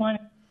recent one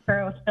is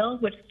Sparrow Hill,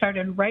 which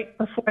started right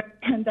before the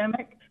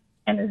pandemic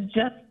and is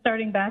just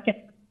starting back.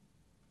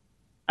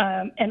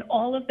 And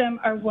all of them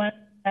are ones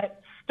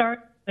that start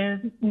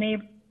with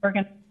neighbor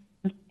organizations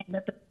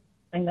that the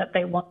thing that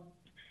they want.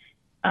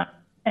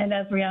 And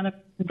as Rihanna,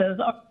 those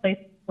are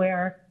places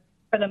where,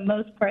 for the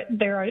most part,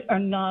 there are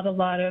not a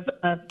lot of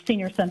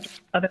senior centers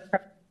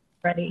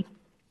already.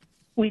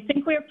 We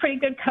think we have pretty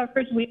good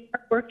coverage. We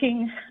are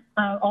working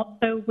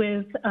also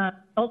with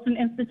Fulton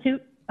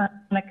Institute on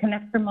a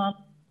connector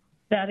model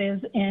that is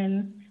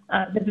in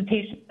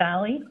Visitation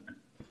Valley.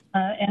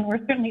 And we're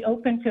certainly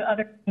open to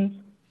other things.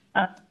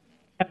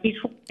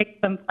 Each will take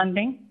some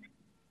funding.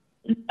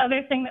 The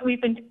other thing that we've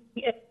been doing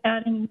is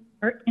adding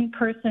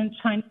in-person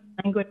Chinese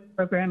language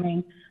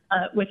programming,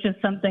 which is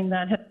something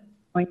that has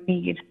a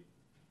need.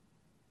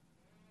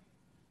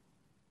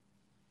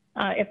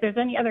 If there's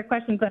any other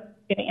questions, I'm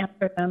going to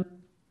answer them.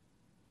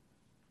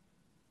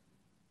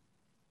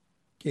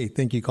 Okay,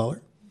 thank you,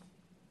 caller.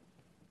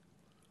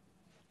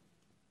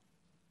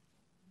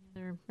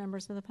 Other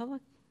members of the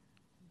public?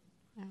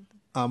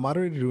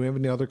 Moderator, do we have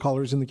any other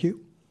callers in the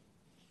queue?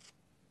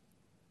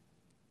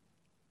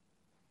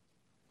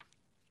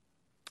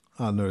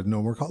 No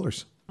more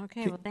callers.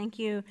 Okay, well, thank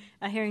you.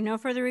 Hearing no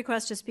further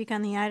requests to speak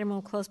on the item,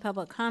 we'll close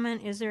public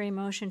comment. Is there a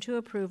motion to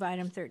approve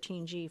item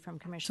 13G from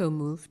Commissioner? So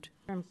moved.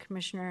 From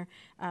Commissioner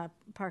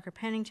Parker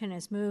Pennington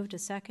is moved. A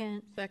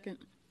second? Second.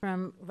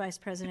 From Vice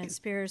President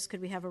Spears.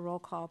 Could we have a roll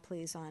call,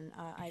 please, on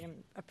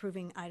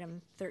approving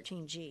item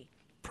 13G?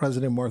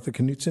 President Martha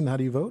Knudsen, how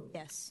do you vote?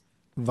 Yes.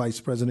 Vice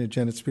President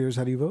Janet Spears,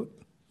 how do you vote?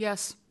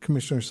 Yes.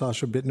 Commissioner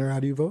Sasha Bittner,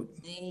 how do you vote?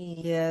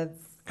 Yes.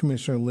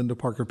 Commissioner Linda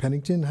Parker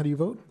Pennington, how do you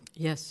vote?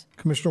 Yes.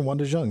 Commissioner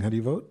Wanda Zhang, how do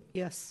you vote?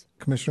 Yes.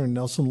 Commissioner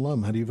Nelson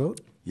Lum, how do you vote?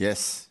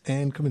 Yes.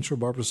 And Commissioner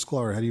Barbara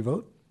Sklar, how do you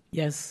vote?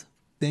 Yes.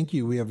 Thank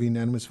you. We have a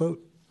unanimous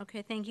vote.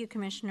 Okay, thank you,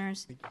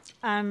 Commissioners.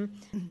 The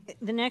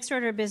next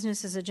order of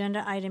business is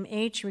Agenda Item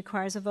H,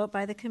 requires a vote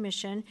by the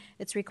Commission.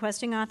 It's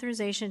requesting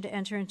authorization to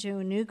enter into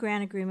a new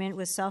grant agreement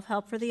with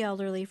Self-Help for the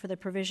Elderly for the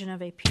provision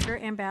of a peer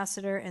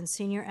ambassador and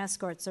senior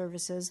escort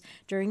services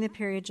during the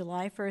period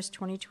July 1st,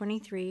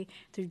 2023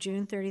 through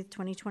June 30th,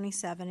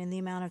 2027 in the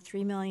amount of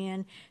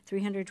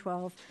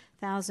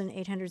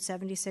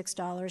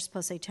 $3,312,876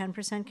 plus a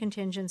 10%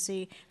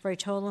 contingency for a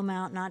total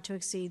amount not to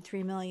exceed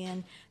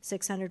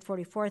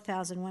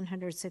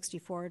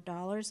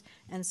 $3,644,164.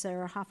 And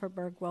Sarah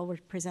Hofferberg will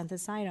present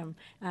this item.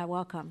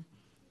 Welcome.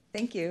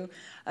 Thank you.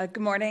 Good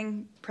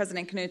morning,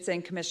 President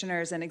Knudsen,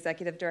 Commissioners, and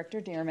Executive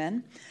Director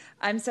Dearman.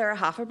 I'm Sarah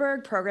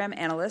Hofferberg, Program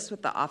Analyst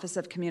with the Office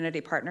of Community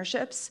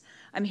Partnerships.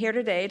 I'm here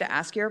today to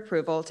ask your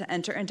approval to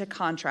enter into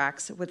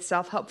contracts with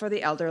Self-Help for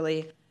the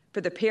Elderly for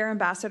the Peer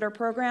Ambassador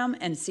Program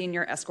and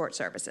Senior Escort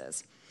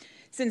Services.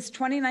 Since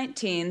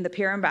 2019, the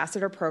Peer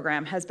Ambassador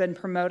Program has been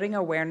promoting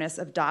awareness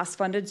of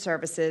DOS-funded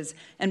services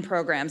and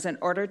programs in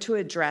order to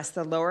address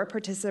the lower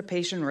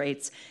participation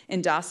rates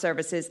in DOS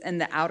services in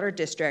the outer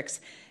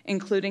districts,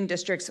 including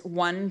Districts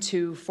 1,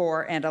 2,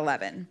 4, and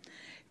 11.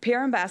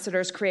 Peer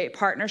ambassadors create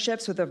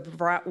partnerships with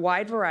a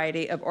wide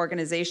variety of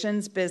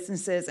organizations,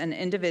 businesses, and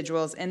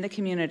individuals in the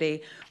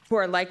community who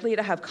are likely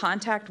to have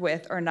contact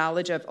with or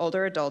knowledge of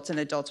older adults and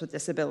adults with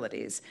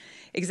disabilities.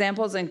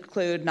 Examples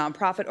include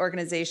nonprofit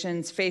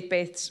organizations,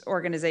 faith-based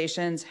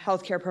organizations,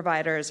 healthcare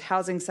providers,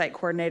 housing site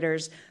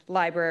coordinators,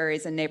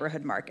 libraries, and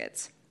neighborhood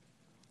markets.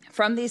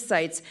 From these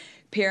sites,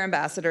 peer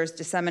ambassadors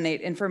disseminate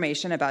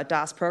information about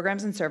DOS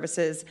programs and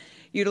services,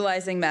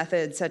 utilizing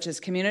methods such as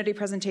community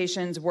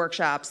presentations,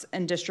 workshops,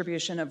 and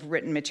distribution of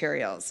written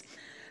materials.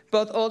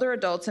 Both older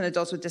adults and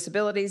adults with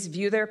disabilities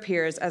view their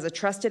peers as a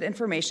trusted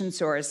information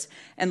source,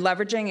 and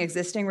leveraging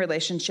existing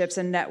relationships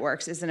and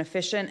networks is an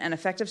efficient and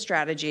effective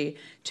strategy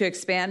to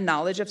expand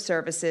knowledge of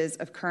services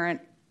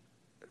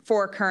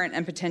for current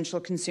and potential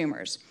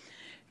consumers.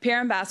 Peer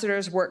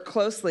ambassadors work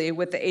closely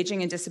with the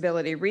Aging and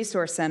Disability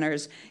Resource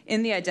Centers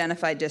in the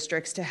identified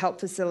districts to help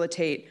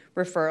facilitate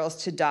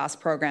referrals to DOS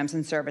programs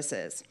and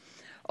services.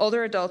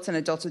 Older adults and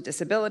adults with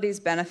disabilities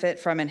benefit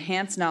from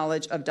enhanced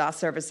knowledge of DOS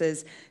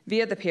services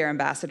via the peer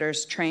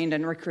ambassadors trained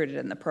and recruited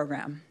in the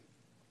program.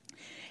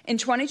 In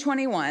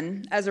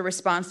 2021, as a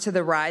response to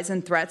the rise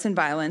in threats and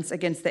violence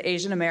against the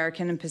Asian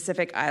American and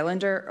Pacific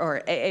Islander,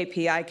 or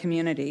AAPI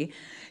community,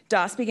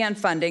 DOS began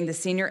funding the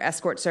Senior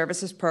Escort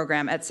Services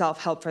Program at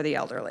Self-Help for the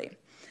Elderly.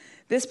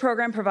 This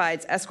program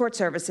provides escort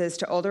services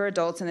to older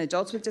adults and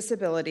adults with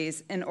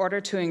disabilities in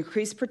order to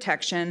increase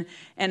protection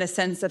and a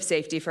sense of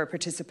safety for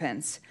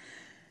participants.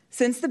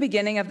 Since the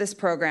beginning of this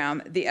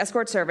program, the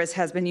escort service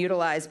has been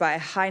utilized by a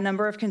high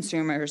number of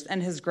consumers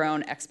and has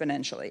grown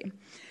exponentially.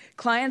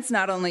 Clients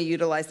not only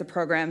utilize the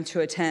program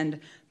to attend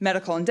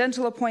medical and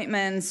dental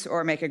appointments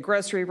or make a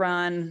grocery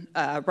run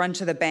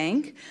to the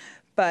bank,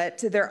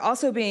 but they're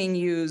also being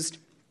used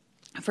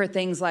for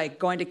things like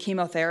going to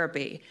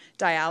chemotherapy,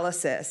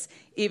 dialysis,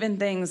 even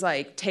things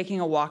like taking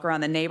a walk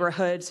around the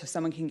neighborhood so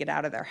someone can get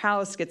out of their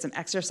house, get some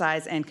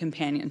exercise and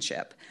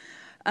companionship.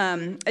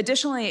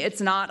 Additionally,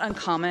 it's not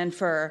uncommon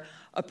for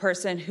a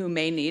person who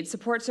may need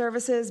support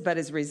services but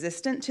is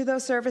resistant to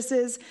those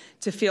services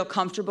to feel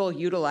comfortable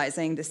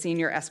utilizing the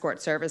senior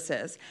escort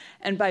services.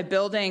 And by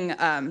building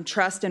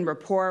trust and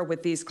rapport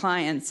with these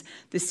clients,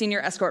 the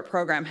Senior Escort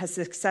Program has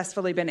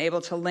successfully been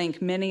able to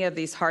link many of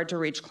these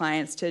hard-to-reach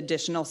clients to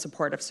additional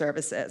supportive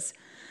services.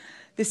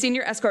 The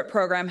Senior Escort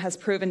Program has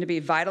proven to be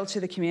vital to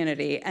the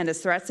community, and as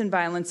threats and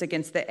violence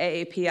against the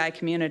AAPI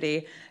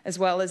community, as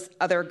well as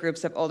other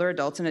groups of older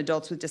adults and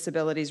adults with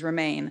disabilities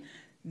remain,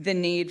 the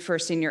need for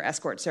senior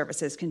escort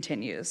services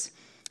continues.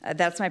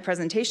 That's my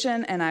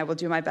presentation, and I will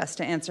do my best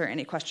to answer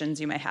any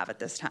questions you may have at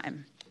this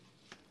time.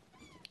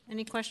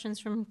 Any questions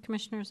from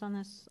commissioners on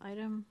this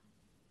item?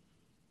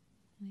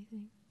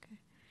 Anything? Okay.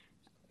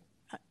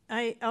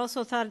 I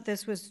also thought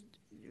this was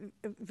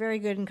very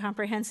good and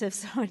comprehensive,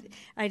 so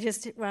I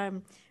just,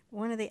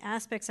 one of the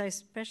aspects I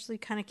especially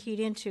kind of keyed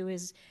into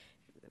is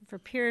for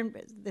peer,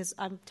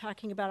 I'm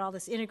talking about all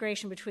this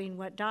integration between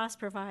what DOS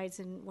provides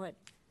and what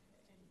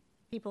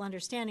people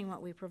understanding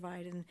what we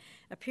provide. And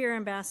a peer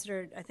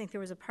ambassador, I think there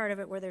was a part of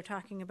it where they're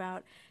talking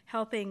about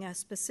helping a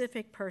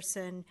specific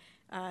person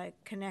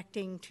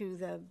connecting to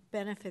the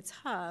benefits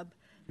hub,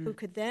 who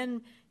could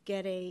then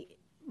get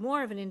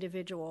more of an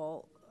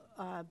individualized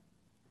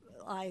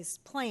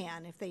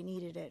plan if they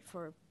needed it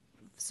for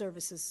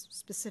services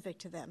specific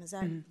to them. Is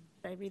that, did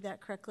I read that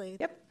correctly?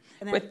 Yep.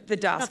 With the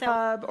DOS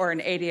hub or an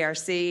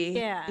ADRC.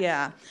 Yeah.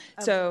 Yeah.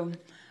 Okay. So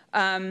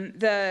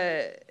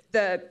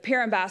the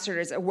peer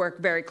ambassadors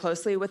work very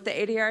closely with the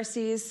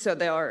ADRCs, so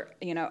they're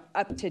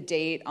up to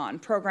date on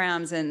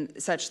programs and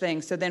such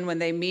things. So then when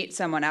they meet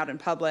someone out in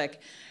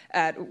public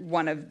at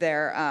one of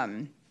their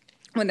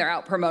when they're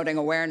out promoting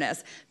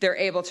awareness, they're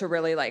able to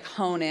really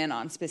hone in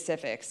on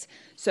specifics.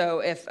 So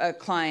if a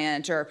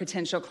client or a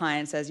potential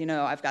client says,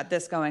 I've got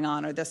this going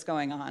on or this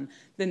going on,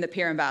 then the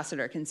peer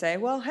ambassador can say,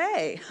 well,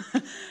 hey,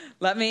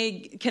 let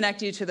me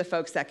connect you to the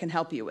folks that can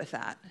help you with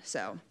that.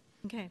 So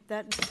Okay,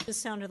 that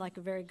just sounded like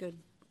a very good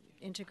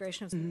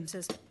integration of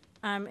services.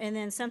 And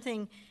then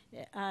something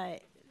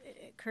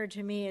occurred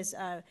to me is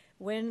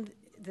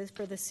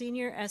for the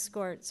senior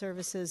escort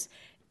services,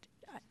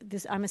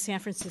 I'm a San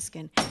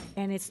Franciscan,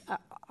 and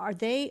are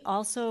they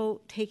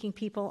also taking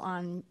people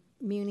on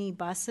Muni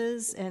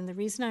buses? And the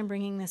reason I'm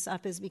bringing this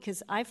up is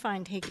because I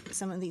find taking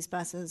some of these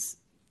buses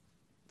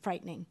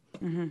frightening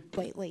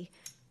lately.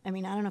 I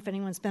mean, I don't know if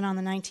anyone's been on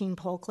the 19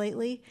 Polk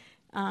lately,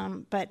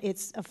 but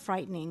it's a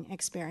frightening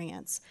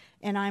experience.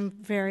 And I'm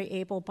very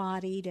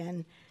able-bodied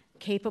and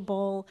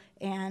capable,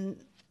 and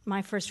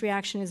my first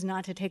reaction is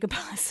not to take a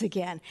bus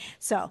again.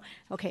 So,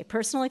 okay,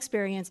 personal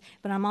experience,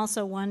 but I'm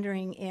also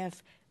wondering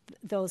if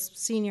those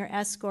senior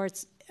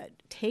escorts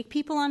take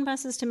people on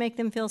buses to make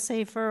them feel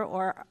safer,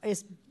 or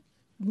is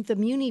the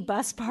Muni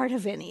bus part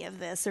of any of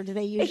this, or do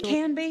they usually? It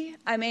can be.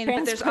 I mean,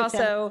 but there's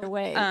also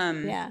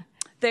yeah.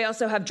 They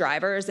also have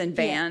drivers and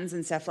vans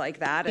and stuff like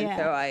that, and Yeah.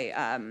 so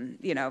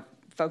I,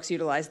 folks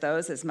utilize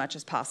those as much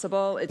as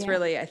possible. It's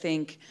really, I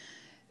think,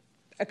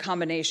 a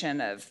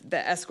combination of the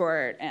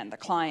escort and the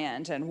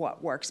client and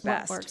what works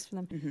best. What works for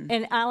them.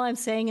 And all I'm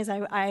saying is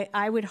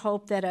I would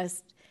hope that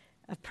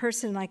a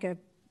person like a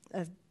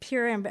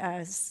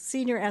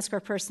senior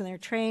escort person, they're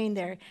trained,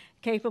 they're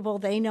capable,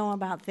 they know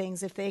about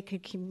things. If they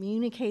could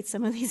communicate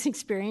some of these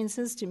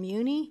experiences to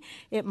Muni,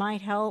 it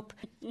might help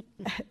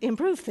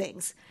improve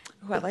things.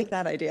 Oh, I like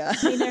that idea.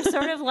 I mean, they're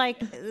sort of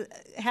like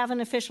have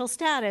an official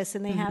status,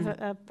 and they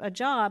have a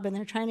job, and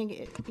they're trying to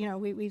get,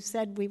 we've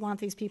said we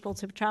want these people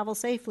to travel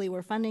safely,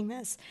 we're funding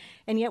this,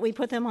 and yet we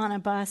put them on a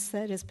bus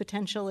that is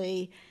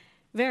potentially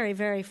very,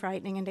 very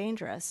frightening and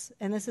dangerous.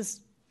 And this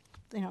is,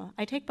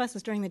 I take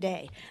buses during the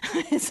day.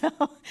 So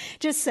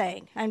just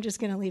saying, I'm just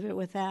going to leave it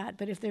with that.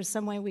 But if there's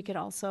some way we could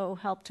also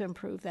help to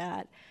improve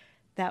that,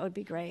 that would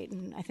be great.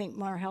 And I think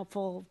more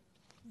helpful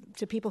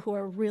to people who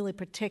are really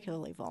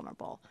particularly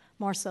vulnerable,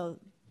 more so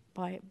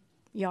by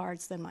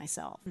yards than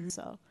myself.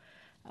 So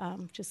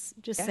just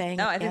saying.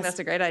 No, I think that's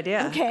a great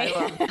idea. Okay.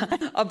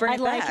 I'll bring I'd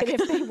it back. like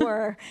it if they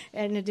were,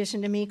 in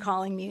addition to me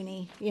calling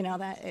Muni,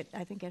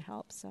 I think it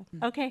helps. So,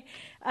 okay.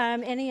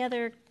 Any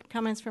other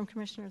comments from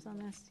commissioners on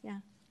this? Yeah.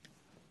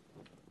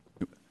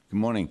 Good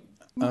morning.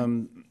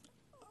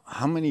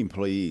 How many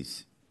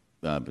employees,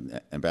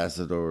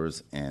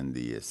 ambassadors and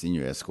the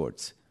senior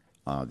escorts,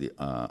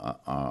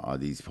 are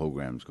these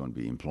programs going to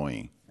be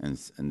employing? And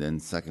then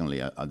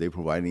secondly, are they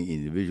providing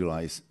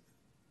individualized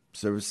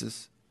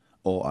services,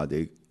 or are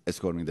they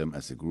escorting them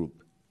as a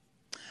group?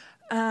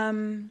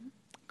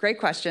 Great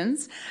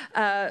questions.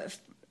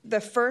 The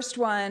first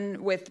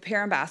one with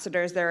peer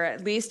ambassadors, there are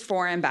at least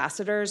 4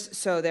 ambassadors,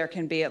 so there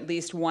can be at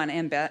least 1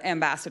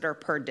 ambassador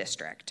per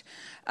district.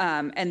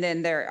 And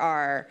then there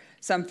are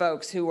some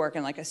folks who work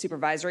in like a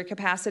supervisory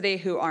capacity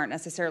who aren't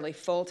necessarily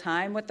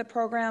full-time with the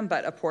program,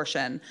 but a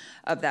portion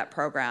of that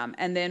program.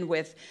 And then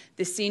with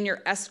the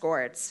senior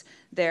escorts,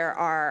 there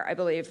are, I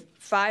believe,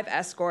 5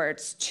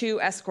 escorts, 2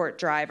 escort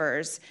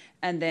drivers,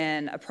 and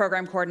then a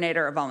program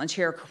coordinator, a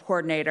volunteer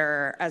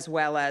coordinator, as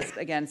well as,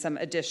 again, some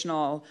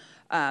additional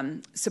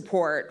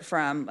support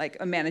from like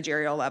a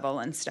managerial level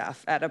and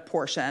stuff at a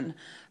portion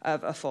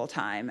of a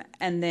full-time.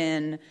 And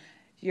then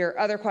your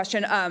other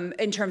question,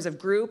 in terms of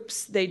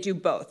groups, they do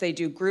both. They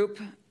do group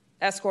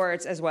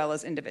escorts as well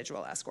as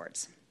individual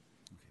escorts.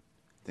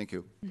 Thank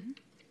you.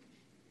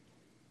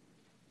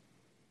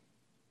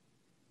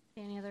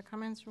 Any other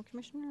comments from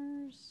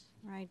commissioners?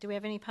 All right. Do we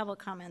have any public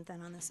comment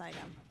then on this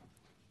item?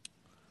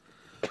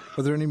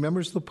 Are there any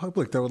members of the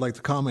public that would like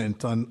to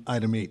comment on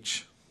item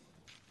H?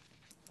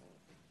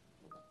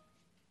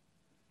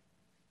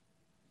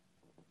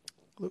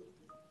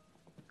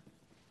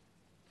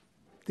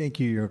 Thank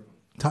you. Your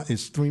time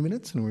is 3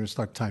 minutes, and we're going to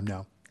start time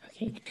now.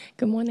 Okay.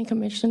 Good morning,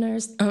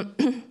 commissioners.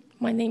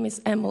 My name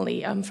is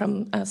Emily. I'm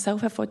from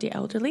Self Help for the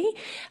Elderly.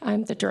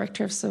 I'm the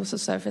Director of Social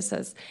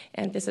Services,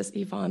 and this is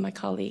Yvonne, my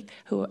colleague,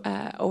 who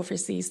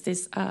oversees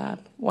this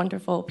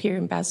wonderful peer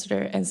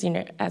ambassador and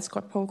senior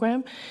escort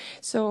program.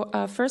 So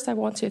first, I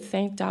want to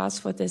thank DAS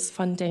for this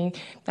funding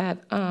that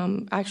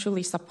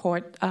actually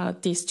support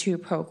these 2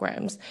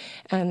 programs.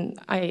 And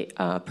I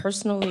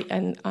personally,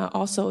 and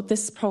also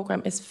this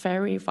program is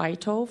very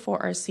vital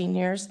for our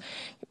seniors.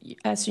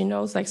 As you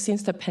know, like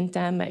since the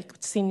pandemic,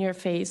 senior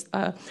face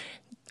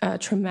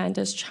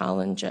tremendous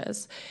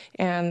challenges,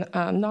 and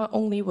not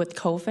only with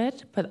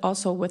COVID, but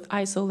also with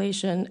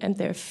isolation and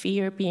their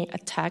fear being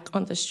attacked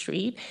on the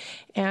street.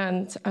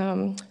 And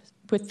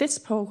with this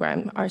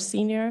program, our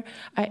senior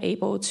are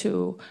able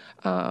to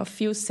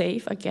feel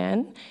safe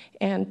again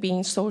and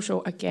being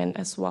social again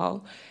as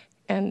well.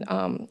 And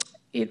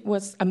it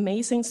was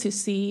amazing to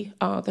see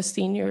the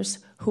seniors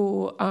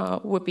who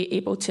would be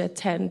able to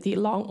attend the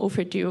long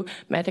overdue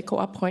medical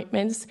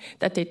appointments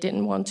that they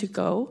didn't want to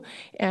go,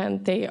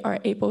 and they are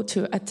able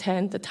to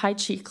attend the Tai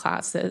Chi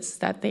classes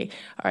that they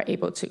are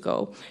able to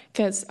go.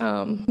 Because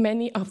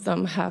many of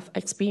them have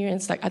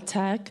experienced like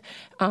attack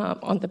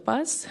on the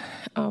bus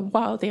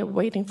while they're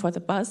waiting for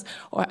the bus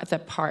or at the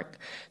park.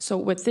 So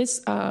with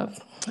this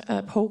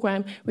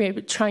program,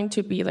 we're trying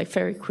to be like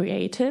very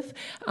creative.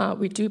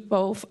 We do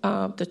both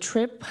the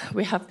trip,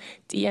 we have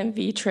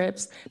DMV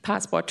trips,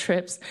 passport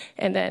trips,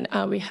 and then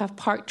we have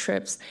park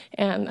trips.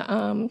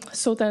 And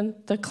so then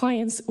the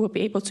clients will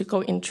be able to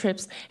go in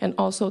trips and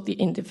also the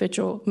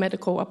individual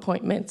medical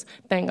appointments,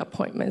 bank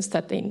appointments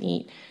that they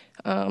need.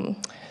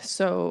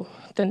 So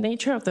the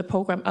nature of the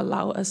program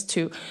allow us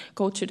to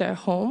go to their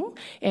home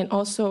and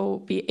also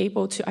be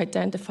able to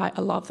identify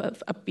a lot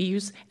of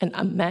abuse and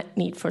unmet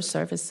need for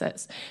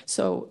services.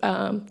 So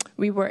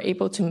we were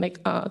able to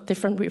make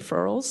different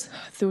referrals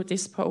through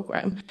this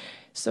program.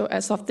 So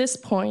as of this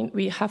point,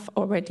 we have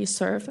already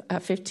served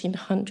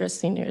 1,500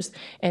 seniors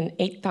and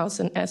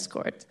 8,000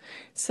 escorts.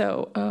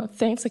 So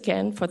thanks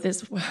again for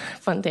this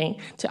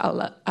funding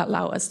to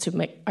allow us to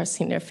make our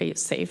senior feel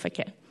safe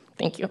again.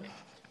 Thank you.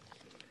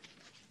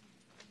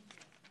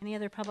 Any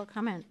other public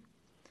comment?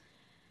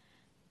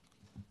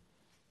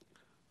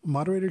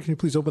 Moderator, can you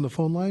please open the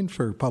phone line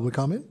for public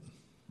comment?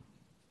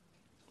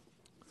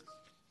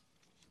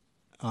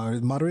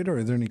 Moderator,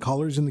 are there any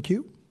callers in the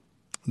queue?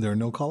 There are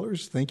no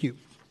callers. Thank you.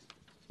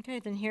 Okay,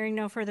 then hearing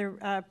no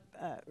further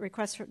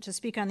requests to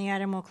speak on the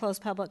item, we'll close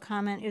public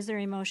comment. Is there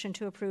a motion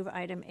to approve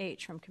item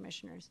H from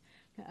commissioners?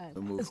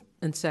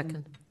 And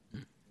second.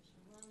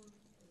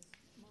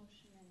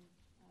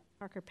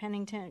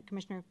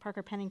 Commissioner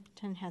Parker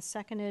Pennington has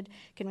seconded.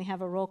 Can we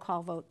have a roll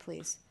call vote,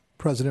 please?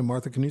 President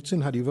Martha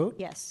Knudsen, how do you vote?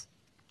 Yes.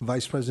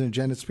 Vice President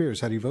Janet Spears,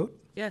 how do you vote?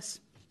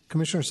 Yes.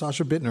 Commissioner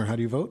Sasha Bittner, how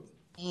do you vote?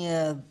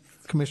 Yes.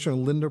 Commissioner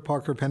Linda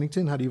Parker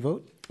Pennington, how do you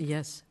vote?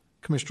 Yes.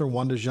 Commissioner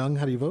Wanda Zhang,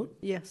 how do you vote?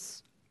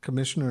 Yes.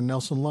 Commissioner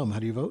Nelson Lum, how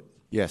do you vote?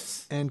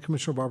 Yes. And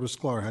Commissioner Barbara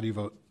Sklar, how do you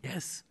vote?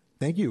 Yes.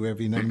 Thank you. We have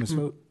a unanimous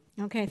vote.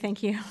 Okay,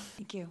 thank you.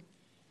 Thank you.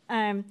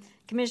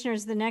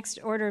 Commissioners, the next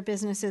order of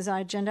business is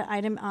agenda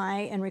item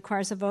I and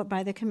requires a vote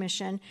by the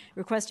Commission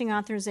requesting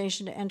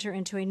authorization to enter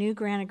into a new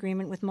grant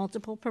agreement with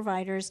multiple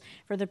providers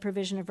for the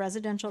provision of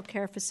residential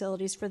care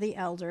facilities for the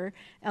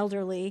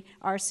elderly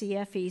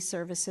RCFE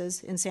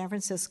services in San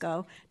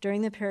Francisco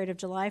during the period of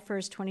July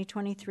 1st,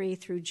 2023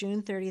 through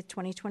June 30th,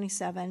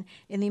 2027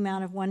 in the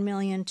amount of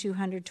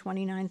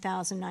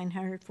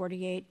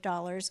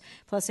 $1,229,948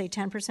 plus a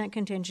 10%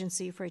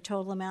 contingency for a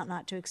total amount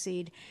not to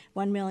exceed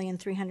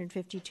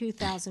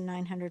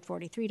 $1,352,943.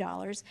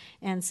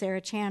 And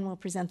Sarah Chan will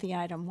present the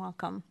item.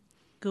 Welcome.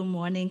 Good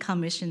morning,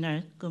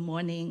 Commissioner. Good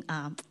morning,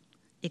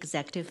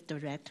 Executive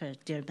Director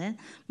Dearman.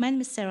 My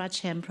name is Sarah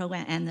Chan,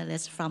 Program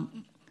Analyst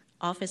from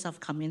Office of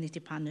Community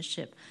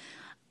Partnership.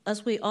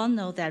 As we all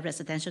know that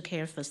residential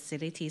care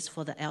facilities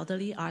for the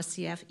elderly,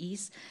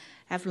 RCFEs,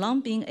 have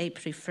long been a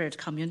preferred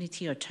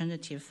community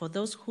alternative for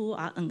those who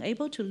are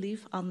unable to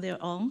live on their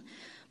own,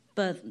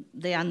 but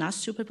they are not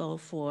suitable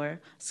for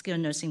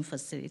skilled nursing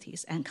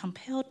facilities. And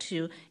compared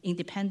to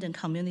independent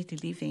community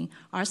living,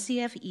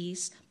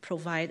 RCFEs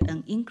provide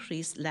an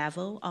increased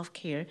level of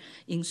care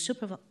in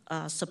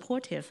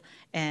supportive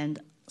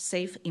and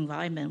safe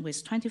environment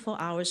with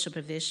 24-hour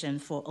supervision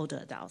for older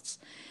adults.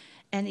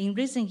 And in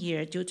recent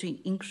years, due to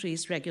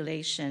increased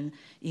regulation,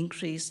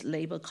 increased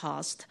labor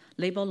cost,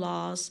 labor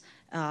laws,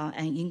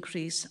 and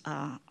increased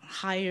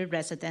higher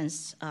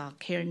residence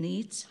care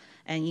needs,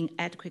 and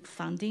inadequate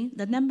funding,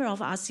 the number of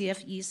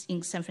RCFEs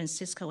in San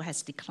Francisco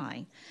has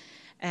declined.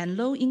 And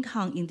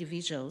low-income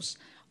individuals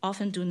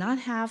often do not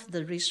have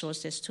the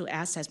resources to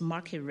access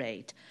market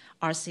rate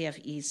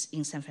RCFEs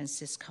in San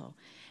Francisco.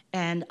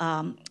 And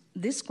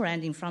this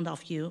grant in front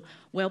of you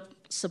will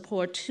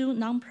support 2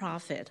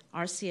 nonprofit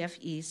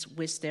RCFEs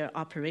with their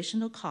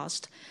operational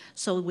cost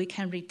so we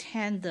can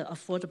retain the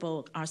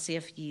affordable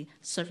RCFE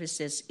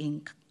services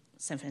in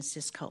San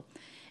Francisco.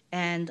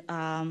 And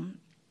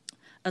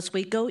as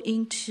we go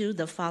into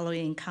the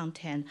following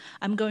content,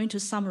 I'm going to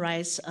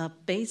summarize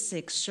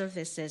basic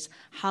services,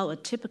 how a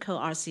typical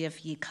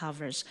RCFE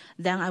covers.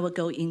 Then I will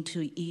go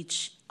into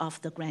each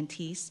of the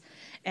grantees.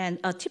 And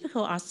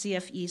typical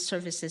RCFE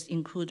services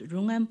include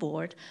room and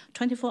board,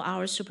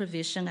 24-hour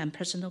supervision and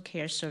personal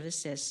care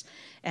services,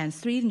 and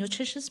 3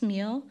 nutritious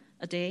meals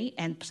a day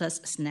and plus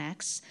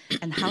snacks,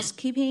 and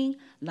housekeeping,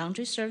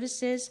 laundry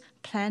services,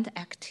 planned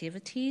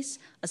activities,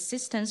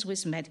 assistance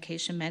with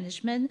medication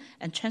management,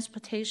 and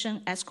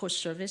transportation escort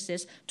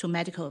services to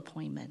medical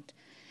appointment.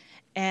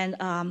 And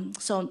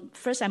so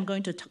first I'm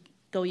going to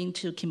go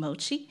into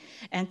Kimochi.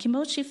 And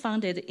Kimochi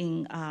founded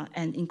in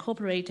and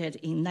incorporated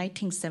in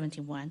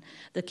 1971.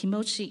 The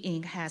Kimochi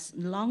Inc. has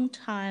long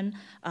time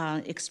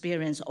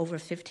experience, over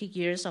 50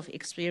 years of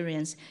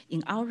experience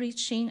in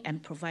outreaching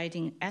and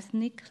providing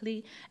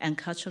ethnically and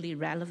culturally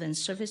relevant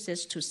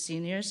services to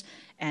seniors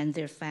and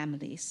their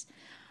families.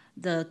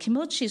 The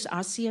Kimochi's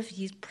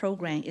RCFE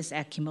program is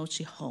at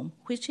Kimochi Home,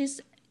 which is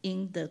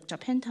in the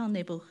Japantown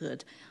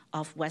neighborhood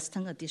of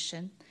Western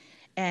Addition,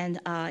 and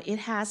it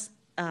has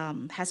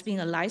been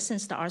a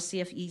licensed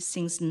RCFE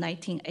since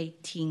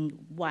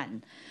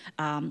 1981,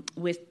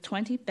 with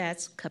 20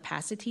 beds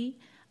capacity.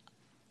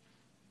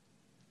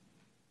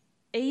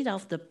 8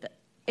 of the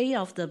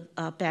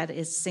bed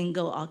is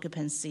single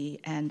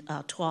occupancy, and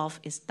 12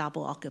 is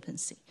double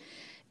occupancy.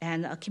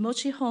 And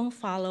Kimochi Home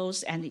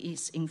follows and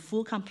is in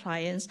full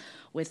compliance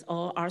with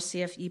all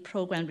RCFE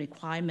program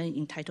requirements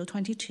in Title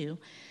 22.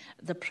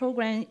 The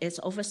program is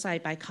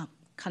oversight by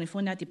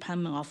California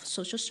Department of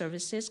Social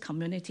Services,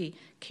 Community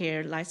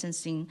Care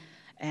Licensing,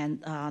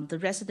 and the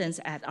residents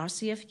at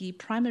RCFE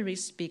primarily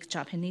speak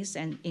Japanese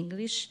and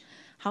English.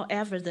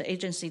 However, the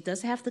agency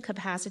does have the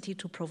capacity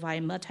to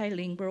provide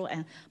multilingual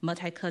and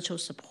multicultural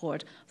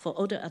support for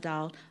older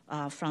adults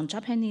from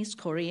Japanese,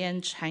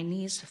 Korean,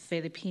 Chinese,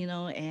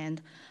 Filipino,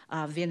 and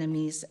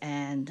Vietnamese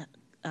and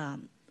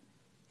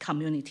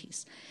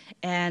communities.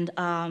 And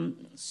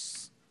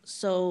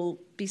so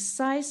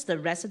besides the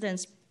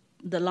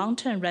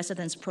long-term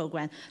residence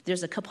program,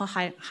 there's a couple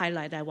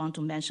highlights I want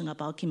to mention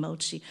about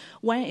Kimochi.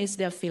 One is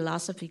their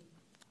philosophy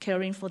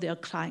caring for their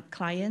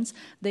clients.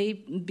 They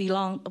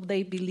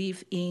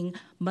believe in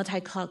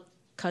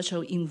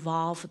multicultural,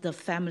 involve the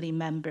family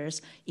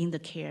members in the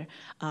care.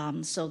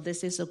 So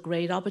this is a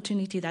great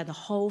opportunity that the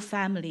whole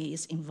family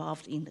is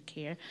involved in the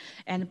care.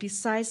 And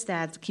besides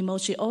that,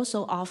 Kimochi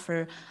also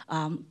offer,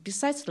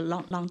 besides the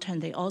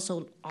long-term, they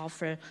also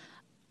offer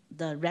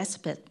the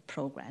respite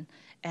program.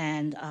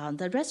 And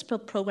the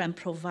respite program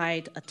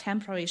provides a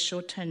temporary,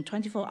 short-term,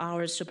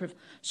 24-hour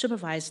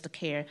supervised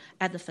care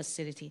at the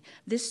facility.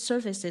 This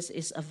services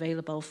is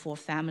available for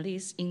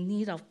families in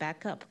need of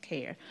backup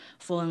care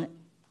for an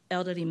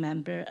elderly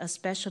member,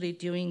 especially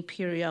during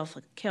period of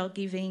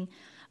caregiving,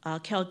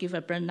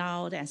 caregiver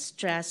burnout and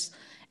stress,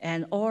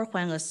 and or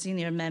when a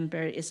senior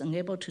member is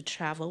unable to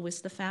travel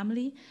with the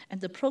family. And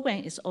the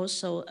program is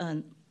also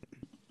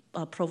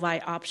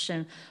provide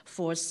option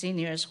for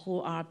seniors who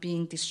are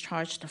being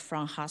discharged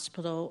from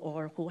hospital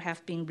or who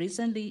have been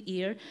recently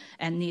ill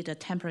and need a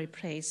temporary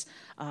place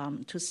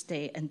to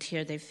stay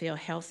until they feel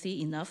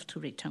healthy enough to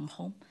return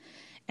home.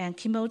 And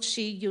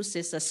Kimochi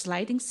uses a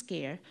sliding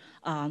scale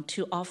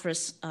to offer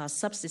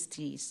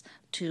subsidies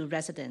to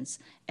residents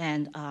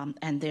and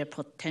their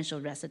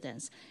potential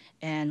residents,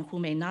 and who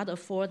may not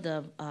afford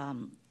the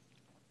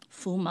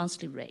full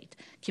monthly rate.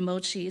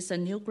 Kimochi is a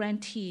new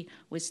grantee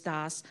with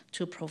DAS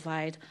to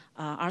provide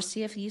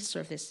RCFE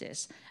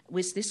services.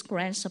 With this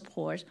grant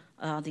support,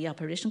 the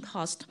operation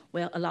cost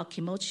will allow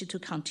Kimochi to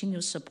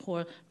continue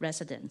support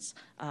residents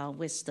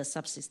with the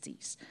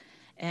subsidies.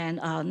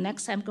 And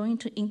next, I'm going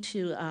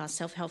into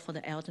self-help for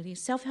the elderly.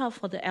 Self-help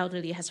for the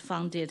elderly has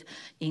founded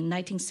in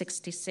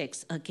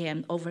 1966.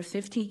 Again, over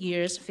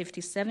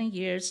 57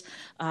 years,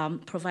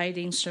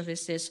 providing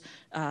services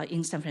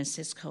in San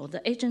Francisco.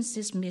 The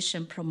agency's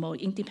mission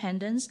promotes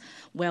independence,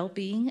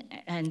 well-being,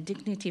 and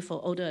dignity for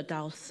older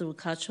adults through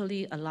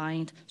culturally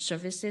aligned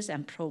services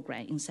and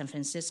programs in San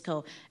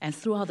Francisco and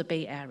throughout the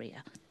Bay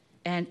Area.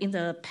 And in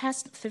the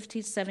past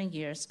 57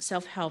 years,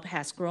 Self-Help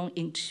has grown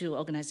into an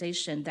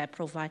organization that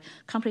provides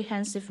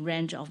comprehensive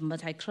range of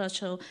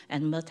multicultural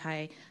and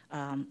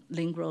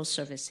multilingual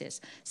services.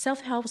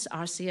 Self-Help's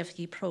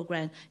RCFE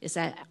program is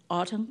at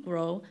Autumn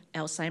Grove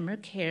Alzheimer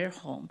Care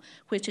Home,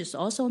 which is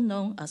also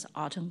known as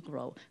Autumn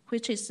Grove,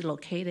 which is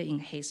located in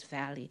Hayes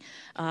Valley.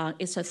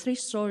 It's a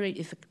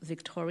 3-story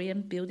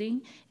Victorian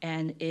building,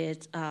 and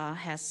it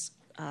has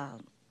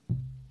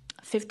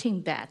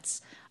 15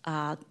 beds.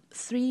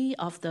 3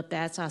 of the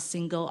beds are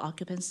single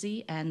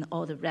occupancy, and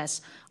all the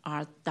rest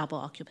are double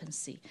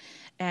occupancy.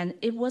 And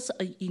it was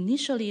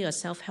initially a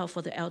self-help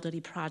for the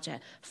elderly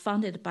project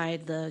funded by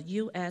the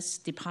U.S.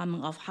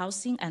 Department of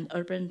Housing and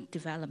Urban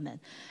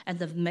Development and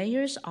the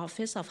Mayor's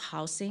Office of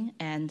Housing,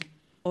 and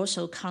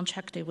also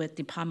contracted with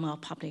Department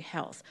of Public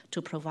Health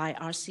to provide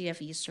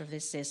RCFE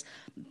services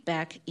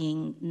back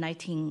in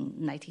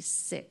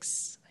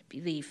 1996, I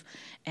believe.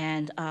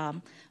 And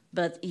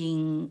but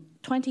in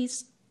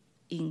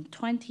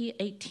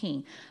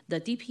 2018, the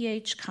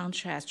DPH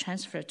contract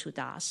transferred to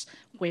DAS,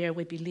 where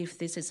we believe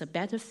this is a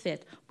better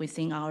fit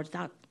within our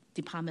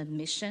department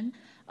mission.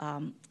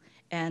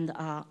 And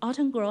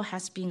Autumn Grove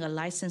has been a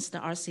licensed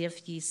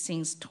RCFE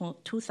since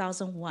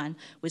 2001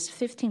 with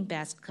 15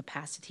 beds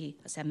capacity,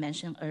 as I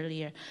mentioned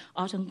earlier.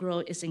 Autumn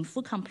Grove is in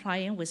full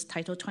compliance with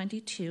Title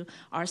 22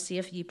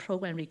 RCFE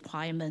program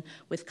requirement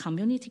with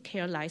community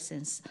care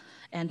license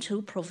and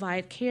to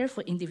provide care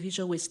for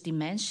individuals with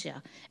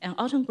dementia. And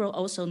Autumn Grove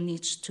also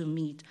needs to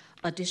meet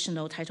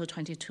additional Title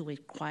 22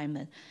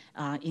 requirement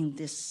in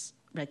this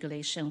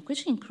regulation,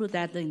 which include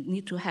that they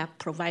need to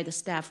provide the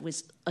staff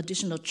with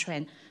additional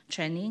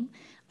training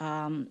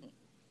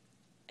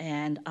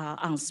and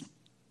on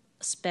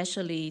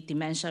especially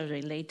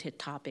dementia-related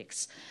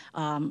topics,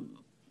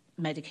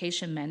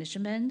 medication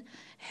management,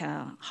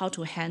 how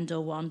to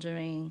handle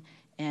wandering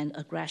and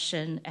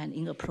aggression and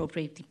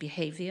inappropriate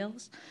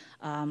behaviors.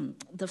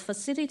 The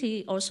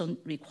facility also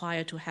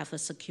required to have a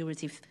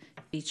security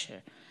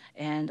feature.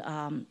 And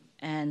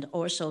and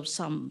also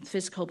some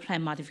fiscal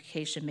plan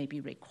modification may be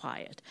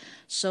required.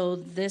 So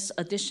this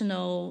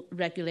additional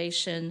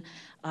regulation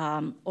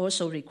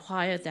also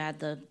require that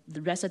the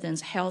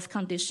residents' health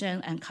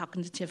condition and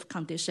cognitive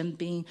condition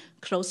being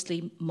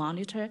closely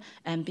monitored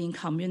and being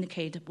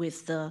communicated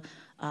with the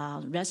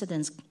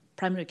residents'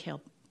 primary care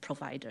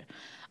provider.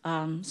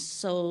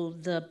 So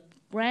the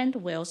grant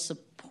will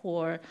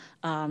support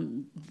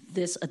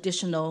this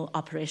additional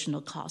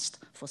operational cost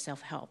for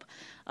self-help.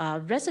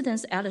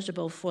 Residents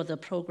eligible for the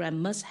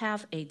program must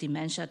have a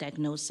dementia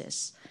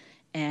diagnosis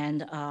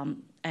and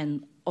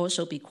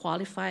also be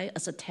qualified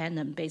as a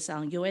tenant based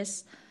on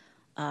U.S.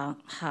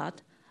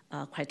 HUD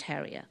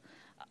criteria.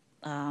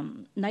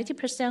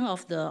 90%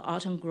 of the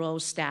Alton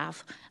Grove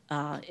staff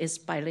is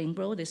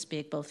bilingual. They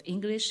speak both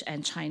English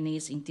and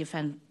Chinese in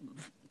different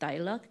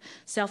dialogue.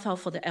 Self-help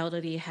for the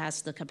elderly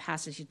has the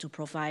capacity to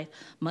provide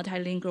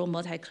multilingual,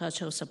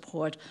 multicultural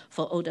support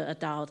for older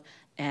adult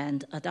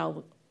and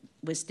adult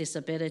with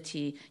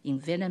disability in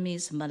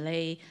Vietnamese,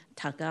 Malay,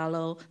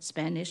 Tagalog,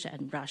 Spanish,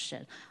 and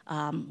Russian.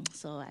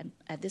 So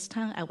at this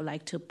time, I would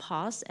like to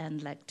pause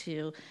and like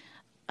to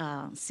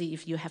see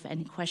if you have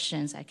any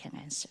questions I can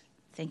answer.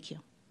 Thank you.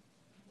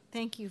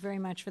 Thank you very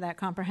much for that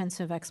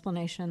comprehensive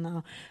explanation,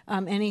 though.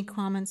 Any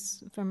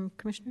comments from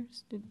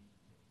commissioners?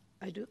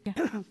 I do.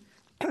 Yeah.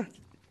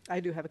 I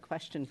do have a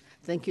question.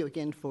 Thank you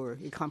again for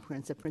your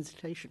comprehensive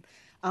presentation.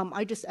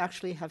 I just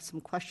actually have some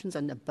questions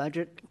on the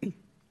budget.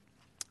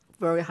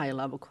 Very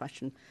high-level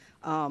question.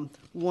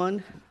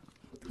 One,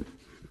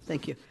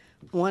 thank you.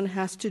 One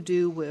has to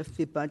do with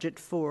the budget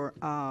for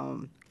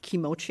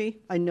Kimochi.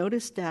 I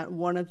noticed that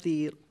one of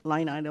the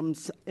line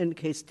items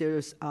indicates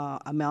there's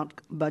amount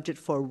budget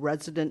for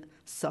resident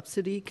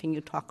subsidy. Can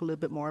you talk a little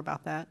bit more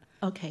about that?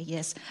 Okay,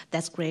 yes,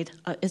 that's great.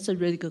 It's a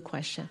really good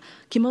question.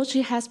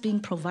 Kimochi has been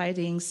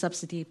providing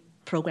subsidy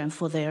program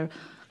for their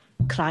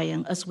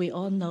client. As we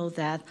all know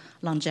that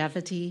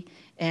longevity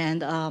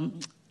and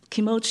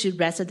Kimochi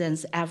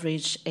residents'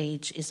 average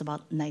age is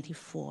about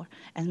 94,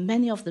 and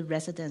many of the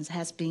residents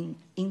has been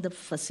in the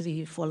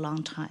facility for a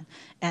long time,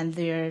 and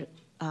their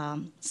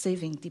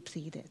saving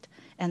depleted.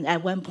 And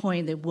at one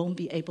point, they won't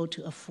be able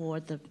to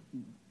afford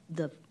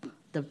the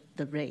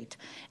rate.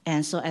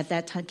 And so at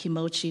that time,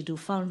 Kimochi do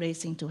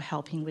fundraising to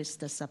helping with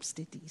the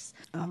subsidies.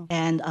 Oh.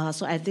 And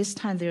so at this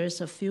time, there is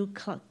a few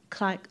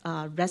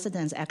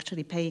residents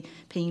actually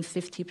paying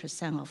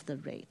 50% of the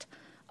rate.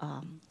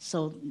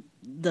 So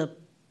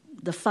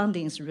the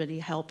funding is really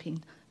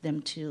helping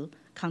them to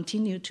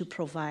continue to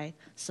provide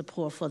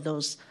support for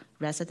those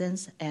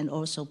residents and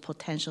also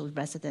potential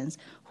residents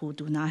who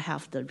do not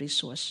have the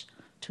resource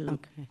to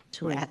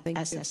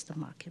access the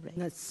market rate.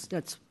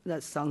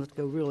 That sounds like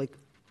a really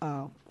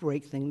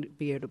great thing to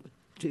be able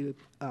to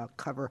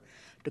cover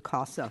the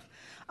cost of.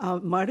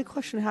 My other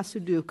question has to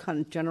do kind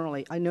of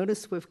generally. I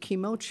noticed with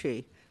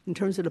Kimochi, in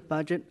terms of the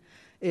budget,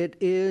 it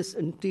is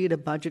indeed a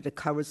budget that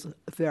covers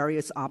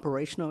various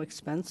operational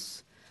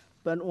expense.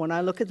 But when I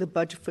look at the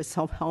budget for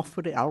self-help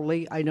for the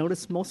elderly, I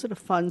notice most of the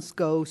funds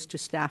goes to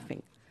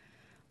staffing.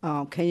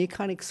 Can you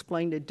kind of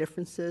explain the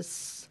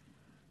differences?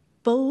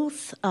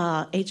 Both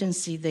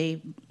agencies,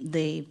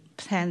 they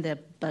plan their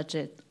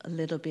budget a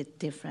little bit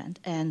different.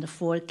 And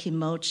for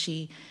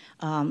Kimochi,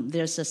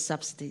 there's a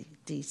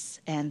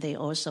subsidies, and they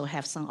also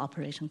have some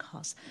operation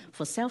costs.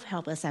 For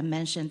self-help, as I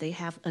mentioned, they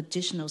have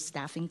additional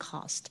staffing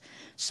costs.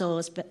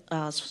 So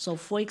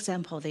for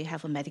example, they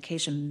have a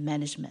medication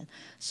management.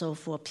 So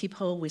for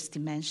people with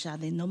dementia,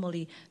 they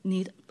normally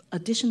need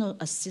additional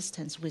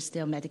assistance with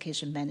their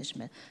medication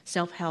management.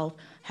 Self-help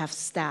have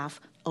staff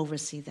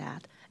oversee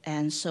that.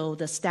 And so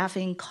the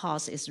staffing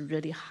cost is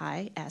really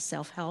high at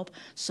self-help.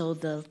 So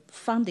the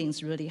funding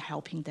is really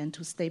helping them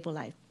to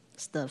stabilize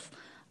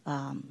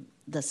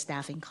the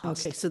staffing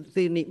cost. Okay, so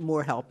they need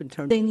more help in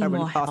terms of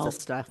covering the cost of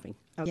staffing.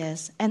 Okay.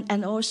 Yes,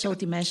 and also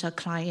dementia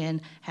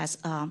client has,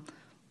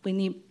 we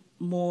need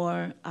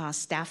more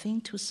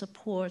staffing to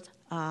support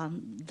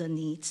the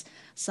needs.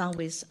 Some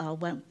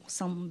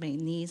may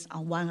need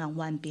a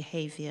one-on-one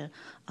behavior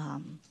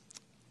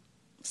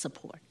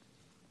support.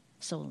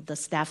 So the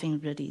staffing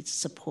really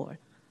support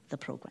the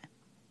program.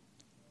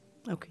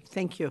 Okay,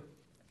 thank you.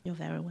 You're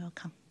very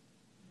welcome.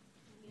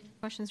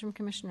 Questions from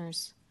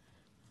commissioners?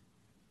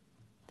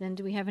 Then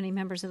do we have any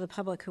members of the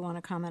public who want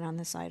to comment on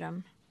this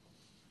item?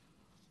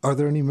 Are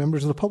there any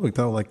members of the public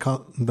that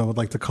would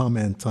like to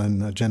comment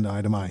on agenda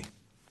item I?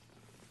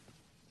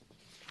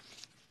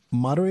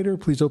 Moderator,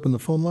 please open the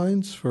phone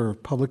lines for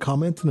public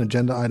comment on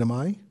agenda item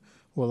I.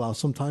 We'll allow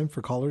some time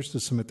for callers to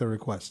submit their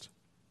request.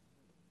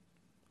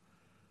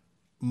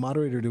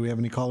 Moderator, do we have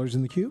any callers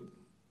in the queue?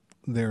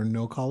 There are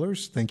no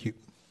callers. Thank you.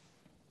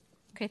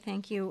 Okay,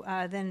 thank you.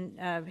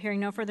 Then, hearing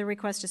no further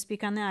requests to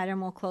speak on the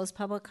item, we'll close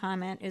public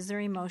comment. Is there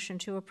a motion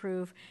to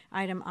approve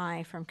item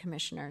I from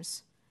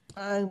commissioners?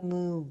 I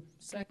move.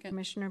 Second.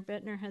 Commissioner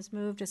Bittner has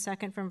moved. A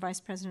second from Vice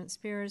President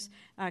Spears.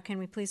 Can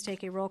we please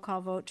take a roll call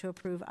vote to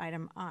approve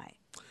item I?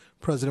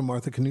 President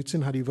Martha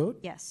Knudsen, how do you vote?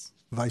 Yes.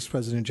 Vice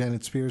President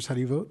Janet Spears, how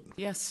do you vote?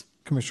 Yes.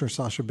 Commissioner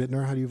Sasha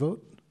Bittner, how do you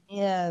vote?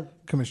 Yes.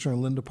 Commissioner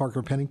Linda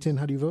Parker Pennington,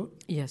 how do you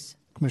vote? Yes.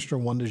 Commissioner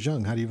Wanda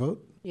Jung, how do you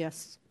vote?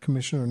 Yes.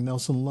 Commissioner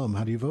Nelson Lum,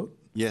 how do you vote?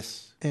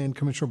 Yes. And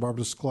Commissioner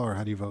Barbara Sklar,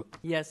 how do you vote?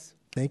 Yes.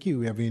 Thank you.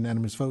 We have a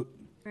unanimous vote.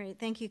 Great,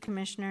 thank you,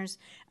 Commissioners.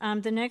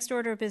 The next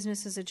order of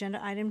business is Agenda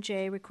Item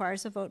J,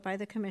 requires a vote by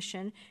the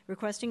Commission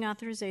requesting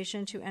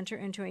authorization to enter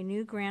into a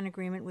new grant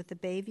agreement with the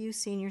Bayview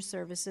Senior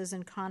Services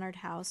and Conard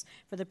House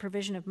for the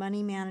provision of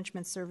money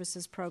management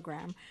services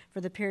program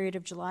for the period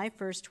of July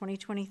 1st,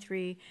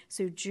 2023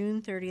 through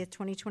June 30th,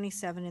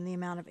 2027 in the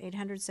amount of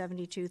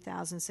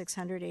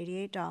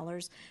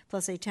 $872,688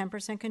 plus a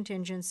 10%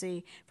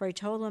 contingency for a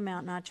total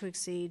amount not to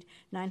exceed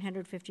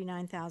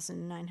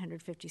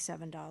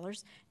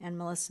 $959,957. And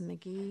Melissa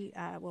McGee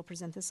will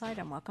present this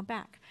item. Welcome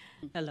back.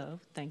 Hello,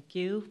 thank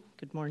you.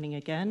 Good morning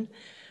again.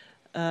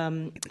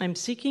 I'm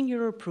seeking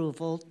your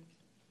approval.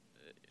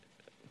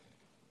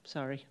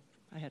 Sorry,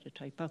 I had a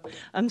typo.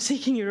 I'm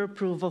seeking your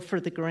approval for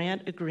the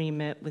grant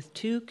agreement with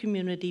two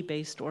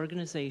community-based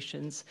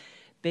organizations,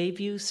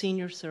 Bayview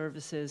Senior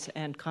Services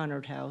and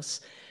Conard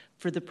House,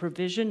 for the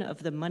provision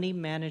of the Money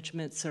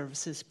Management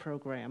Services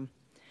Program.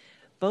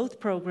 Both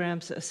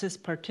programs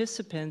assist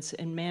participants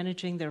in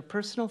managing their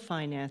personal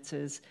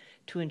finances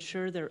to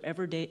ensure their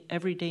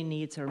everyday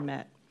needs are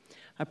met.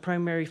 A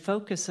primary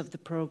focus of the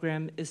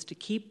program is to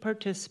keep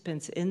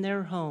participants in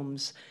their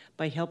homes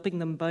by helping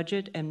them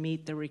budget and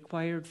meet their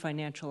required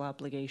financial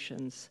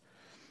obligations.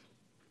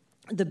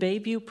 The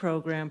Bayview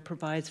program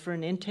provides for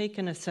an intake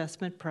and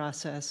assessment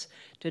process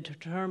to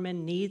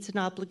determine needs and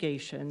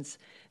obligations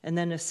and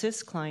then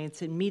assist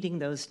clients in meeting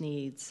those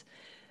needs.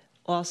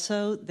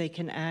 Also, they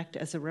can act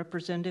as a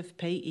representative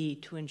payee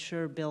to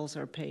ensure bills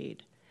are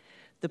paid.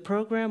 The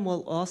program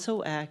will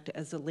also act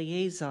as a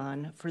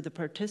liaison for the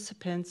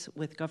participants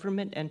with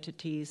government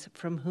entities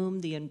from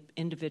whom the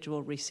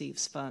individual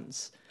receives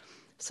funds,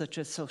 such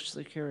as Social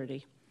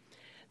Security.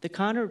 The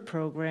Conard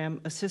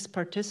program assists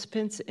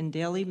participants in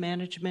daily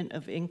management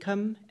of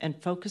income and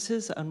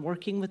focuses on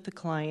working with the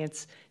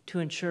clients to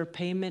ensure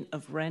payment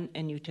of rent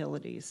and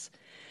utilities.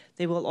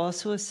 They will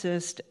also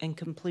assist in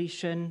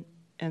completion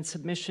and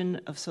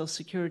submission of Social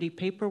Security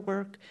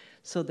paperwork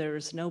so there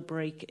is no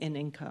break in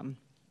income.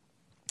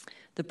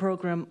 The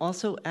program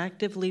also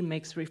actively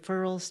makes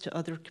referrals to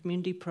other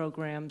community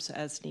programs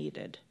as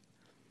needed.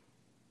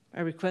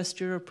 I request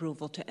your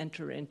approval to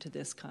enter into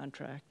this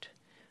contract.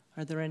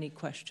 Are there any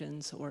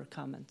questions or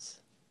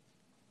comments?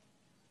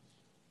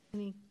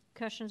 Any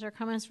questions or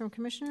comments from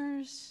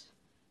commissioners?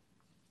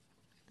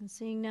 And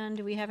seeing none,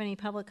 do we have any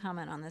public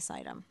comment on this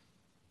item?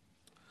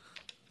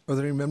 Are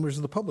there any members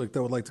of the public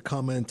that would like to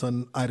comment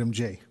on item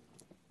J?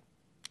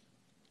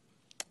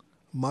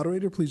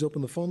 Moderator, please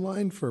open the phone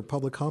line for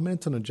public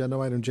comment on agenda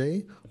item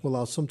J. We'll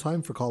allow some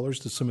time for callers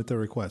to submit their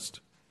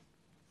request.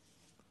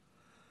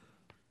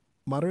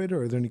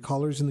 Moderator, are there any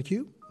callers in the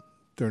queue?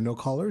 There are no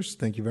callers.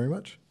 Thank you very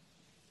much.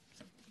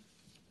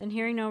 And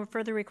hearing no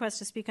further requests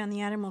to speak on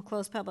the item, we'll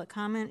close public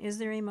comment. Is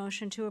there a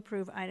motion to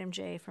approve item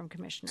J from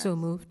Commissioner? So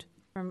moved.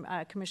 From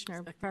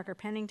Commissioner Parker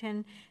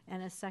Pennington,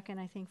 and a second,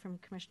 I think, from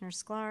Commissioner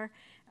Sklar.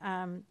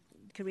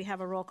 Could we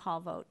have a roll call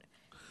vote?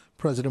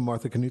 President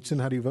Martha Knudsen,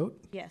 how do you vote?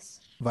 Yes.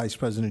 Vice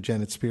President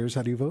Janet Spears,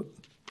 how do you vote?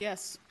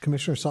 Yes.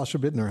 Commissioner Sasha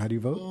Bittner, how do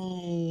you vote?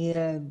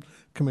 Yes.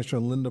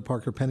 Commissioner Linda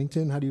Parker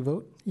Pennington, how do you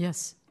vote?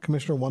 Yes.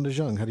 Commissioner Wanda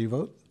Jung, how do you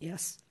vote?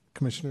 Yes.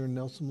 Commissioner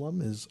Nelson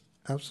Lum is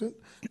absent.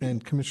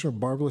 And Commissioner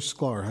Barbara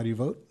Sklar, how do you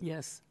vote?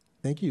 Yes.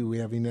 Thank you. We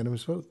have a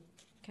unanimous vote.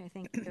 Okay,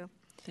 thank you.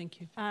 Thank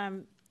you.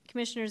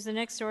 Commissioners, the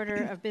next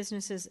order of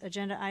business is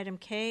Agenda Item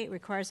K. It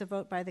requires a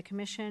vote by the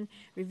Commission.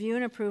 Review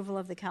and approval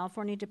of the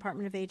California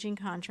Department of Aging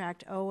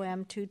Contract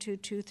OM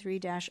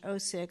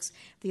 2223-06,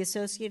 the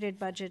associated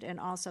budget, and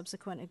all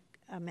subsequent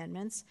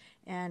amendments.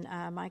 And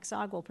Mike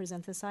Zog will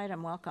present this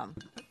item. Welcome.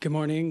 Good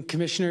morning,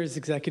 Commissioners,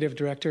 Executive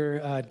Director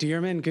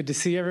Dearman. Good to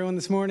see everyone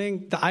this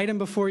morning. The item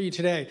before you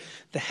today,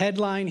 the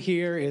headline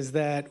here is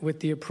that with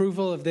the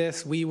approval of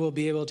this, we will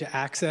be able to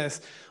access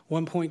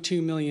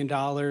 $1.2 million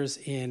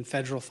in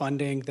federal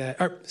funding,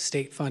 or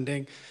state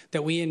funding,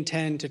 that we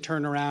intend to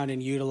turn around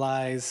and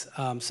utilize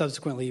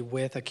subsequently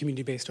with a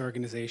community-based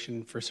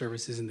organization for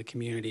services in the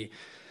community.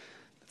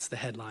 That's the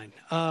headline.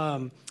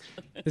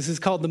 This is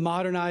called the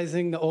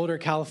Modernizing the Older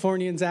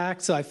Californians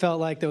Act, so I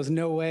felt like there was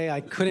no way I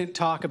couldn't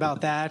talk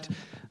about that.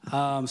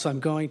 So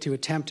I'm going to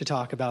attempt to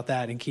talk about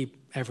that and keep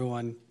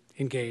everyone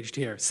engaged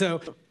here.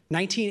 So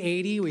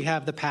 1980, we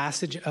have the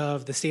passage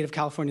of the state of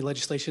California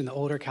legislation, the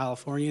Older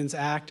Californians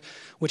Act,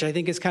 which I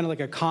think is kind of like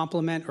a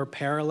complement or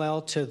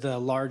parallel to the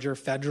larger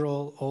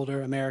federal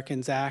Older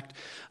Americans Act.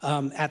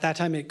 At that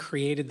time, it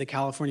created the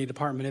California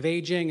Department of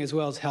Aging, as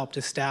well as helped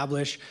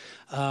establish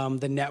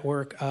the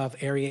network of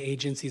area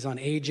agencies on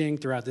aging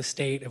throughout the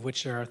state, of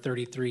which there are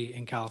 33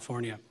 in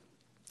California.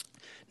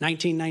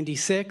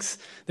 1996,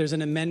 there's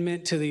an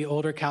amendment to the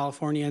Older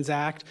Californians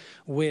Act,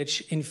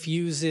 which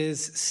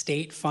infuses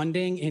state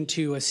funding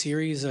into a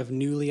series of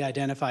newly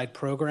identified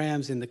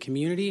programs in the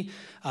community.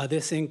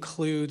 This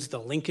includes the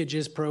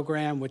Linkages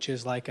Program, which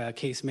is like a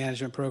case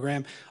management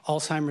program,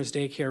 Alzheimer's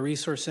Daycare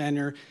Resource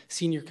Center,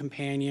 Senior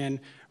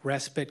Companion,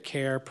 respite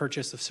care,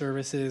 purchase of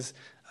services,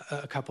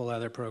 a couple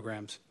other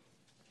programs.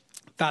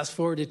 Fast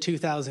forward to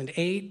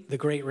 2008, the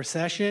Great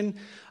Recession.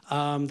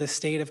 The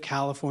state of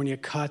California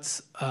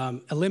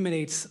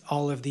eliminates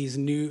all of these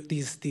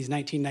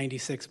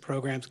 1996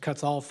 programs,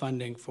 cuts all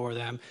funding for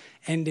them,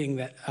 ending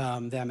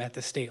them at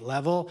the state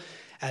level.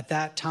 At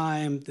that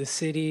time, the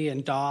city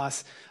and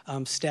DOS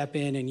step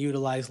in and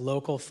utilize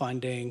local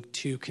funding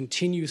to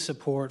continue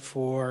support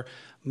for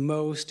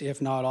most,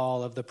 if not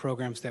all, of the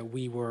programs that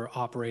we were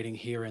operating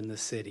here in the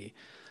city.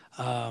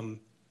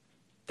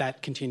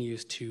 That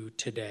continues to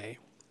today.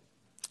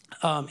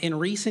 In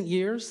recent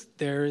years,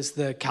 there's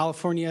the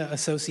California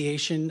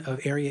Association of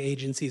Area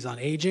Agencies on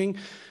Aging,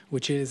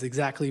 which is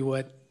exactly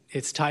what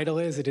its title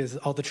is. It is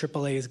all the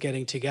AAAs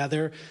getting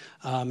together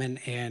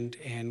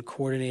and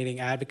coordinating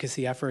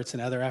advocacy efforts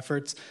and other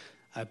efforts.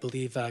 I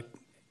believe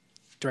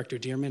Director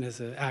Dearman is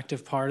an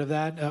active part of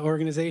that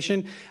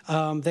organization.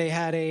 They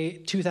had a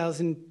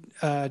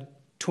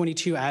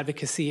 2022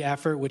 advocacy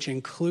effort, which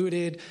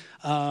included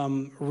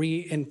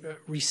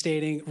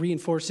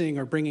reinforcing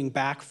or bringing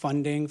back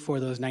funding for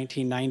those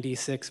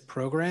 1996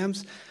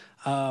 programs.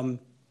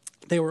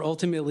 They were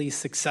ultimately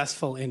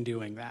successful in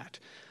doing that.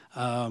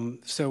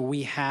 So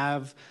we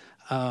have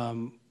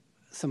some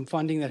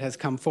funding that has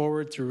come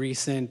forward through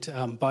recent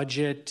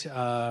budget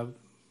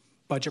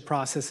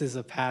processes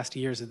of past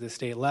years at the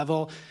state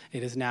level.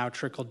 It has now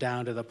trickled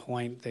down to the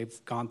point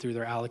they've gone through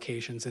their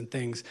allocations and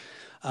things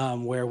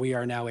where we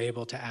are now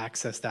able to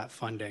access that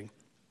funding.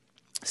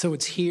 So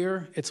it's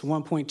here. It's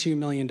 $1.2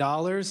 million.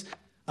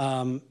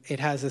 It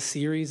has a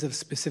series of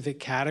specific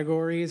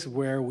categories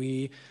where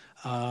we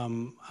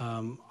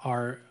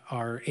are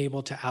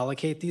able to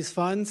allocate these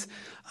funds.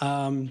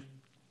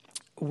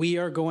 We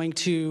are going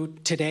to,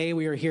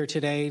 we are here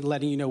today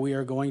letting you know we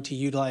are going to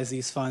utilize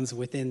these funds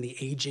within the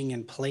aging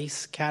in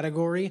place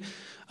category,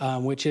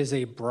 which is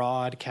a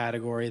broad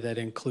category that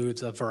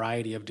includes a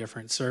variety of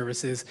different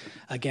services,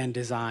 again,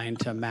 designed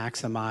to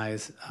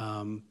maximize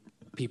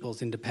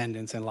people's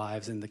independence and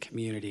lives in the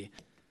community.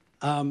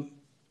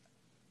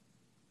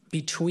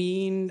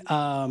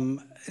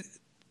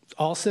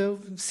 Also,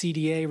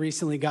 CDA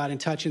recently got in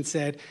touch and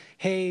said,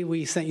 hey,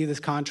 we sent you this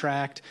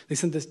contract. They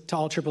sent this to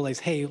all AAAs.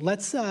 Hey,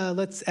 let's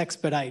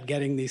expedite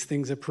getting these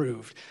things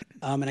approved.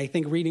 And I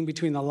think reading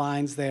between the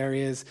lines there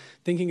is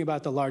thinking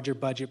about the larger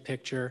budget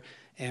picture,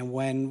 and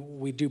when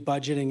we do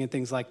budgeting and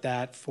things like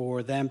that,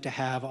 for them to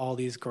have all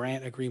these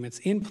grant agreements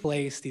in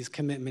place, these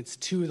commitments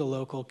to the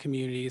local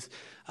communities,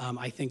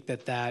 I think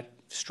that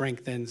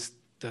strengthens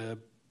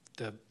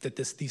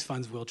these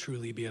funds will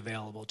truly be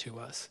available to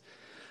us.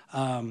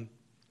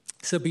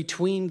 So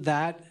between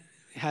that,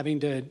 having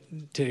to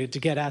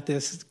get at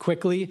this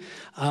quickly,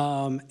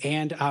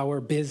 and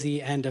our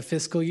busy end of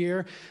fiscal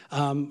year,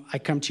 I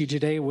come to you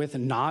today with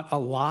not a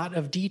lot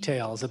of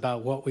details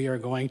about what we are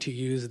going to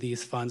use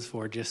these funds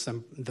for, just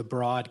the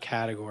broad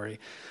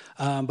category.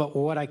 But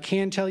what I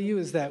can tell you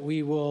is that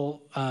we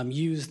will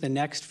use the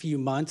next few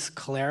months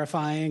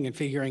clarifying and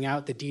figuring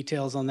out the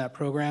details on that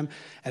program,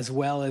 as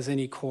well as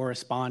any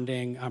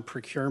corresponding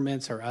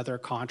procurements or other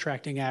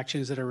contracting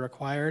actions that are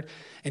required.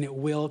 And it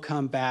will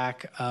come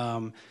back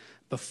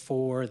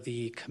before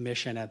the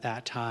commission at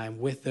that time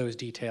with those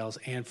details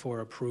and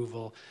for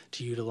approval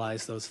to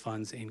utilize those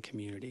funds in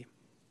community.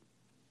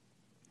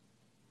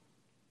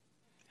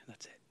 And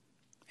that's it.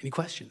 Any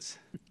questions?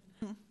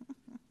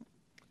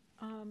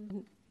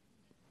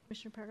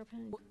 Commissioner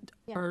Parker-Penn?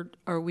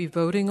 Are we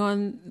voting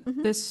on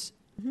this?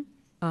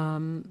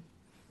 I'm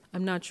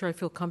not sure I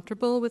feel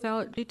comfortable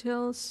without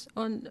details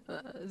on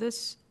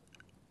this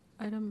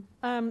item.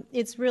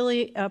 It's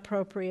really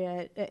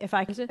appropriate if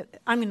I could.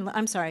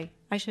 I'm sorry.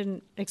 I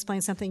shouldn't explain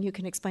something you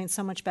can explain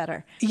so much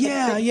better.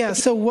 Yeah.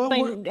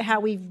 So how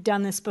we've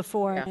done this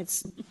before, and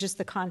it's just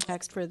the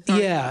context for.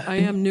 I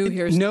am new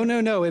here.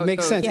 No. It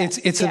makes sense.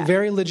 It's a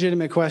very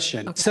legitimate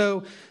question. Okay.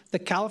 So the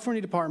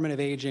California Department of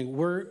Aging,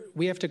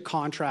 we have to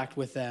contract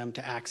with them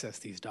to access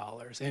these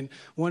dollars. And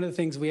one of the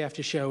things we have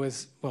to show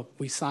is, well,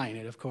 we sign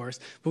it, of course,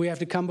 but we have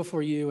to come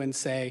before you and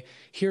say,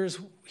 here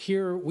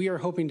we are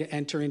hoping to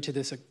enter into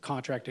this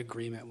contract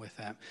agreement with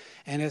them.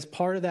 And as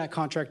part of that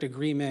contract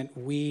agreement,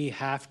 we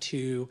have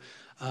to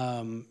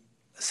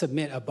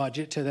submit a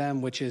budget to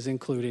them, which is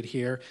included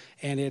here.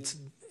 And it's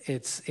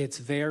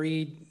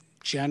very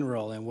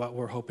general in what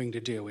we're hoping to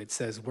do. It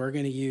says we're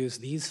going to use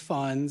these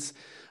funds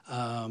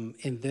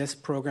in this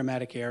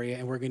programmatic area,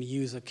 and we're going to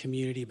use a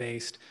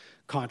community-based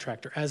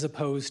contractor as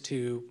opposed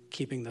to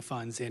keeping the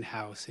funds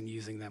in-house and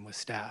using them with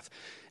staff.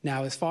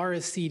 Now, as far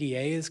as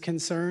CDA is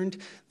concerned,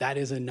 that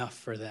is enough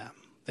for them.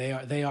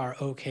 They are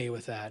okay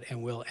with that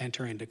and will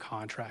enter into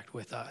contract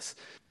with us.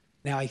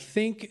 Now, I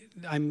think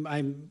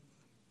I'm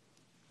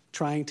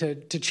trying to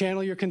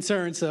channel your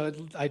concern, so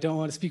I don't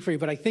want to speak for you,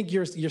 but I think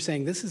you're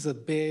saying this is a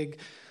big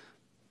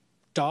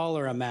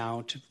dollar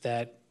amount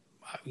that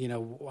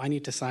I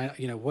need to sign,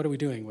 what are we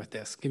doing with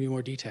this? Give me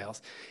more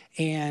details.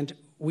 And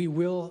we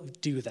will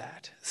do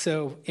that.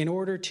 So in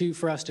order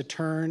for us to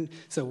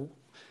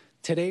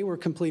today we're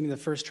completing the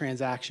first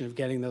transaction of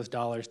getting those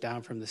dollars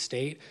down from the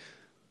state.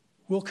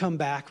 We'll come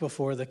back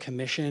before the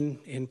commission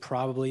in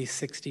probably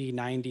 60,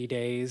 90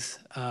 days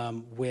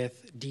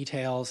with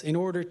details. In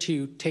order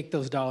to take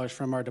those dollars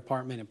from our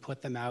department and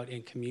put them out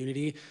in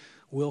community,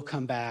 we'll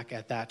come back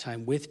at that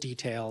time with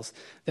details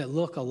that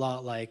look a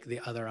lot like the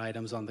other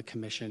items on the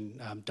commission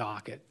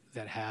docket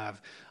that have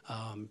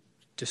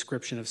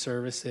description of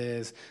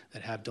services,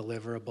 that have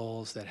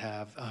deliverables, that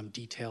have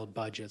detailed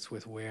budgets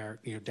with where,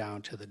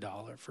 down to the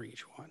dollar for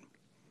each one.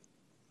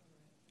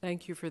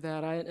 Thank you for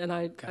that.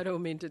 I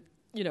don't mean to,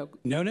 No.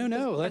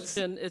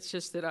 It's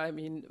just that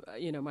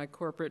my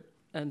corporate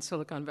and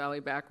Silicon Valley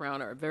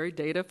background are very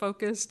data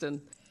focused, and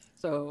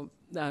so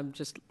I'm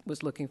just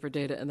was looking for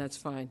data, and that's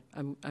fine.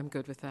 I'm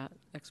good with that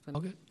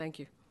explanation. Okay. Thank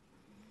you.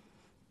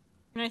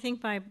 And I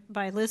think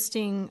by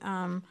listing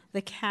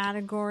the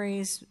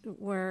categories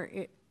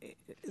where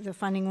the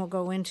funding will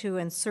go into,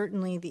 and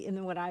certainly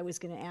and what I was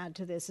going to add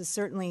to this is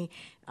certainly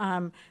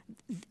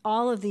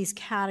all of these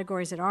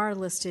categories that are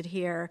listed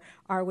here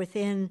are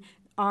within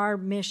our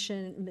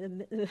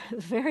mission, the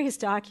various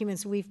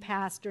documents we've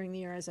passed during the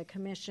year as a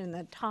commission,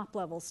 the top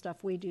level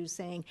stuff we do,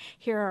 saying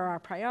here are our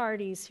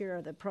priorities, here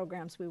are the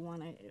programs we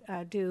want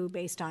to do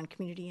based on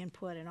community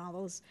input and all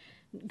those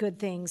good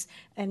things.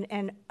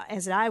 And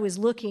as I was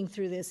looking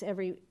through this,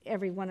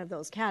 every one of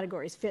those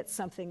categories fits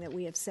something that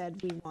we have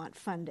said we want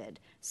funded.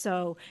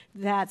 So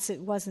it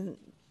wasn't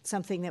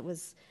something that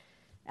was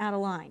out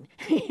of line,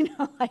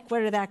 like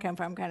where did that come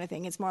from kind of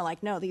thing. It's more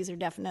like, no, these are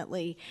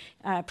definitely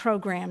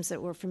programs that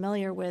we're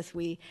familiar with.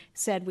 We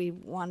said we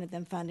wanted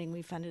them funding.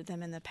 We funded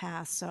them in the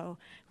past. So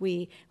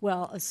we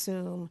well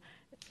assume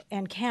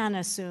and can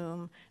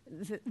assume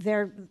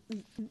they're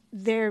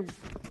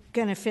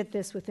going to fit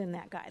this within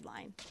that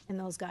guideline. And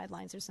those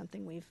guidelines are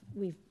something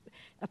we've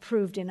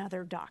approved in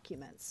other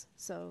documents.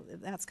 So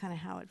that's kind of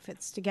how it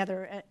fits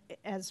together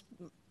as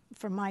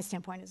from my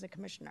standpoint as a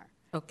commissioner.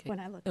 Okay. When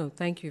I look. Oh,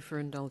 thank you for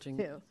indulging.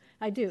 Too.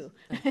 I do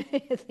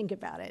think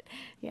about it.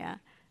 Yeah.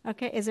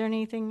 Okay. Is there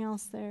anything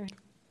else there?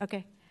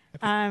 Okay.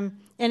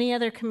 Any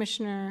other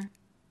commissioner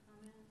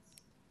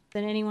comments?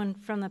 Did anyone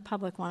from the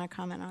public want to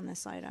comment on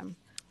this item?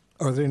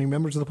 Are there any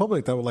members of the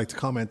public that would like to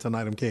comment on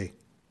item K?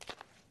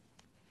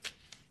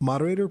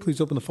 Moderator, please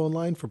open the phone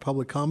line for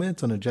public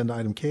comment on agenda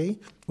item K.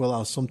 We'll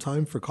allow some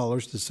time for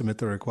callers to submit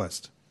their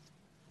request.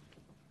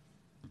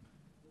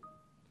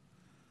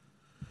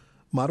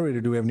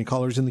 Moderator, do we have any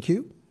callers in the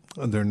queue?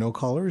 There are no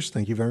callers.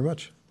 Thank you very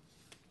much.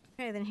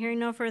 Okay, then hearing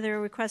no further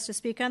requests to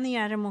speak on the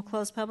item, we'll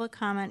close public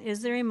comment.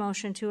 Is there a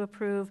motion to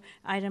approve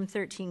item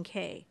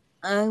 13K?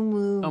 I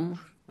move.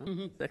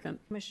 Second.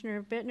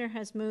 Commissioner Bittner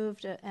has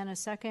moved and a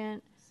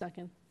second.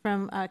 Second.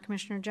 From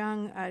Commissioner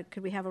Jung.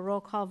 Could we have a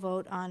roll call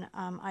vote on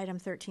item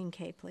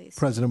 13K, please?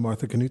 President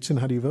Martha Knudsen,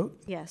 how do you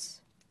vote? Yes.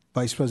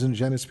 Vice President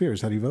Janet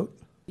Spears, how do you vote?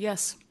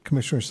 Yes.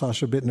 Commissioner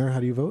Sasha Bittner, how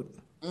do you vote?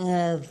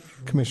 Yes.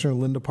 Commissioner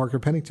Linda Parker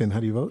Pennington,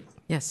 how do you vote?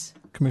 Yes.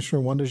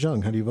 Commissioner Wanda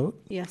Jung, how do you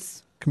vote?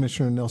 Yes.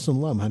 Commissioner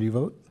Nelson Lum, how do you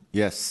vote?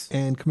 Yes.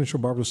 And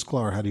Commissioner Barbara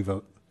Sklar, how do you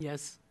vote?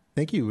 Yes.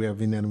 Thank you. We have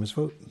a unanimous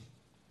vote.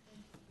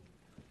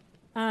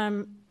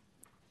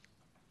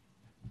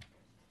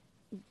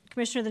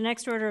 Commissioner, the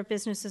next order of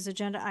business is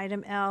agenda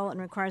item L and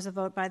requires a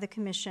vote by the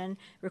commission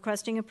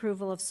requesting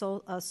approval of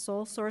a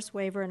sole source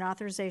waiver and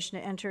authorization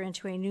to enter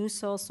into a new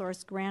sole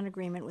source grant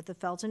agreement with the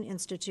Felton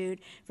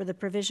Institute for the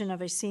provision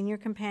of a senior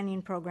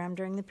companion program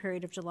during the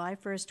period of July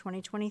 1st,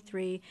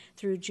 2023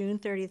 through June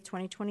 30th,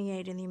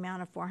 2028 in the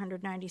amount of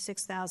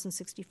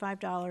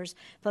 $496,065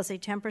 plus a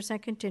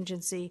 10%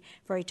 contingency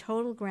for a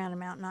total grant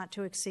amount not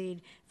to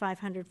exceed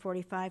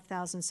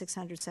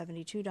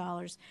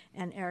 $545,672.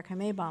 And Erica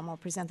Maybaum will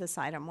present this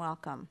item.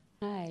 Welcome.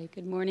 Hi,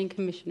 good morning,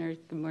 Commissioners.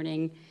 Good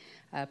morning,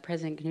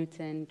 President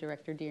Knudsen,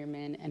 Director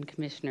Dearman, and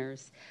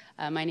Commissioners.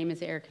 My name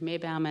is Erica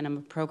Maybaum, and I'm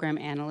a Program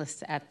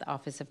Analyst at the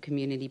Office of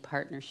Community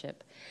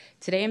Partnership.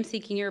 Today, I'm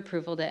seeking your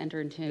approval to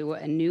enter into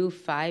a new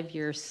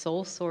 5-year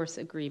sole source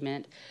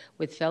agreement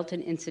with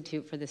Felton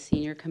Institute for the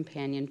Senior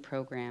Companion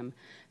Program.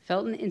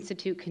 Felton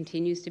Institute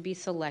continues to be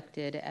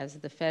selected as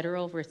the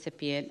federal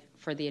recipient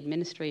for the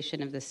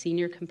administration of the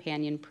Senior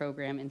Companion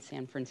Program in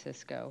San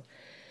Francisco.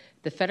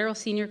 The Federal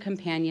Senior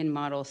Companion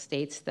model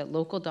states that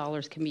local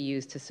dollars can be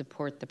used to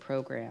support the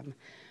program.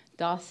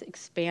 DOS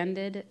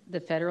expanded the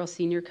Federal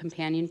Senior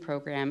Companion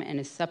Program and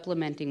is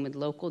supplementing with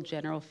local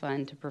general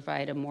fund to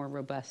provide a more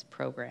robust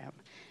program.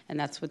 And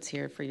that's what's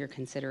here for your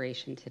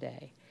consideration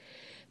today.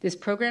 This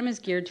program is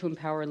geared to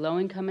empower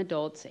low-income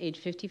adults age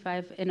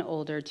 55 and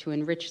older to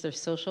enrich their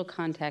social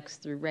contacts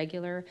through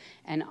regular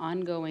and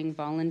ongoing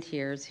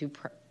volunteers who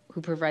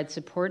provide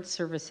support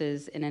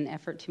services in an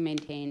effort to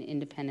maintain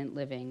independent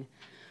living.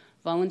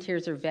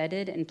 Volunteers are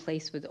vetted and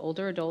placed with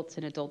older adults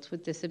and adults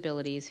with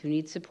disabilities who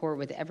need support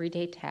with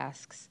everyday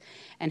tasks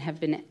and have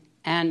the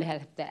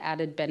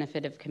added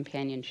benefit of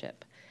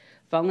companionship.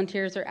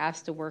 Volunteers are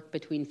asked to work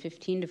between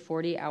 15 to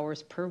 40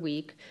 hours per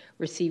week,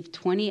 receive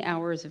 20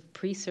 hours of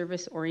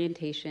pre-service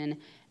orientation,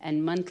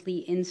 and monthly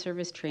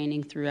in-service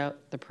training throughout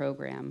the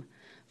program.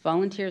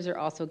 Volunteers are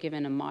also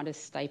given a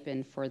modest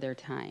stipend for their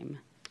time.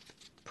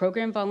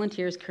 Program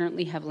volunteers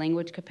currently have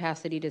language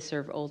capacity to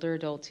serve older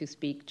adults who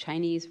speak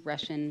Chinese,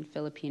 Russian,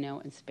 Filipino,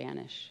 and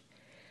Spanish.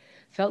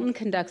 Felton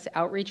conducts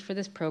outreach for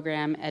this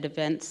program at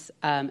events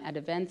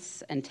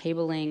and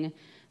tabling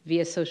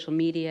via social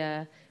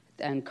media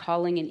and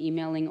calling and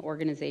emailing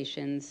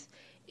organizations.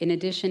 In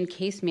addition,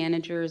 case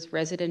managers,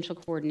 residential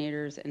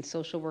coordinators, and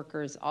social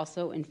workers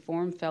also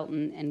inform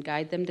Felton and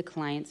guide them to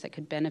clients that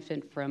could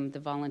benefit from the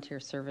volunteer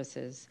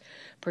services,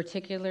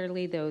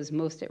 particularly those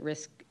most at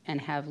risk and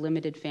have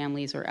limited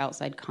families or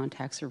outside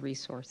contacts or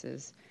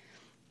resources.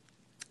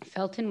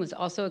 Felton was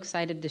also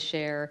excited to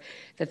share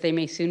that they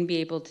may soon be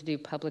able to do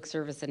public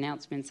service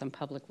announcements on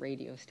public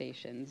radio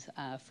stations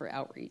for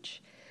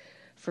outreach.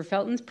 For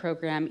Felton's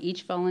program,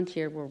 each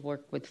volunteer will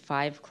work with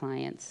 5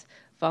 clients.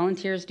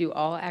 Volunteers do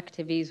all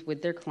activities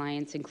with their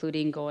clients,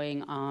 including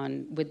going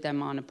on with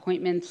them on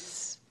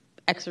appointments,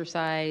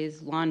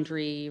 exercise,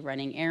 laundry,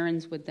 running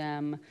errands with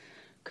them,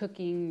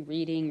 cooking,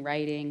 reading,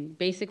 writing,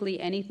 basically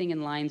anything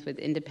in lines with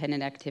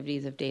independent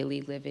activities of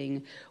daily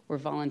living where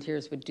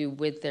volunteers would do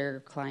with their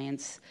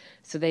clients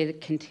so they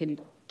can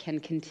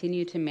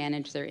continue to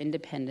manage their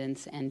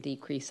independence and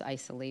decrease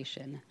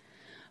isolation.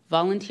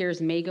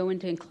 Volunteers may go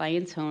into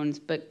client homes,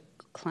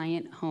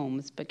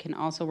 but can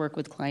also work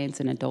with clients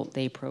in adult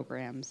day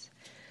programs.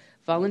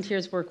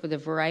 Volunteers work with a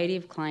variety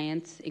of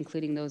clients,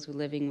 including those who are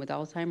living with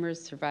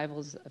Alzheimer's,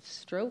 survivors of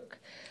stroke,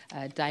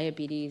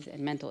 diabetes,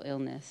 and mental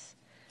illness.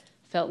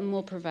 Felton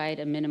will provide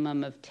a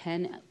minimum of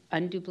 10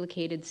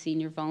 unduplicated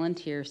senior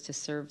volunteers to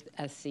serve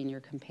as senior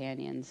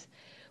companions,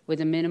 with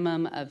a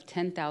minimum of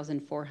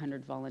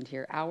 10,400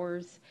 volunteer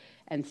hours,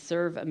 and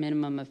serve a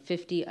minimum of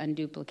 50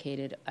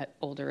 unduplicated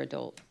older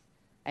adults.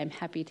 I'm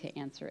happy to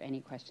answer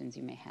any questions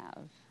you may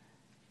have.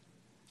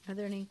 Are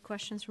there any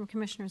questions from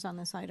commissioners on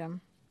this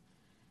item?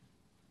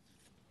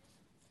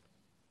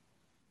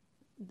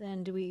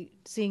 Then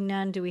seeing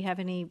none, do we have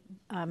any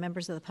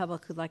members of the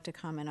public who'd like to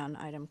comment on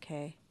item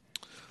K?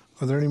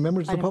 Are there any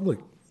members of the public?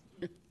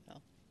 Are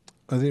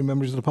there any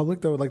members of the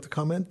public that would like to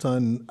comment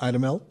on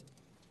item L?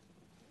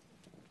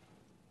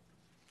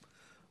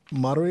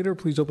 Moderator,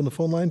 please open the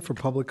phone line for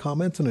public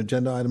comments on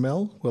agenda item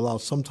L. We'll allow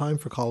some time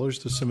for callers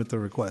to submit their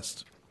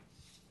request.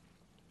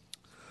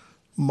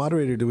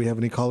 Moderator, do we have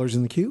any callers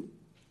in the queue?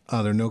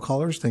 There are no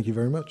callers. Thank you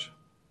very much.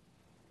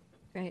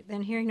 Great.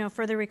 Then hearing no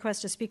further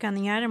requests to speak on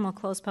the item, we'll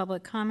close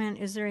public comment.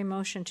 Is there a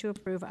motion to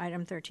approve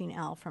item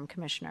 13L from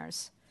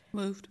commissioners?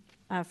 Moved.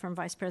 From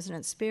Vice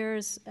President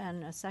Spears,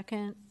 and a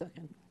second.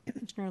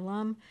 Commissioner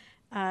Lum.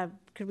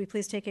 Could we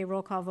please take a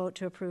roll call vote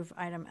to approve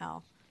item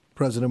L?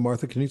 President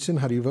Martha Knudsen,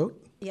 how do you vote?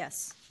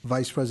 Yes.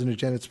 Vice President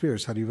Janet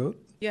Spears, how do you vote?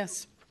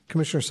 Yes.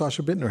 Commissioner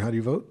Sasha Bittner, how do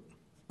you vote?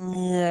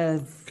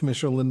 Yes.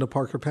 Commissioner Linda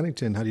Parker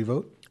Pennington, how do you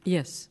vote?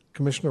 Yes.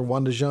 Commissioner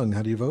Wanda Zhang,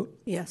 how do you vote?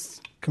 Yes.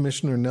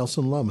 Commissioner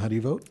Nelson Lum, how do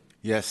you vote?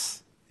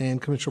 Yes.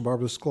 And Commissioner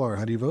Barbara Sklar,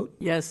 how do you vote?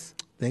 Yes.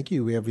 Thank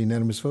you. We have a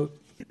unanimous vote.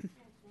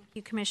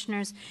 Thank you,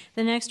 Commissioners.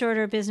 The next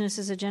order of business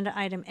is agenda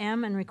item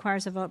M and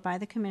requires a vote by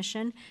the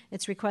Commission.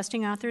 It's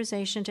requesting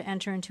authorization to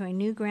enter into a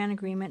new grant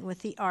agreement with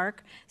the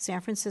ARC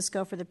San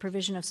Francisco for the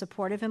provision of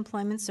supportive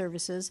employment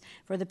services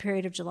for the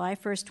period of July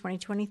 1st,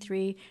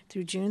 2023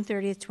 through June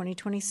 30th,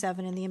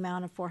 2027 in the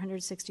amount of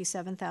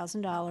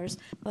 $467,000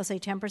 plus a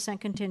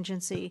 10%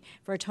 contingency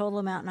for a total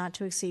amount not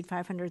to exceed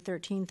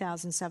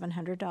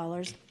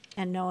 $513,700.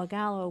 And Noah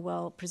Gallo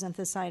will present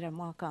this item.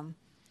 Welcome.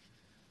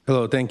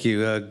 Hello, thank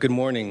you. Good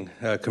morning,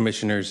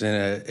 Commissioners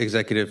and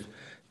Executive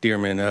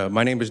Dearman.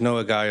 My name is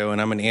Noah Gallo,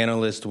 and I'm an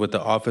analyst with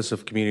the Office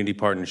of Community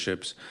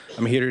Partnerships.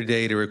 I'm here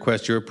today to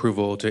request your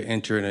approval to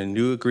enter in a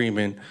new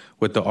agreement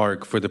with the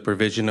ARC for the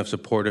provision of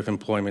supportive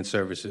employment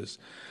services.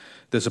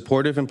 The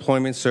Supportive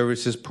Employment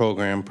Services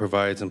Program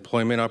provides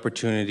employment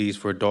opportunities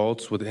for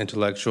adults with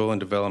intellectual and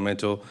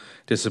developmental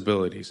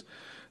disabilities.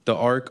 The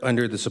ARC,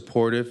 under the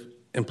Supportive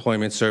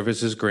Employment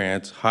Services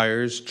Grant,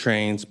 hires,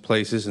 trains,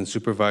 places, and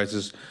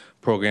supervises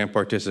program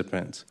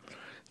participants.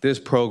 This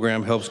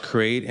program helps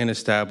create and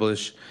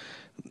establish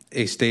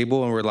a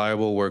stable and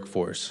reliable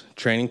workforce,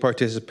 training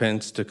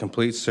participants to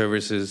complete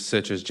services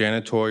such as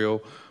janitorial,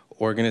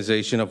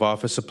 organization of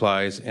office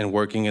supplies, and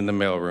working in the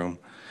mailroom.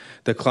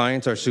 The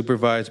clients are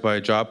supervised by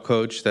a job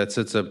coach that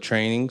sets up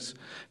trainings,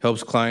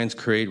 helps clients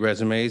create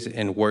resumes,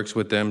 and works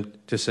with them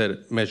to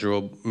set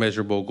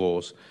measurable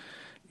goals.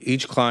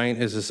 Each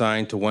client is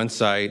assigned to one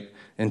site.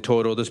 In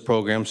total, this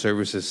program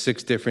services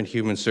 6 different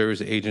human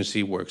service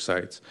agency work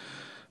sites.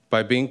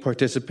 By being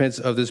participants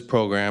of this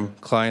program,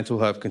 clients will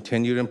have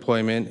continued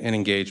employment and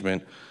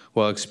engagement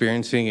while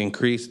experiencing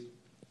increased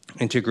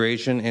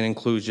integration and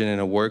inclusion in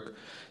a work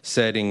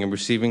setting and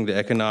receiving the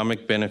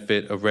economic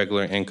benefit of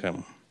regular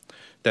income.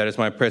 That is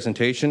my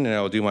presentation, and I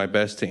will do my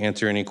best to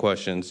answer any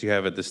questions you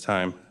have at this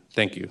time.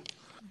 Thank you.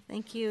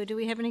 Thank you. Do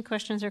we have any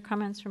questions or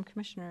comments from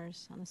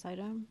commissioners on this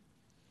item?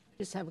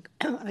 I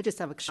just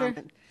have a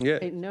comment. Yeah.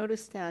 I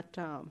noticed that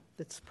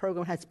this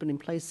program has been in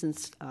place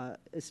since,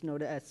 it's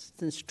noted as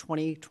since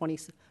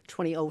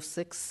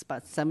 2006,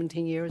 about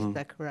 17 years. Is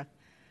that correct?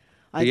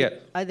 I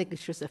think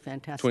it's just a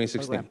fantastic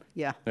 2016. program.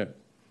 Yeah.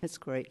 It's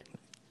great.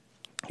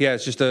 Yeah,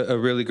 it's just a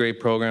really great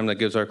program that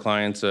gives our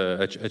clients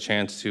a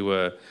chance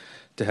to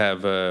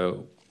have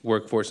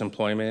workforce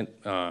employment.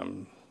 Yeah,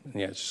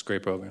 it's just a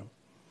great program.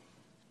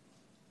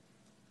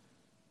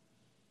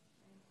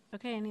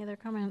 Okay, any other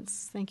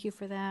comments? Thank you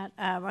for that.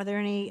 Are there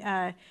any,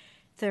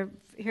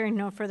 hearing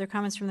no further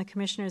comments from the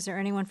commissioner, is there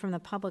anyone from the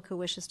public who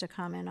wishes to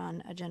comment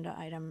on agenda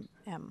item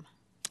M?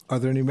 Are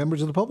there any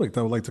members of the public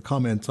that would like to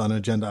comment on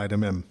agenda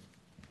item M?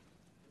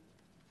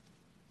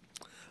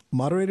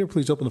 Moderator,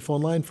 please open the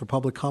phone line for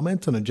public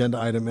comment on agenda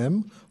item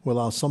M. We'll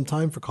allow some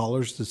time for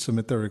callers to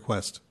submit their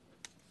request.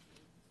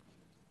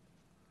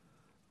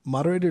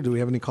 Moderator, do we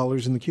have any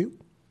callers in the queue?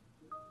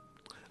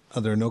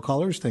 There are no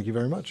callers. Thank you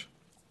very much.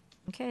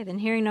 Okay, then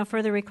hearing no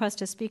further request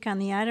to speak on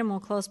the item, we'll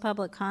close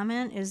public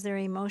comment. Is there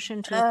a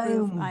motion to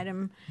approve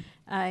item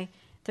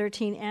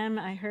 13M?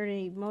 I heard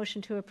a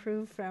motion to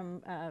approve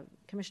from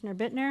Commissioner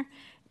Bittner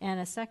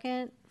and a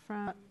second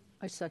from...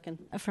 I second.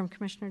 From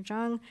Commissioner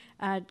Jung.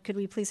 Could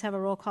we please have a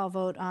roll call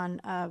vote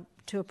on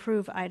to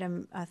approve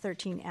item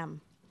 13M?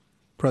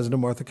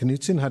 President Martha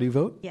Knudsen, how do you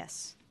vote?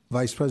 Yes.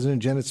 Vice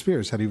President Janet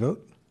Spears, how do you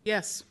vote?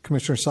 Yes.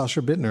 Commissioner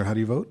Sasha Bittner, how do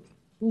you vote?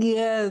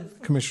 Yes.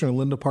 Commissioner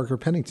Linda Parker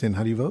Pennington,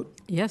 how do you vote?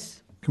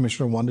 Yes.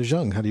 Commissioner Wanda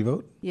Jung, how do you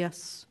vote?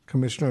 Yes.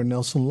 Commissioner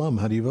Nelson Lum,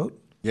 how do you vote?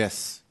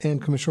 Yes.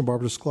 And Commissioner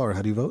Barbara Sklar,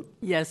 how do you vote?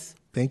 Yes.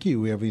 Thank you.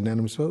 We have a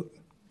unanimous vote.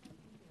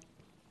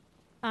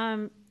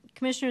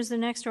 Commissioners, the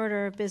next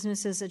order of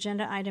business is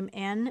agenda item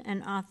N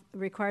and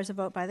requires a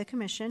vote by the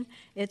Commission.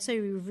 It's a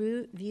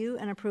review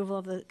and approval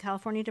of the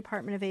California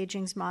Department of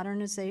Aging's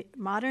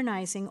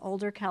Modernizing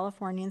Older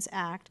Californians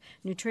Act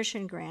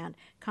Nutrition Grant,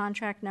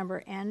 contract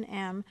number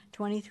NM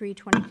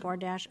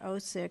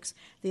 2324-06,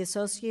 the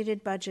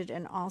associated budget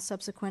and all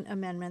subsequent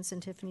amendments.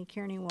 And Tiffany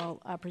Kearney will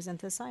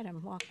present this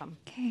item. Welcome.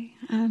 Okay,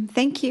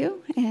 thank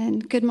you,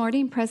 and good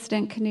morning,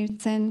 President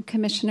Knudsen,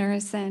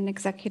 Commissioners, and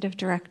Executive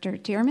Director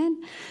Dearman.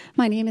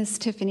 My name is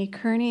Tiffany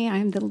Kearney.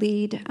 I'm the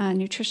lead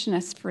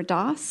nutritionist for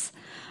DOS.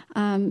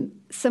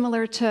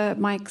 Similar to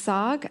Mike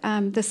Zog,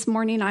 this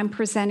morning I'm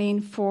presenting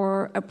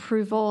for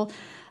approval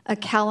a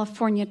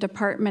California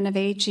Department of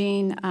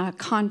Aging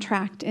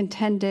contract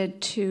intended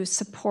to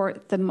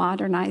support the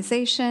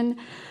modernization,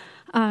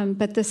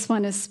 but this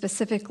one is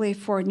specifically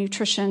for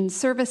nutrition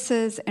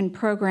services and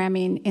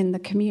programming in the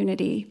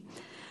community.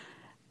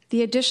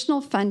 The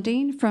additional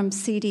funding from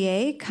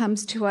CDA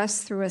comes to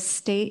us through a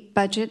state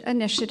budget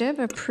initiative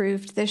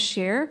approved this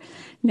year,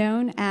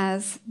 known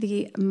as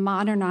the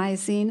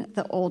Modernizing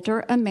the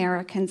Older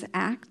Americans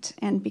Act.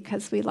 And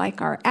because we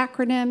like our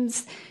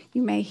acronyms,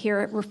 you may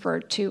hear it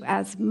referred to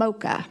as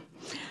MOCA.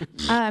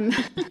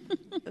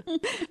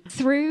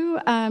 Through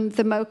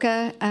the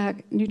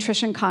MOCA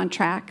nutrition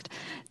contract,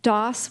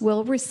 DOS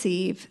will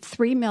receive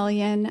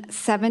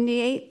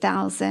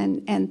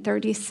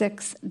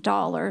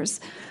 $3,078,036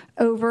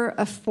 over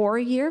a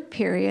 4-year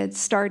period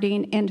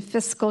starting in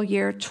fiscal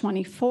year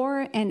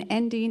 24 and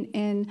ending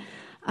in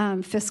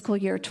fiscal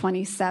year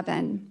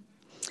 27.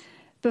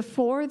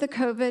 Before the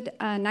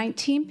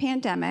COVID-19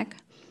 pandemic,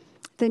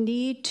 the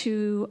need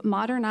to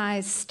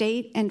modernize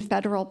state and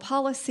federal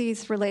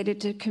policies related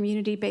to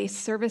community-based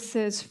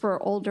services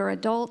for older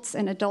adults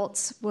and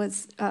adults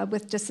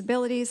with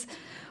disabilities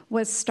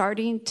was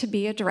starting to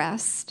be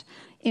addressed.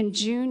 In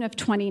June of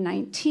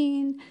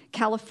 2019,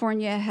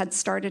 California had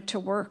started to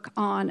work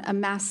on a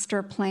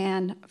master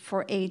plan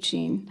for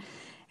aging.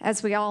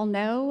 As we all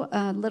know,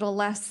 a little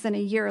less than a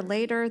year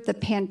later, the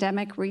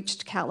pandemic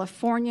reached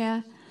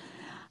California.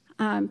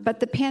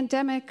 But the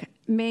pandemic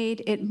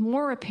made it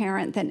more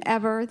apparent than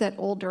ever that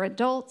older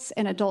adults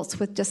and adults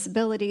with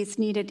disabilities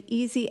needed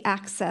easy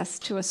access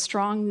to a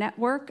strong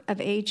network of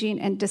aging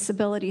and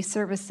disability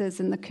services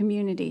in the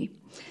community.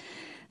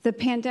 The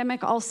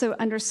pandemic also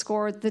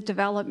underscored the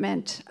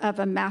development of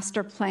a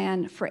master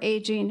plan for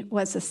aging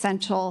was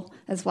essential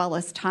as well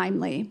as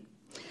timely.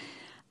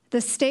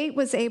 The state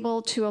was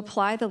able to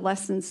apply the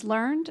lessons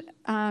learned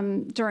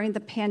during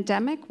the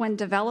pandemic when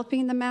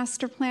developing the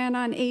master plan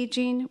on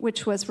aging,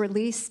 which was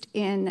released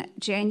in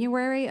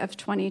January of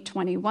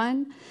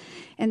 2021.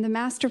 And the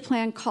master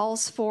plan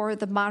calls for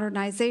the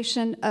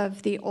modernization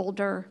of the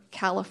Older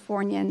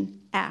Californian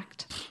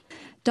Act.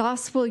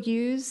 DOS will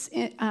use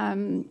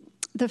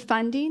the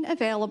funding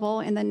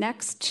available in the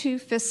next 2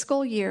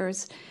 fiscal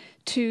years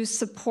to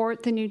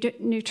support the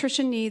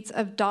nutrition needs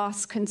of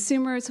DOS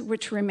consumers,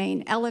 which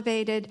remain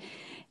elevated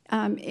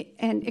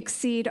and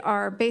exceed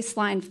our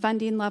baseline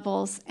funding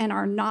levels and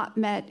are not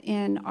met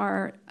in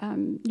our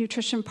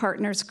nutrition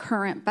partners'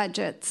 current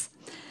budgets.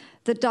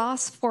 The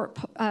DOS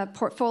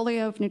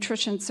portfolio of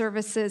nutrition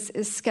services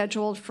is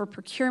scheduled for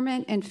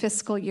procurement in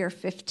fiscal year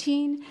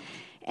 15,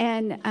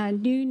 and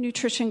new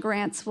nutrition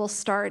grants will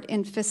start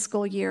in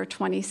fiscal year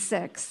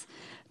 26.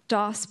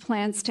 DOS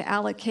plans to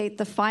allocate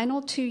the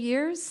final 2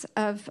 years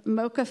of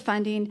MOCA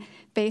funding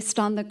based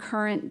on the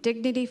current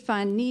Dignity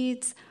Fund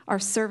needs, our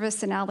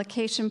service and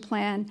allocation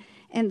plan,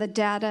 and the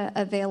data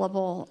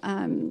available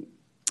and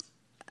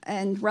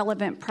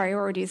relevant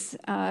priorities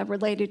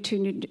related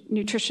to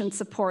nutrition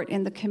support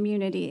in the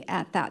community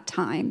at that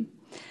time.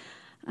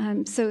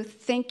 So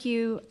thank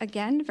you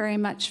again very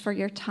much for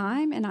your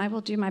time, and I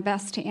will do my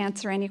best to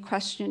answer any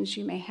questions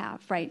you may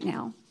have right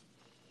now.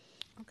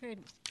 Okay.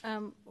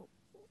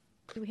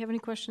 Do we have any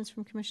questions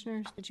from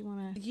commissioners? Did you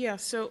want to? Yeah,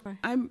 so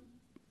I'm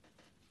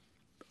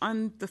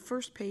on the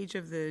first page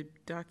of the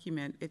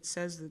document. It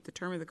says that the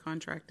term of the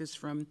contract is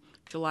from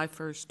July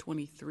 1st,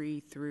 23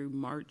 through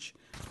March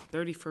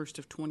 31st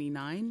of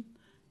 29.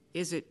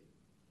 Is it?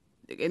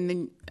 And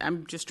then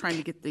I'm just trying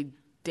to get the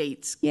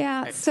dates.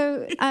 Yeah,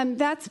 so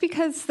that's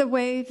because the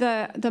way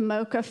the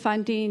MOCA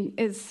funding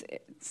is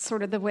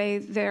sort of the way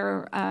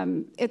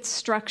it's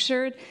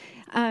structured.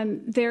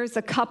 There's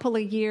a couple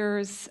of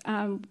years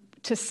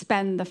to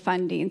spend the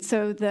funding.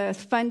 So the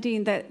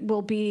funding that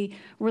will be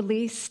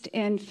released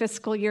in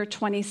fiscal year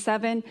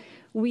 27,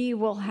 we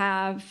will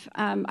have,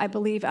 I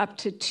believe, up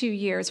to 2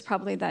 years,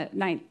 probably the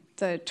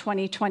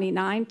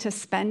 2029 to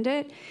spend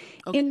it.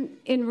 Okay.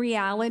 In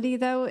reality,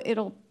 though,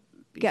 it'll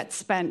get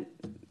spent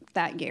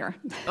that year.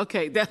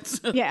 Okay,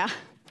 that's... Yeah.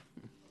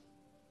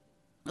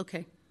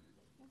 Okay.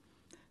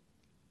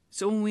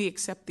 So when we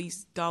accept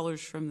these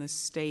dollars from the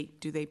state,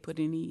 do they put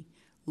any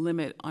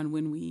limit on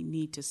when we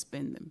need to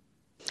spend them?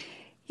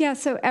 Yeah,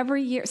 so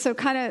every year, so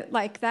kind of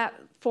like that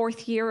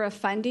fourth year of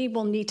funding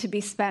will need to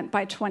be spent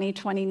by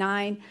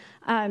 2029.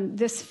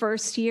 This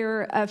first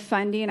year of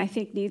funding, I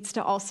think, needs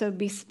to also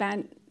be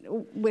spent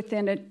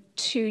within a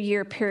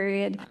 2-year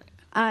period.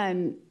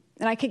 And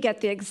I could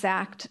get the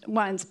exact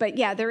ones, but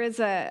yeah, there is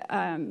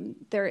a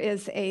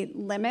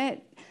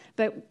limit,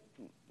 but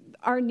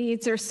our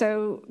needs are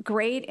so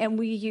great and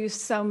we use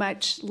so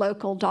much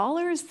local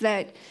dollars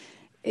that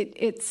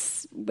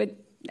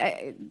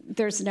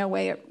there's no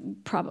way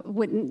it probably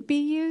wouldn't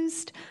be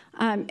used.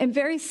 And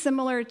very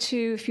similar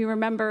to, if you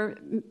remember,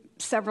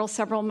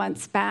 several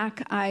months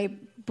back, I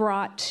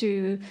brought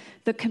to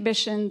the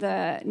commission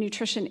the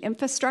nutrition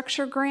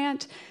infrastructure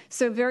grant.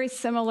 So very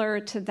similar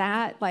to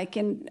that, like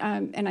and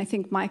I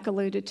think Mike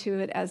alluded to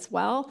it as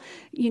well.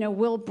 You know,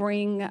 we'll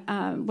bring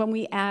when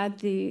we add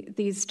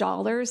these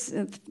dollars.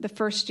 The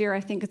first year,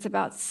 I think it's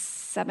about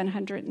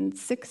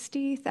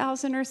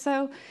 $760,000 or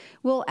so.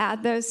 We'll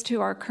add those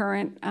to our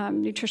current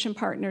Nutrition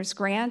Partners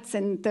grants,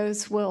 and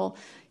those will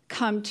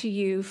come to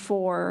you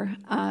for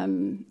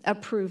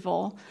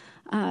approval.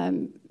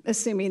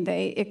 Assuming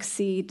they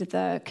exceed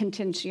the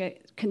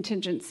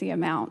contingency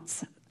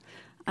amounts.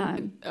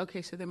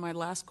 Okay, so then my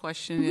last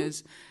question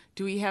is,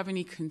 do we have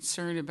any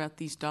concern about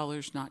these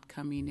dollars not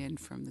coming in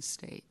from the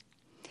state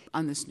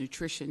on this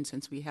nutrition,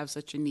 since we have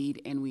such a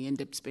need and we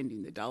end up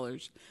spending the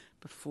dollars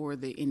before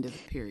the end of the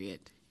period?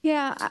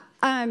 Yeah,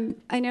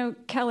 I know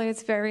Kelly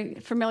is very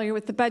familiar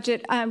with the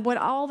budget. What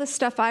all the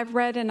stuff I've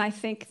read, and I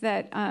think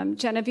that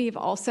Genevieve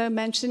also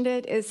mentioned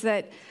it, is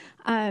that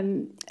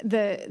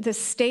the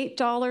state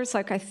dollars,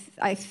 like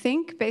I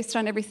think, based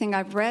on everything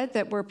I've read,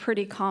 that we're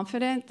pretty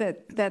confident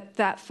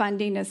that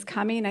funding is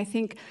coming. I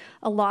think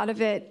a lot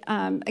of it,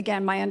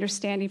 again, my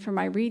understanding from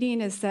my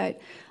reading is that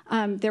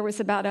there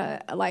was about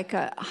a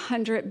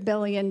 $100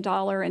 billion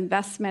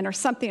investment or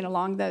something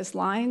along those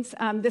lines.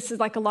 This is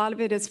like a lot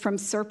of it is from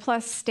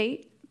surplus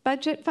state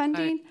budget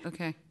funding.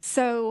 Okay.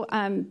 So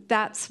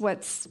that's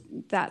what's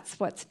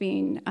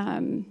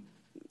being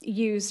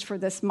used for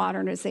this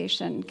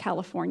Modernization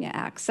California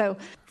Act. So,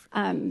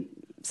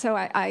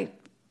 I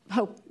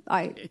hope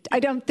I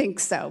don't think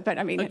so, but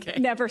I mean, okay.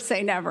 Never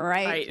say never,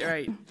 right?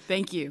 Right.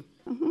 Thank you.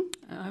 Mm-hmm.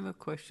 I have a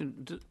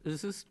question.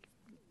 Is this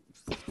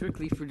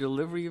strictly for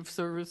delivery of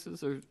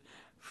services or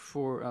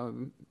for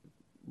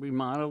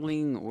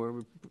remodeling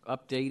or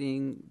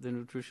updating the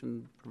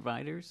nutrition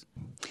providers?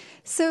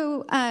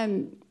 So,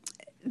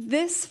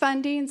 this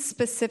funding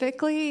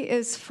specifically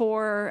is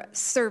for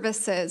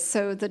services,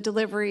 so the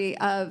delivery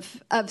of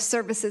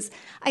services.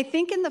 I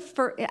think in the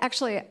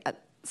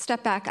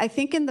step back. I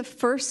think in the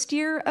first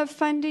year of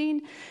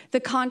funding, the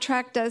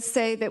contract does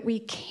say that we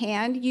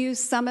can use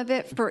some of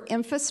it for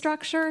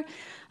infrastructure,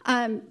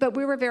 but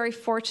we were very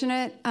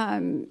fortunate,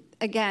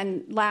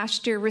 again,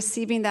 last year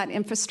receiving that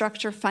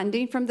infrastructure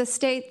funding from the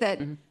state that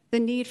the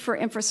need for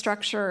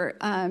infrastructure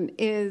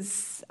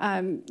is,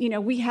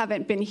 we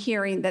haven't been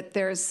hearing that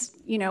there's,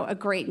 a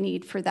great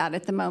need for that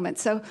at the moment.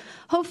 So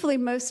hopefully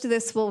most of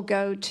this will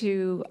go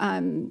to,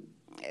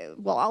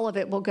 all of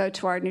it will go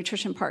to our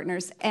nutrition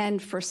partners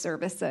and for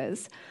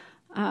services.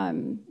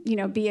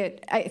 Be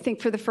it, I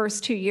think for the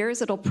first 2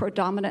 years, it'll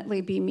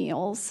predominantly be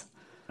meals.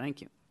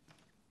 Thank you.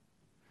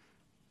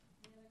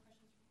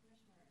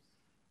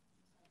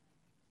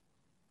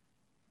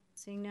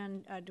 Seeing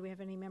none, do we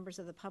have any members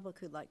of the public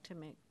who'd like to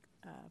make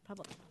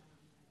public?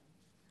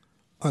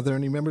 Are there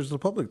any members of the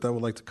public that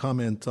would like to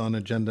comment on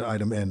agenda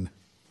item N?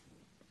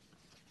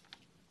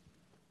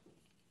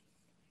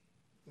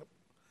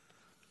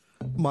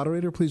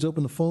 Moderator, please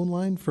open the phone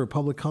line for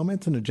public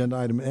comment on agenda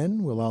item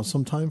N. We'll allow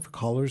some time for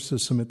callers to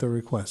submit their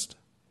request.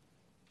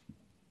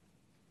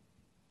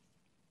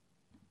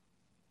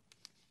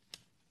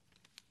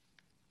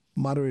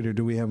 Moderator,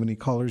 do we have any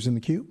callers in the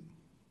queue?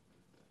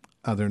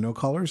 Are there no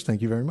callers?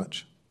 Thank you very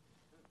much.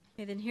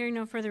 Okay, then hearing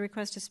no further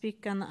request to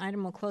speak on the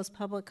item, we'll close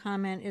public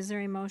comment. Is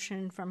there a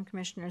motion from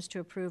commissioners to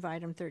approve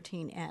item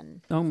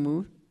 13N? So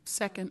moved.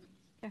 Second.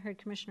 I heard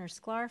Commissioner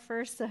Sklar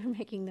first, so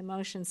making the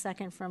motion,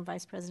 second from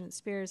Vice President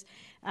Spears.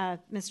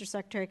 Mr.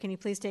 Secretary, can you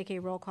please take a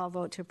roll call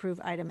vote to approve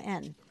item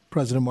N?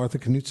 President Martha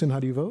Knudsen, how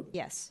do you vote?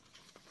 Yes.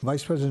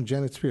 Vice President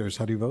Janet Spears,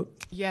 how do you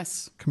vote?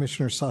 Yes.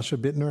 Commissioner Sasha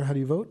Bittner, how do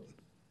you vote?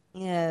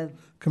 Yes.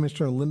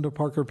 Commissioner Linda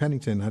Parker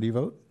Pennington, how do you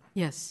vote?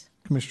 Yes.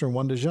 Commissioner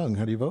Wanda Zhang,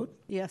 how do you vote?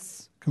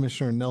 Yes.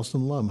 Commissioner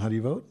Nelson Lum, how do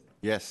you vote?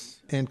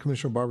 Yes. And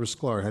Commissioner Barbara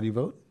Sklar, how do you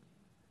vote?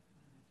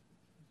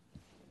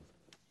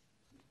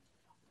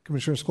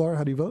 Commissioner Sklar,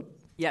 how do you vote?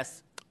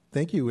 Yes.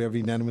 Thank you. We have a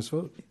unanimous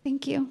vote.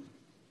 Thank you.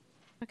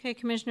 Okay,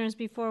 Commissioners,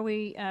 before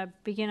we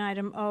begin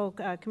item O,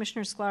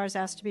 Commissioner Sklar is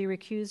asked to be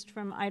recused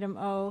from item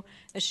O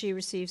as she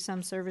received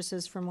some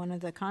services from one of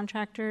the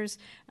contractors,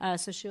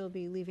 so she'll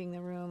be leaving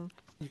the room,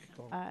 which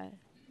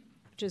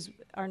is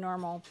our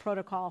normal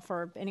protocol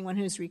for anyone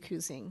who's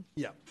recusing.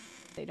 Yeah.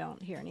 They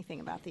don't hear anything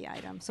about the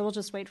item. So we'll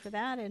just wait for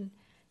that and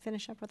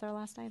finish up with our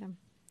last item.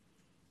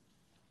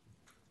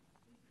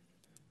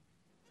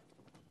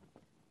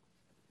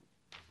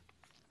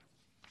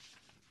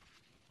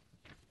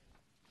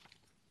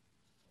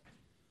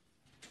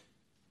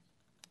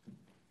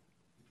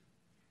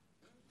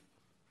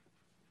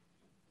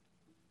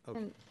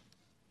 And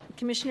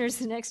Commissioners,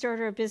 the next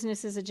order of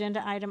business is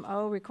Agenda Item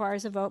O,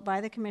 requires a vote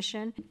by the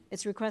Commission.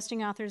 It's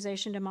requesting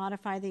authorization to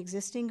modify the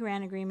existing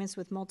grant agreements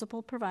with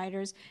multiple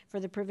providers for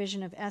the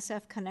provision of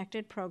SF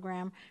Connected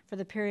program for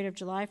the period of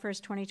July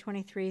 1st,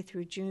 2023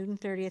 through June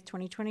 30th,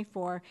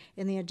 2024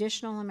 in the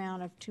additional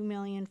amount of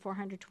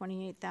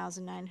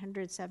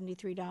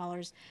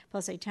 $2,428,973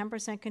 plus a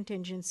 10%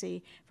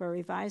 contingency for a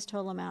revised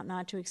total amount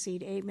not to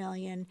exceed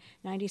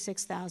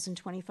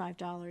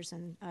 $8,096,025.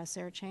 And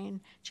Sarah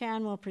Chan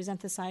will present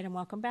this item.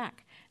 Welcome back.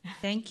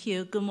 Thank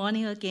you. Good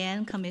morning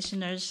again,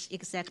 Commissioners,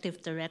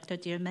 Executive Director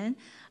Dearman,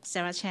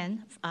 Sarah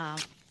Chan,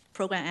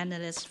 Program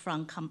Analyst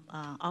from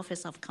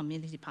Office of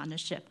Community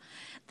Partnership.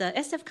 The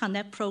SF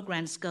Connect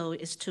program's goal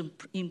is to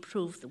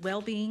improve the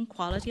well-being,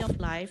 quality of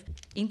life,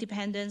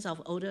 independence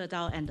of older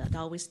adult and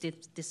adult with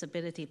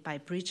disability by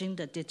bridging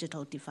the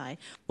digital divide.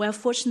 We're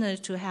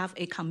fortunate to have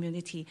a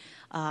community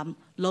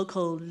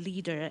local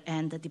leader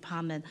and the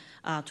department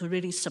to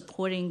really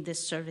supporting these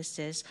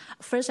services.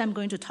 First, I'm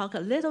going to talk a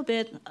little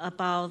bit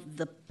about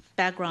the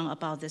background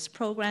about this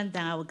program,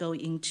 then I will go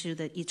into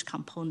each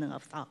component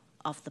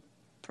of the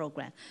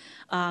program.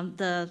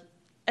 The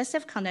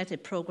SF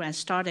Connected program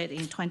started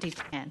in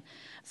 2010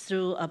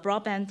 through a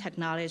Broadband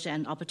Technology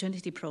and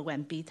Opportunity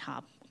Program,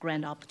 BTOP,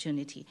 grant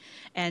opportunity.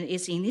 And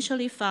it's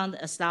initially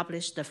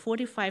established the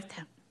 45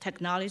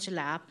 technology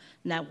lab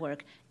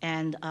network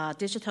and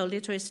digital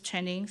literacy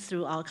training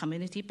through our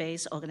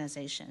community-based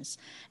organizations.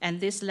 And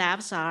these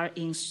labs are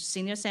in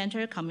senior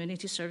center,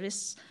 community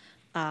service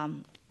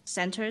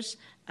centers,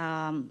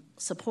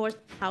 support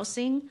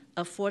housing,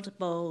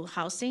 affordable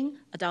housing,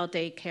 adult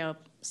daycare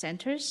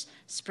centers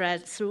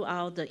spread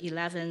throughout the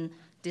 11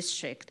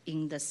 districts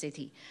in the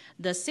city.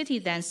 The city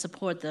then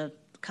support the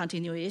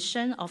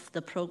continuation of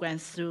the program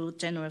through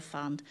general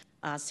fund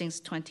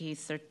since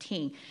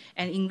 2013.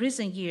 And in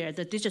recent years,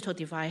 the digital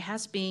divide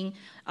has been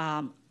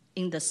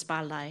in the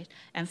spotlight,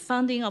 and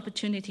funding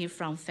opportunity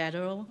from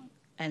federal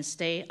and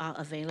state are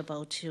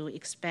available to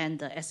expand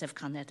the SF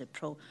Connected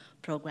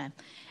program.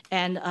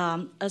 And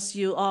as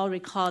you all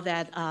recall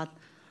that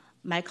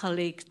my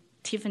colleague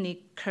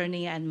Tiffany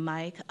Kearney and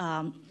Mike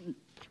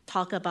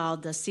talk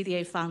about the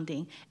CDA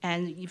funding.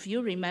 And if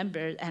you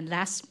remember, and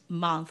last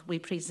month we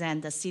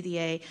present the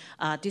CDA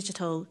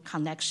Digital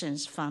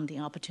Connections Funding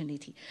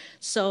Opportunity.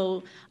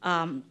 So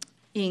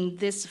in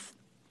this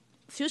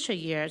future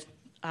year,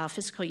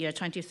 fiscal year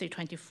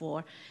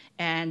 23-24,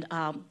 and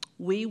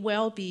we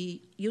will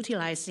be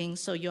utilizing,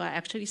 so you are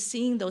actually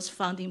seeing those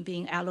funding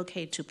being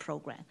allocated to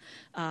program.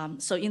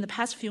 So in the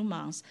past few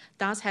months,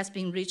 DOS has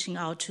been reaching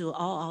out to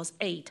all our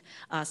 8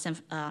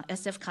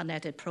 SF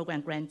Connected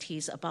program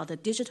grantees about the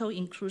digital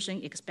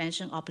inclusion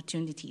expansion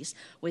opportunities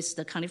with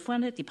the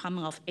California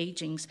Department of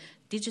Aging's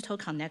Digital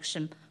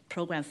Connection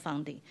Program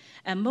funding.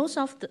 And most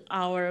of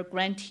our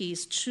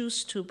grantees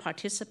choose to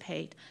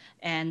participate,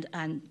 and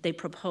they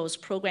propose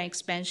program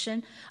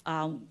expansion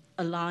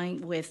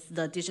aligned with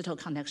the Digital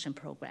Connection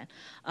Program.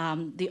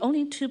 The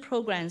only 2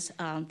 programs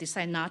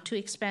decide not to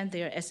expand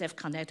their SF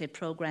Connected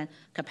program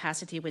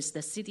capacity with the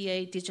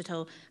CDA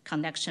Digital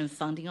Connection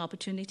funding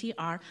opportunity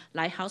are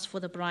Lighthouse for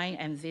the Blind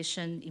and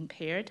Vision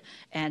Impaired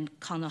and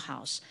Connell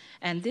House.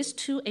 And these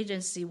 2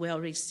 agencies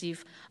will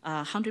receive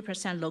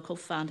 100% local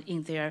fund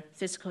in their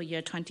fiscal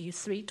year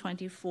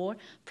 23-24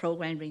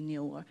 program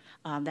renewal.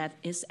 That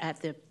is at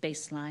the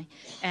baseline.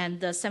 And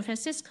the San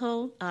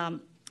Francisco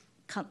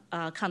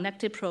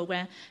Connected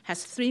program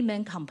has 3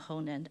 main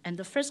components. And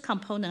the first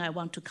component I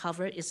want to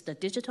cover is the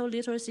digital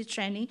literacy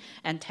training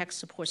and tech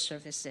support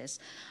services.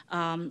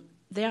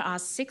 There are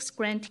 6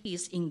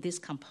 grantees in this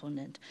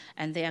component,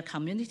 and they are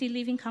Community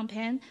Living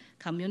Campaign,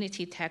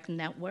 Community Tech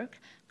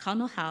Network,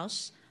 Connell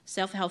House,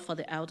 Self-Help for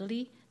the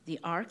Elderly, the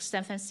ARC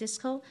San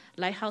Francisco,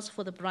 Lighthouse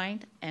for the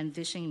Blind, and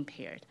Vision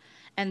Impaired.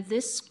 And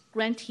this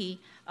grantee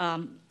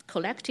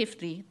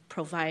collectively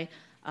provide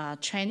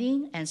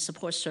training and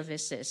support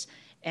services,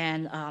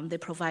 and they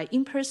provide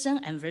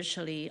in-person and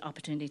virtually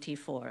opportunity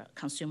for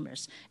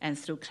consumers, and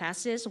through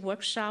classes,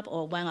 workshop,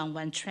 or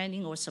one-on-one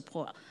training or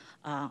support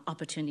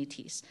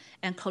opportunities.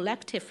 And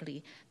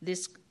collectively,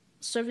 these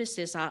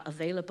services are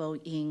available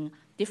in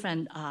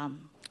different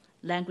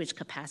language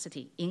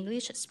capacity: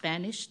 English,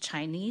 Spanish,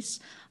 Chinese,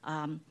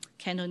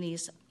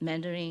 Cantonese,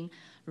 Mandarin,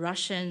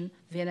 Russian,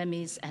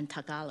 Vietnamese, and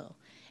Tagalog.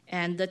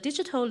 And the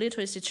digital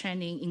literacy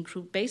training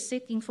include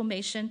basic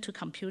information to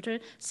computer,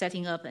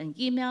 setting up an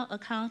email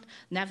account,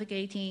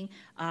 navigating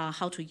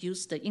how to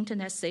use the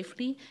internet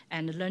safely,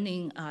 and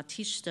learning,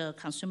 teach the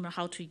consumer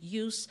how to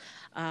use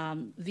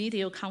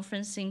video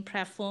conferencing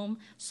platform,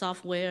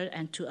 software,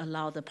 and to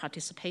allow the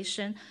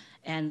participation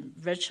and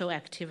virtual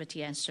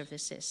activity and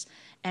services.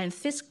 And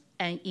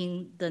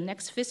in the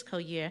next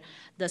fiscal year,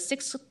 the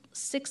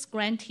six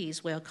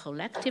grantees will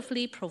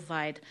collectively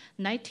provide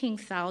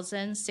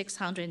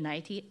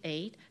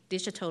 19,698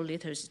 digital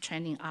literacy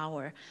training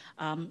hours,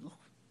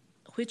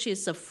 which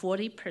is a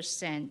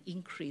 40%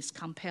 increase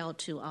compared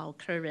to our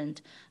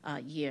current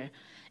year,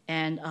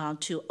 and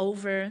to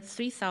over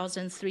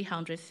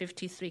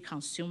 3,353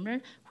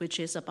 consumers, which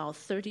is about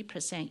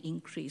 30%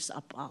 increase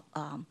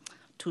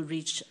to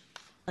reach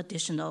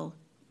additional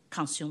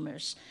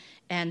consumers.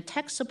 And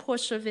tech support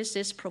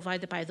services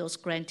provided by those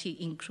grantees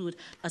include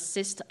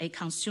assist a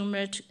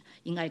consumer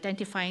in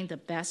identifying the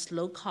best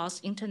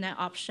low-cost internet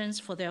options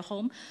for their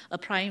home,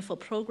 applying for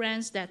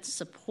programs that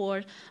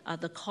support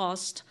the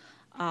cost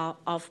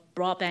of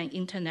broadband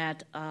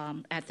internet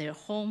at their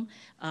home,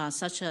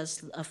 such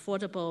as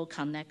affordable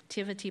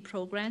connectivity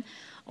program,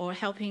 or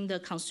helping the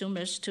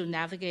consumers to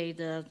navigate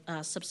the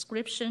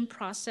subscription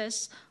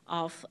process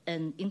of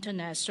an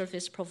internet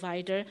service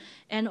provider,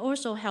 and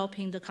also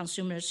helping the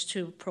consumers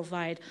to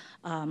provide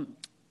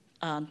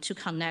to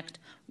connect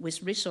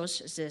with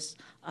resources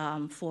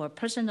for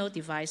personal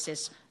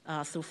devices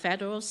through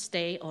federal,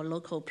 state, or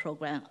local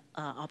program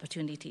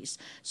opportunities.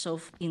 So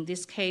in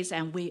this case,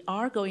 and we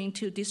are going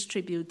to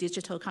distribute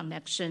digital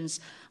connections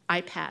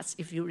iPads.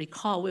 If you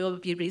recall, we will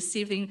be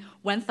receiving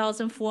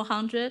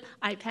 1,400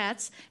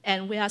 iPads,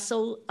 and we are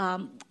so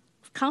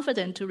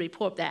confident to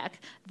report back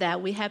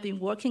that we have been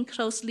working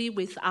closely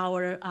with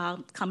our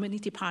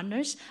community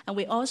partners, and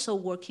we're also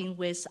working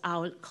with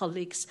our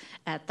colleagues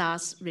at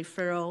DAS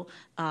Referral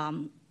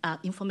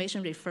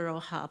Information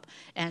Referral Hub,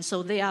 and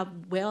so they are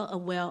well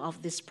aware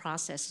of this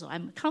process. So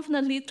I'm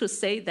confidently to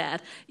say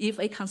that if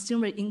a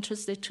consumer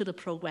interested to the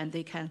program,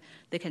 they can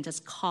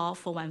just call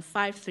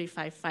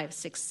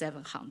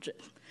 415-355-6700.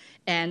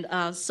 And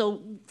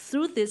so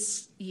through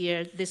this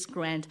year, this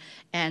grant,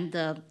 and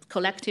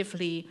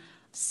collectively,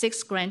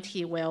 6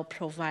 grantees will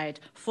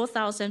provide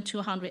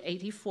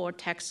 4,284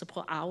 tech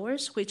support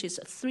hours, which is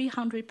a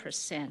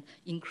 300%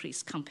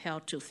 increase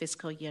compared to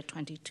fiscal year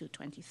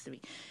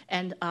 22-23.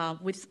 And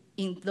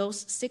in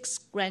those 6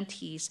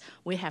 grantees,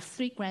 we have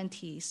 3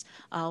 grantees: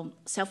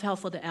 Self-Help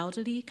for the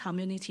Elderly,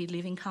 Community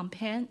Living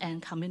Campaign,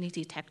 and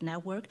Community Tech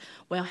Network.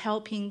 We're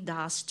helping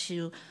DAS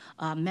to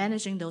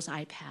managing those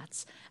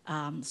iPads.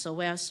 So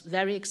we're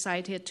very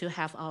excited to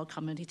have our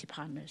community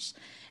partners.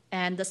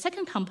 And the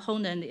second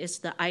component is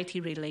the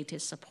IT-related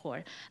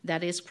support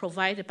that is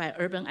provided by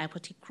Urban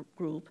Equity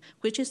Group,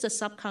 which is the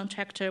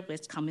subcontractor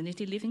with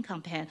Community Living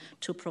Campaign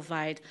to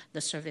provide the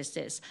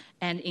services.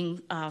 And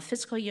in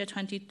fiscal year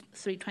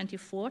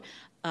 23-24,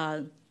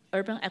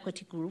 Urban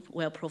Equity Group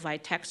will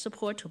provide tech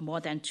support to more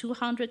than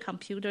 200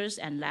 computers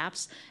and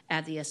labs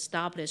at the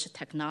established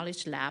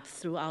technology lab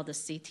throughout the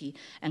city,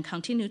 and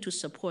continue to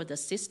support the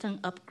system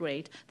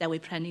upgrade that we're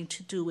planning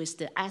to do with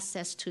the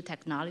Access to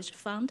Technology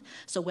Fund.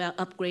 So we're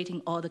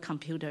upgrading all the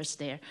computers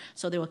there.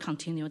 So they will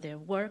continue their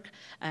work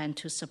and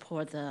to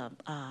support the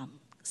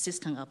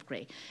system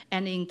upgrade.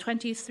 And in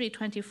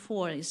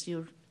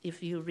 23-24,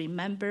 if you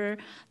remember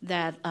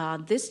that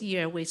this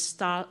year we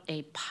start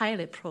a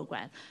pilot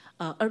program.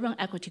 Urban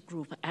Equity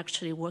Group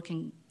actually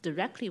working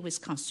directly with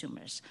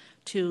consumers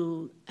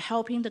to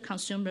helping the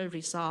consumer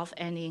resolve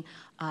any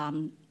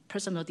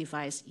personal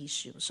device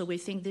issue. So we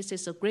think this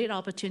is a great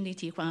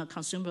opportunity when a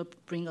consumer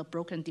bring a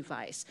broken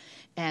device,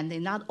 and they're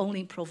not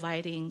only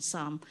providing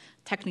some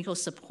technical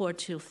support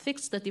to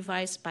fix the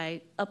device by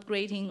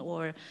upgrading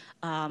or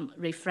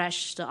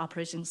refresh the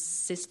operating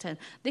system,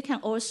 they can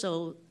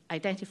also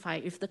identify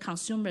if the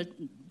consumer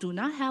do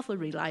not have a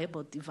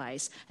reliable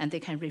device, and they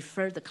can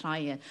refer the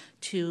client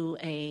to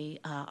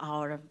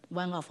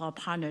one of our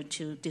partners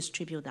to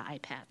distribute the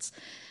iPads.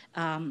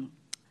 And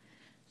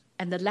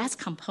the last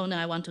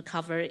component I want to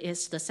cover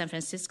is the San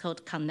Francisco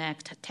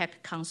Connect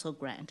Tech Council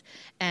grant.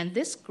 And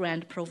this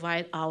grant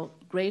provides our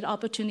great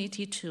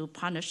opportunity to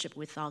partnership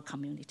with our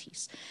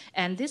communities.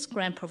 And this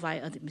grant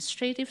provides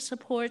administrative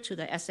support to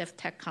the SF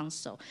Tech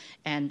Council,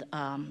 and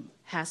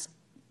has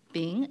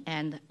been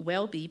and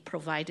will be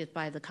provided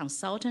by the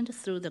consultant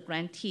through the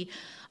grantee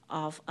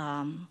of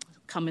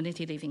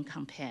community living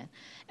campaign.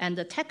 And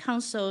the Tech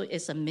Council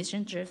is a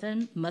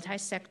mission-driven,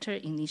 multi-sector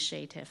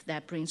initiative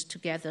that brings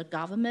together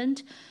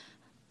government,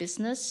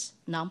 business,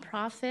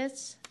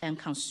 nonprofits, and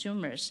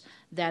consumers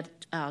that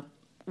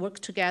work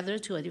together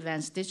to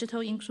advance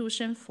digital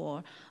inclusion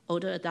for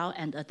older adult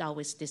and adult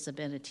with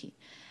disability.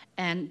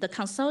 And the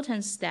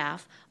consultant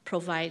staff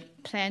provide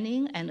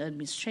planning and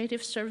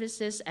administrative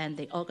services, and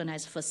they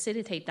organize,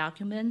 facilitate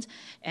documents,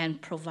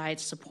 and provide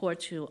support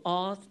to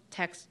all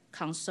Tech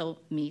Council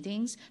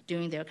meetings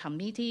during their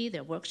committee,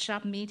 their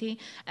workshop meeting.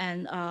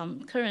 And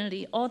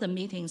currently, all the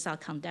meetings are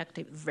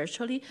conducted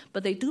virtually,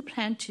 but they do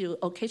plan to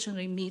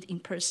occasionally meet in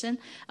person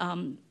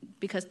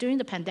because during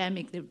the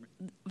pandemic,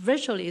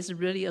 virtually is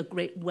really a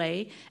great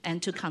way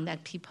and to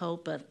connect people,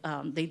 but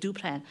they do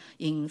plan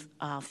in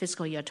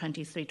fiscal year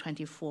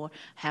 23-24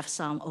 have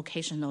some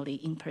occasionally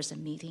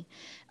in-person meeting.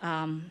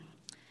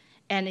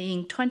 And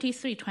in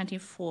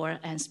 23-24,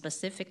 and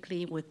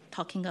specifically, we're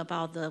talking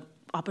about the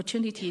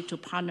opportunity to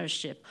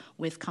partnership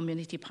with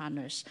community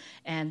partners.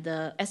 And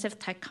the SF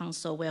Tech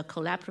Council will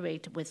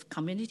collaborate with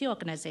community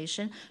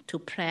organizations to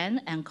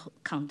plan and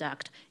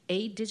conduct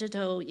a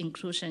digital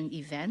inclusion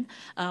event.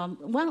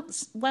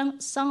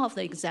 Some of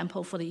the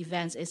example for the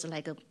events is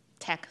like a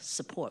tech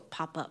support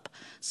pop-up.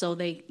 So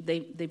they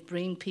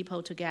bring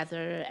people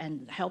together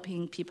and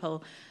helping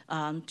people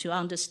to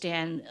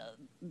understand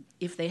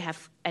if they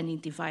have any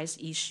device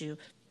issue.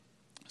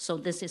 So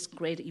this is a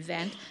great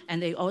event,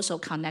 and they also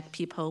connect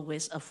people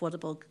with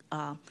affordable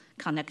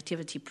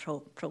connectivity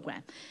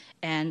program.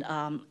 And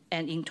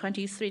in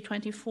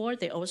 23-24,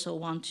 they also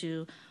want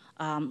to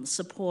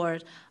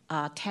support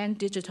 10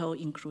 digital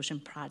inclusion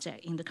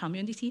projects in the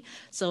community.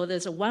 So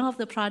there's one of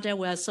the projects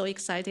we're so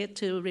excited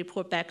to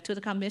report back to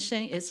the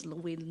commission is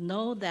we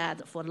know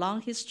that for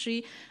long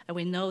history, and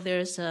we know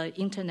there's an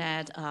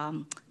internet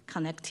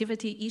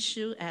connectivity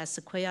issue at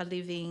Sequoia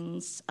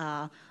Living's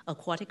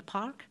aquatic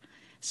park.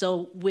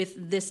 So with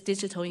this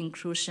digital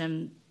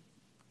inclusion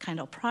kind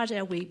of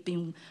project, we've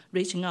been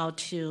reaching out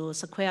to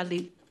Sequoia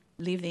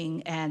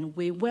Living, and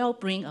we will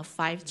bring a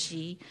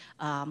 5G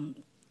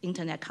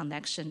internet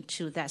connection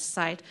to that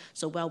site.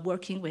 So we're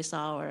working with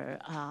our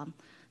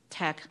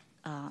tech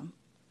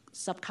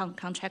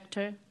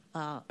subcontractor,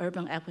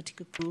 Urban Equity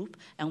Group,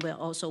 and we're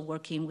also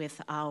working with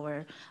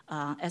our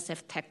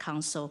SF Tech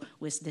Council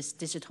with this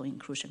digital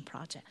inclusion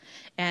project.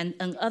 And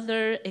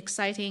another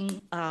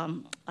exciting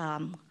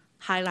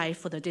highlight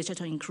for the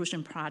digital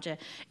inclusion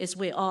project is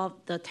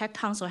the Tech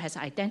Council has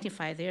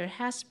identified there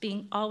has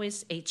been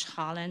always a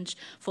challenge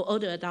for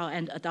older adult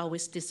and adult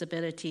with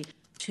disability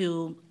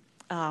to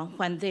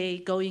when they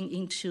going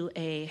into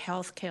a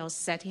healthcare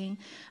setting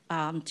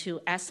to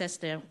access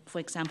their, for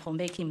example,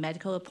 making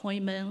medical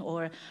appointment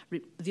or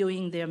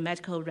reviewing their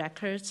medical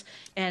records.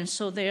 And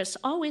so there's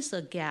always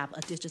a gap,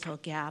 a digital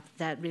gap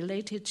that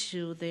related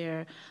to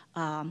their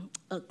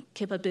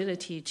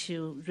capability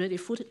to really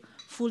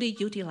fully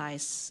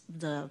utilize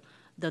the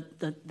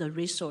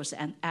resource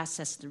and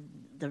access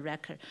the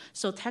record.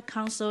 So Tech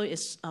Council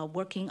is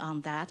working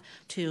on that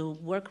to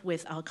work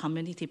with our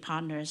community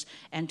partners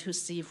and to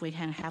see if we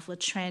can have a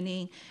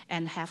training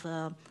and have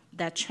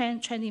that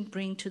training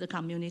bring to the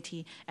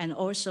community, and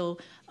also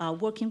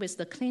working with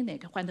the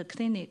clinic. When the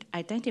clinic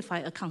identify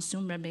a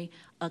consumer,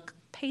 a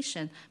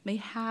patient may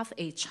have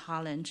a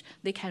challenge,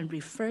 they can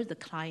refer the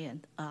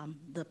client,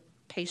 the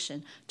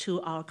patient,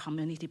 to our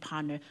community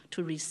partner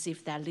to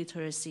receive that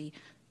literacy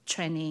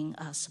training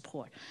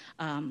support.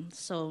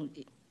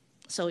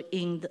 So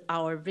in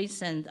our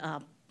recent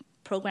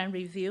program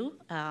review,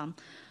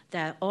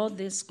 that all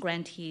these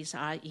grantees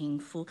are in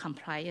full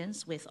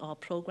compliance with all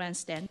program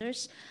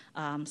standards.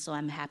 So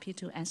I'm happy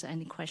to answer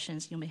any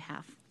questions you may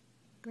have.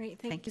 Great,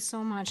 thank you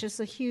so much. It's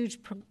a huge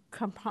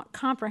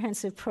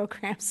comprehensive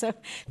program, so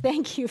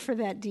thank you for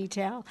that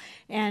detail.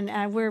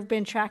 And we've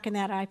been tracking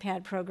that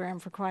iPad program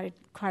for quite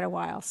a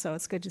while, so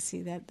it's good to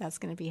see that that's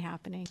going to be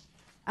happening.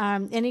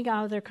 Any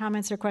other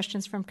comments or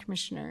questions from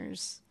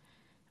commissioners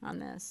on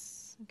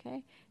this?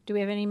 Okay. Do we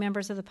have any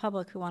members of the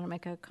public who want to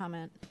make a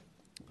comment?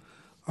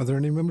 Are there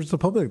any members of the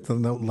public that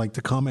would like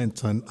to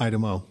comment on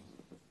item O?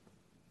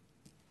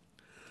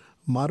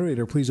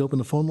 Moderator, please open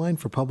the phone line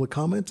for public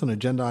comment on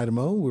agenda item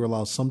O. We will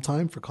allow some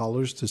time for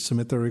callers to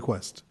submit their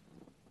request.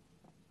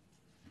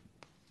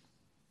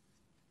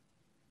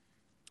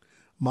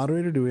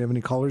 Moderator, do we have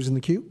any callers in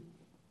the queue?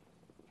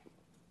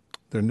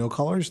 There are no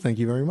callers. Thank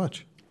you very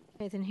much.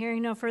 Okay, then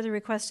hearing no further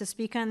requests to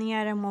speak on the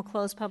item, we'll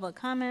close public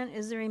comment.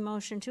 Is there a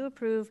motion to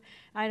approve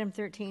item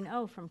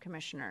 13O from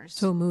commissioners?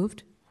 So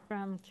moved.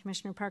 From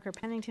Commissioner Parker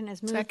Pennington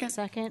is moved.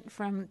 Second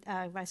from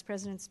Vice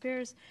President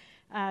Spears.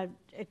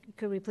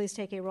 Could we please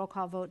take a roll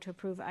call vote to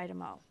approve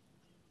item O?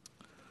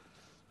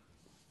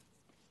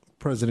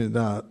 President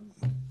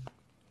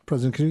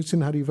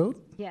Knudsen, how do you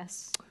vote?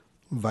 Yes.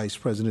 Vice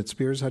President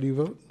Spears, how do you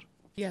vote?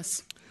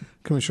 Yes.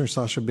 Commissioner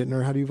Sasha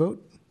Bittner, how do you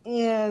vote?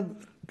 Yeah.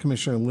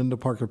 Commissioner Linda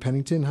Parker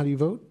Pennington, how do you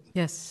vote?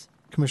 Yes.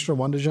 Commissioner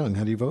Wanda Jung,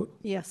 how do you vote?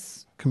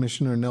 Yes.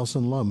 Commissioner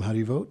Nelson Lum, how do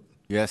you vote?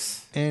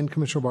 Yes. And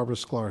Commissioner Barbara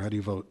Sklar, how do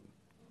you vote?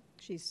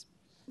 She's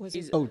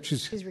she's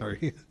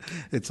sorry.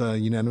 It's a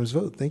unanimous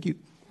vote. Thank you.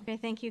 Okay,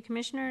 thank you,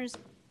 commissioners.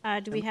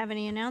 Do we have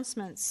any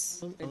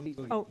announcements?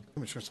 Oh,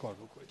 Commissioner Sklar,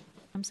 real quick.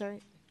 I'm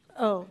sorry.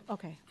 Oh,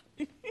 okay.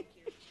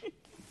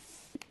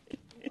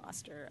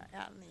 Lost her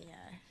out in the.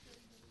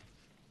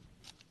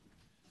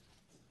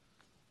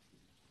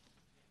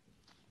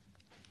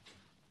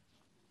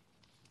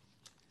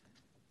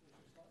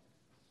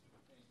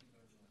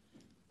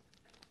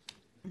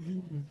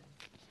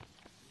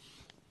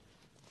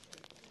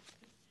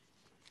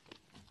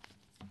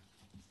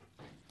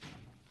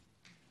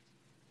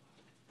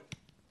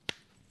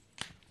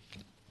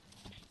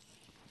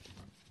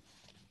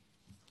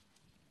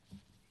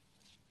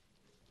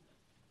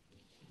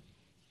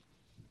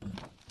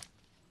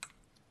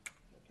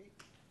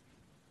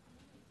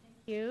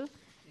 You.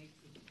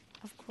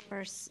 Of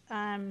course.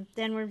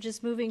 Then we're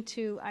just moving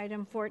to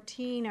item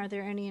 14. Are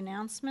there any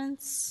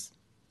announcements?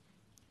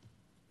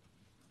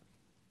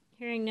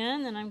 Hearing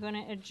none, then I'm going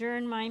to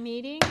adjourn my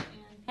meeting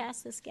and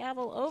pass this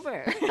gavel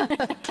over.